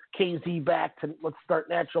invited KZ back to let's start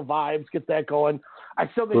Natural Vibes, get that going. I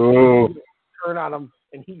still think he turn on him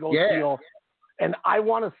and he goes heel. And I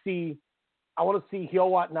want to see Hyo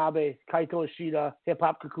Watanabe, Kaito Ishida, Hip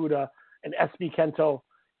Hop Kakuta, and SB Kento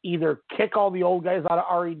either kick all the old guys out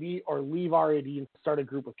of RED or leave RED and start a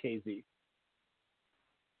group of KZ.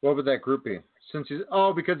 What would that group be?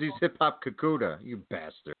 Because he's Hip Hop Kakuta, you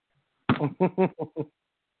bastard.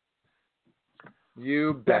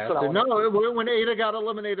 You bastard. No, when Ada got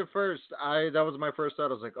eliminated first, that was my first thought.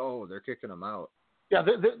 I was like, oh, they're kicking him out. Yeah,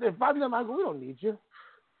 they're fighting them out. We don't need you.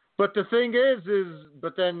 But the thing is,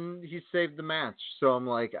 but then he saved the match. So I'm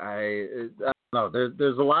like, I don't know.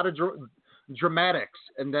 There's a lot of dramatics,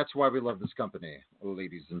 and that's why we love this company,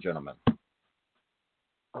 ladies and gentlemen.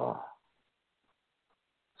 Oh,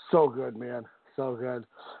 so good, man. So good.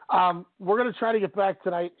 We're going to try to get back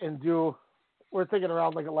tonight and we're thinking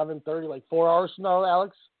around like 11:30, like 4 hours from now,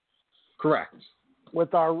 Alex? Correct.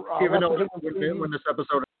 With our... Even though when this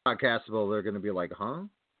episode is not castable, they're going to be like, huh?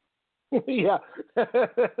 Yeah. So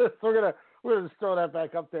we're gonna just throw that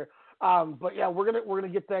back up there. But yeah, we're gonna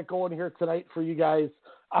get that going here tonight for you guys.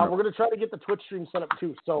 We're gonna try to get the Twitch stream set up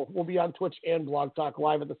too, so we'll be on Twitch and Blog Talk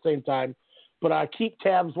Live at the same time. But keep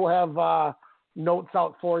tabs. We'll have notes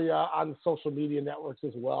out for you on the social media networks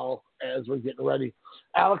as well as we're getting ready.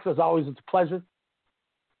 Alex, as always, it's a pleasure.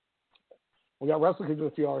 We got Wrestle Kingdom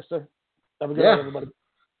in a few hours, sir. Have a good night, everybody.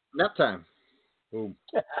 Nap time. Boom.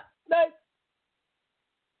 Night.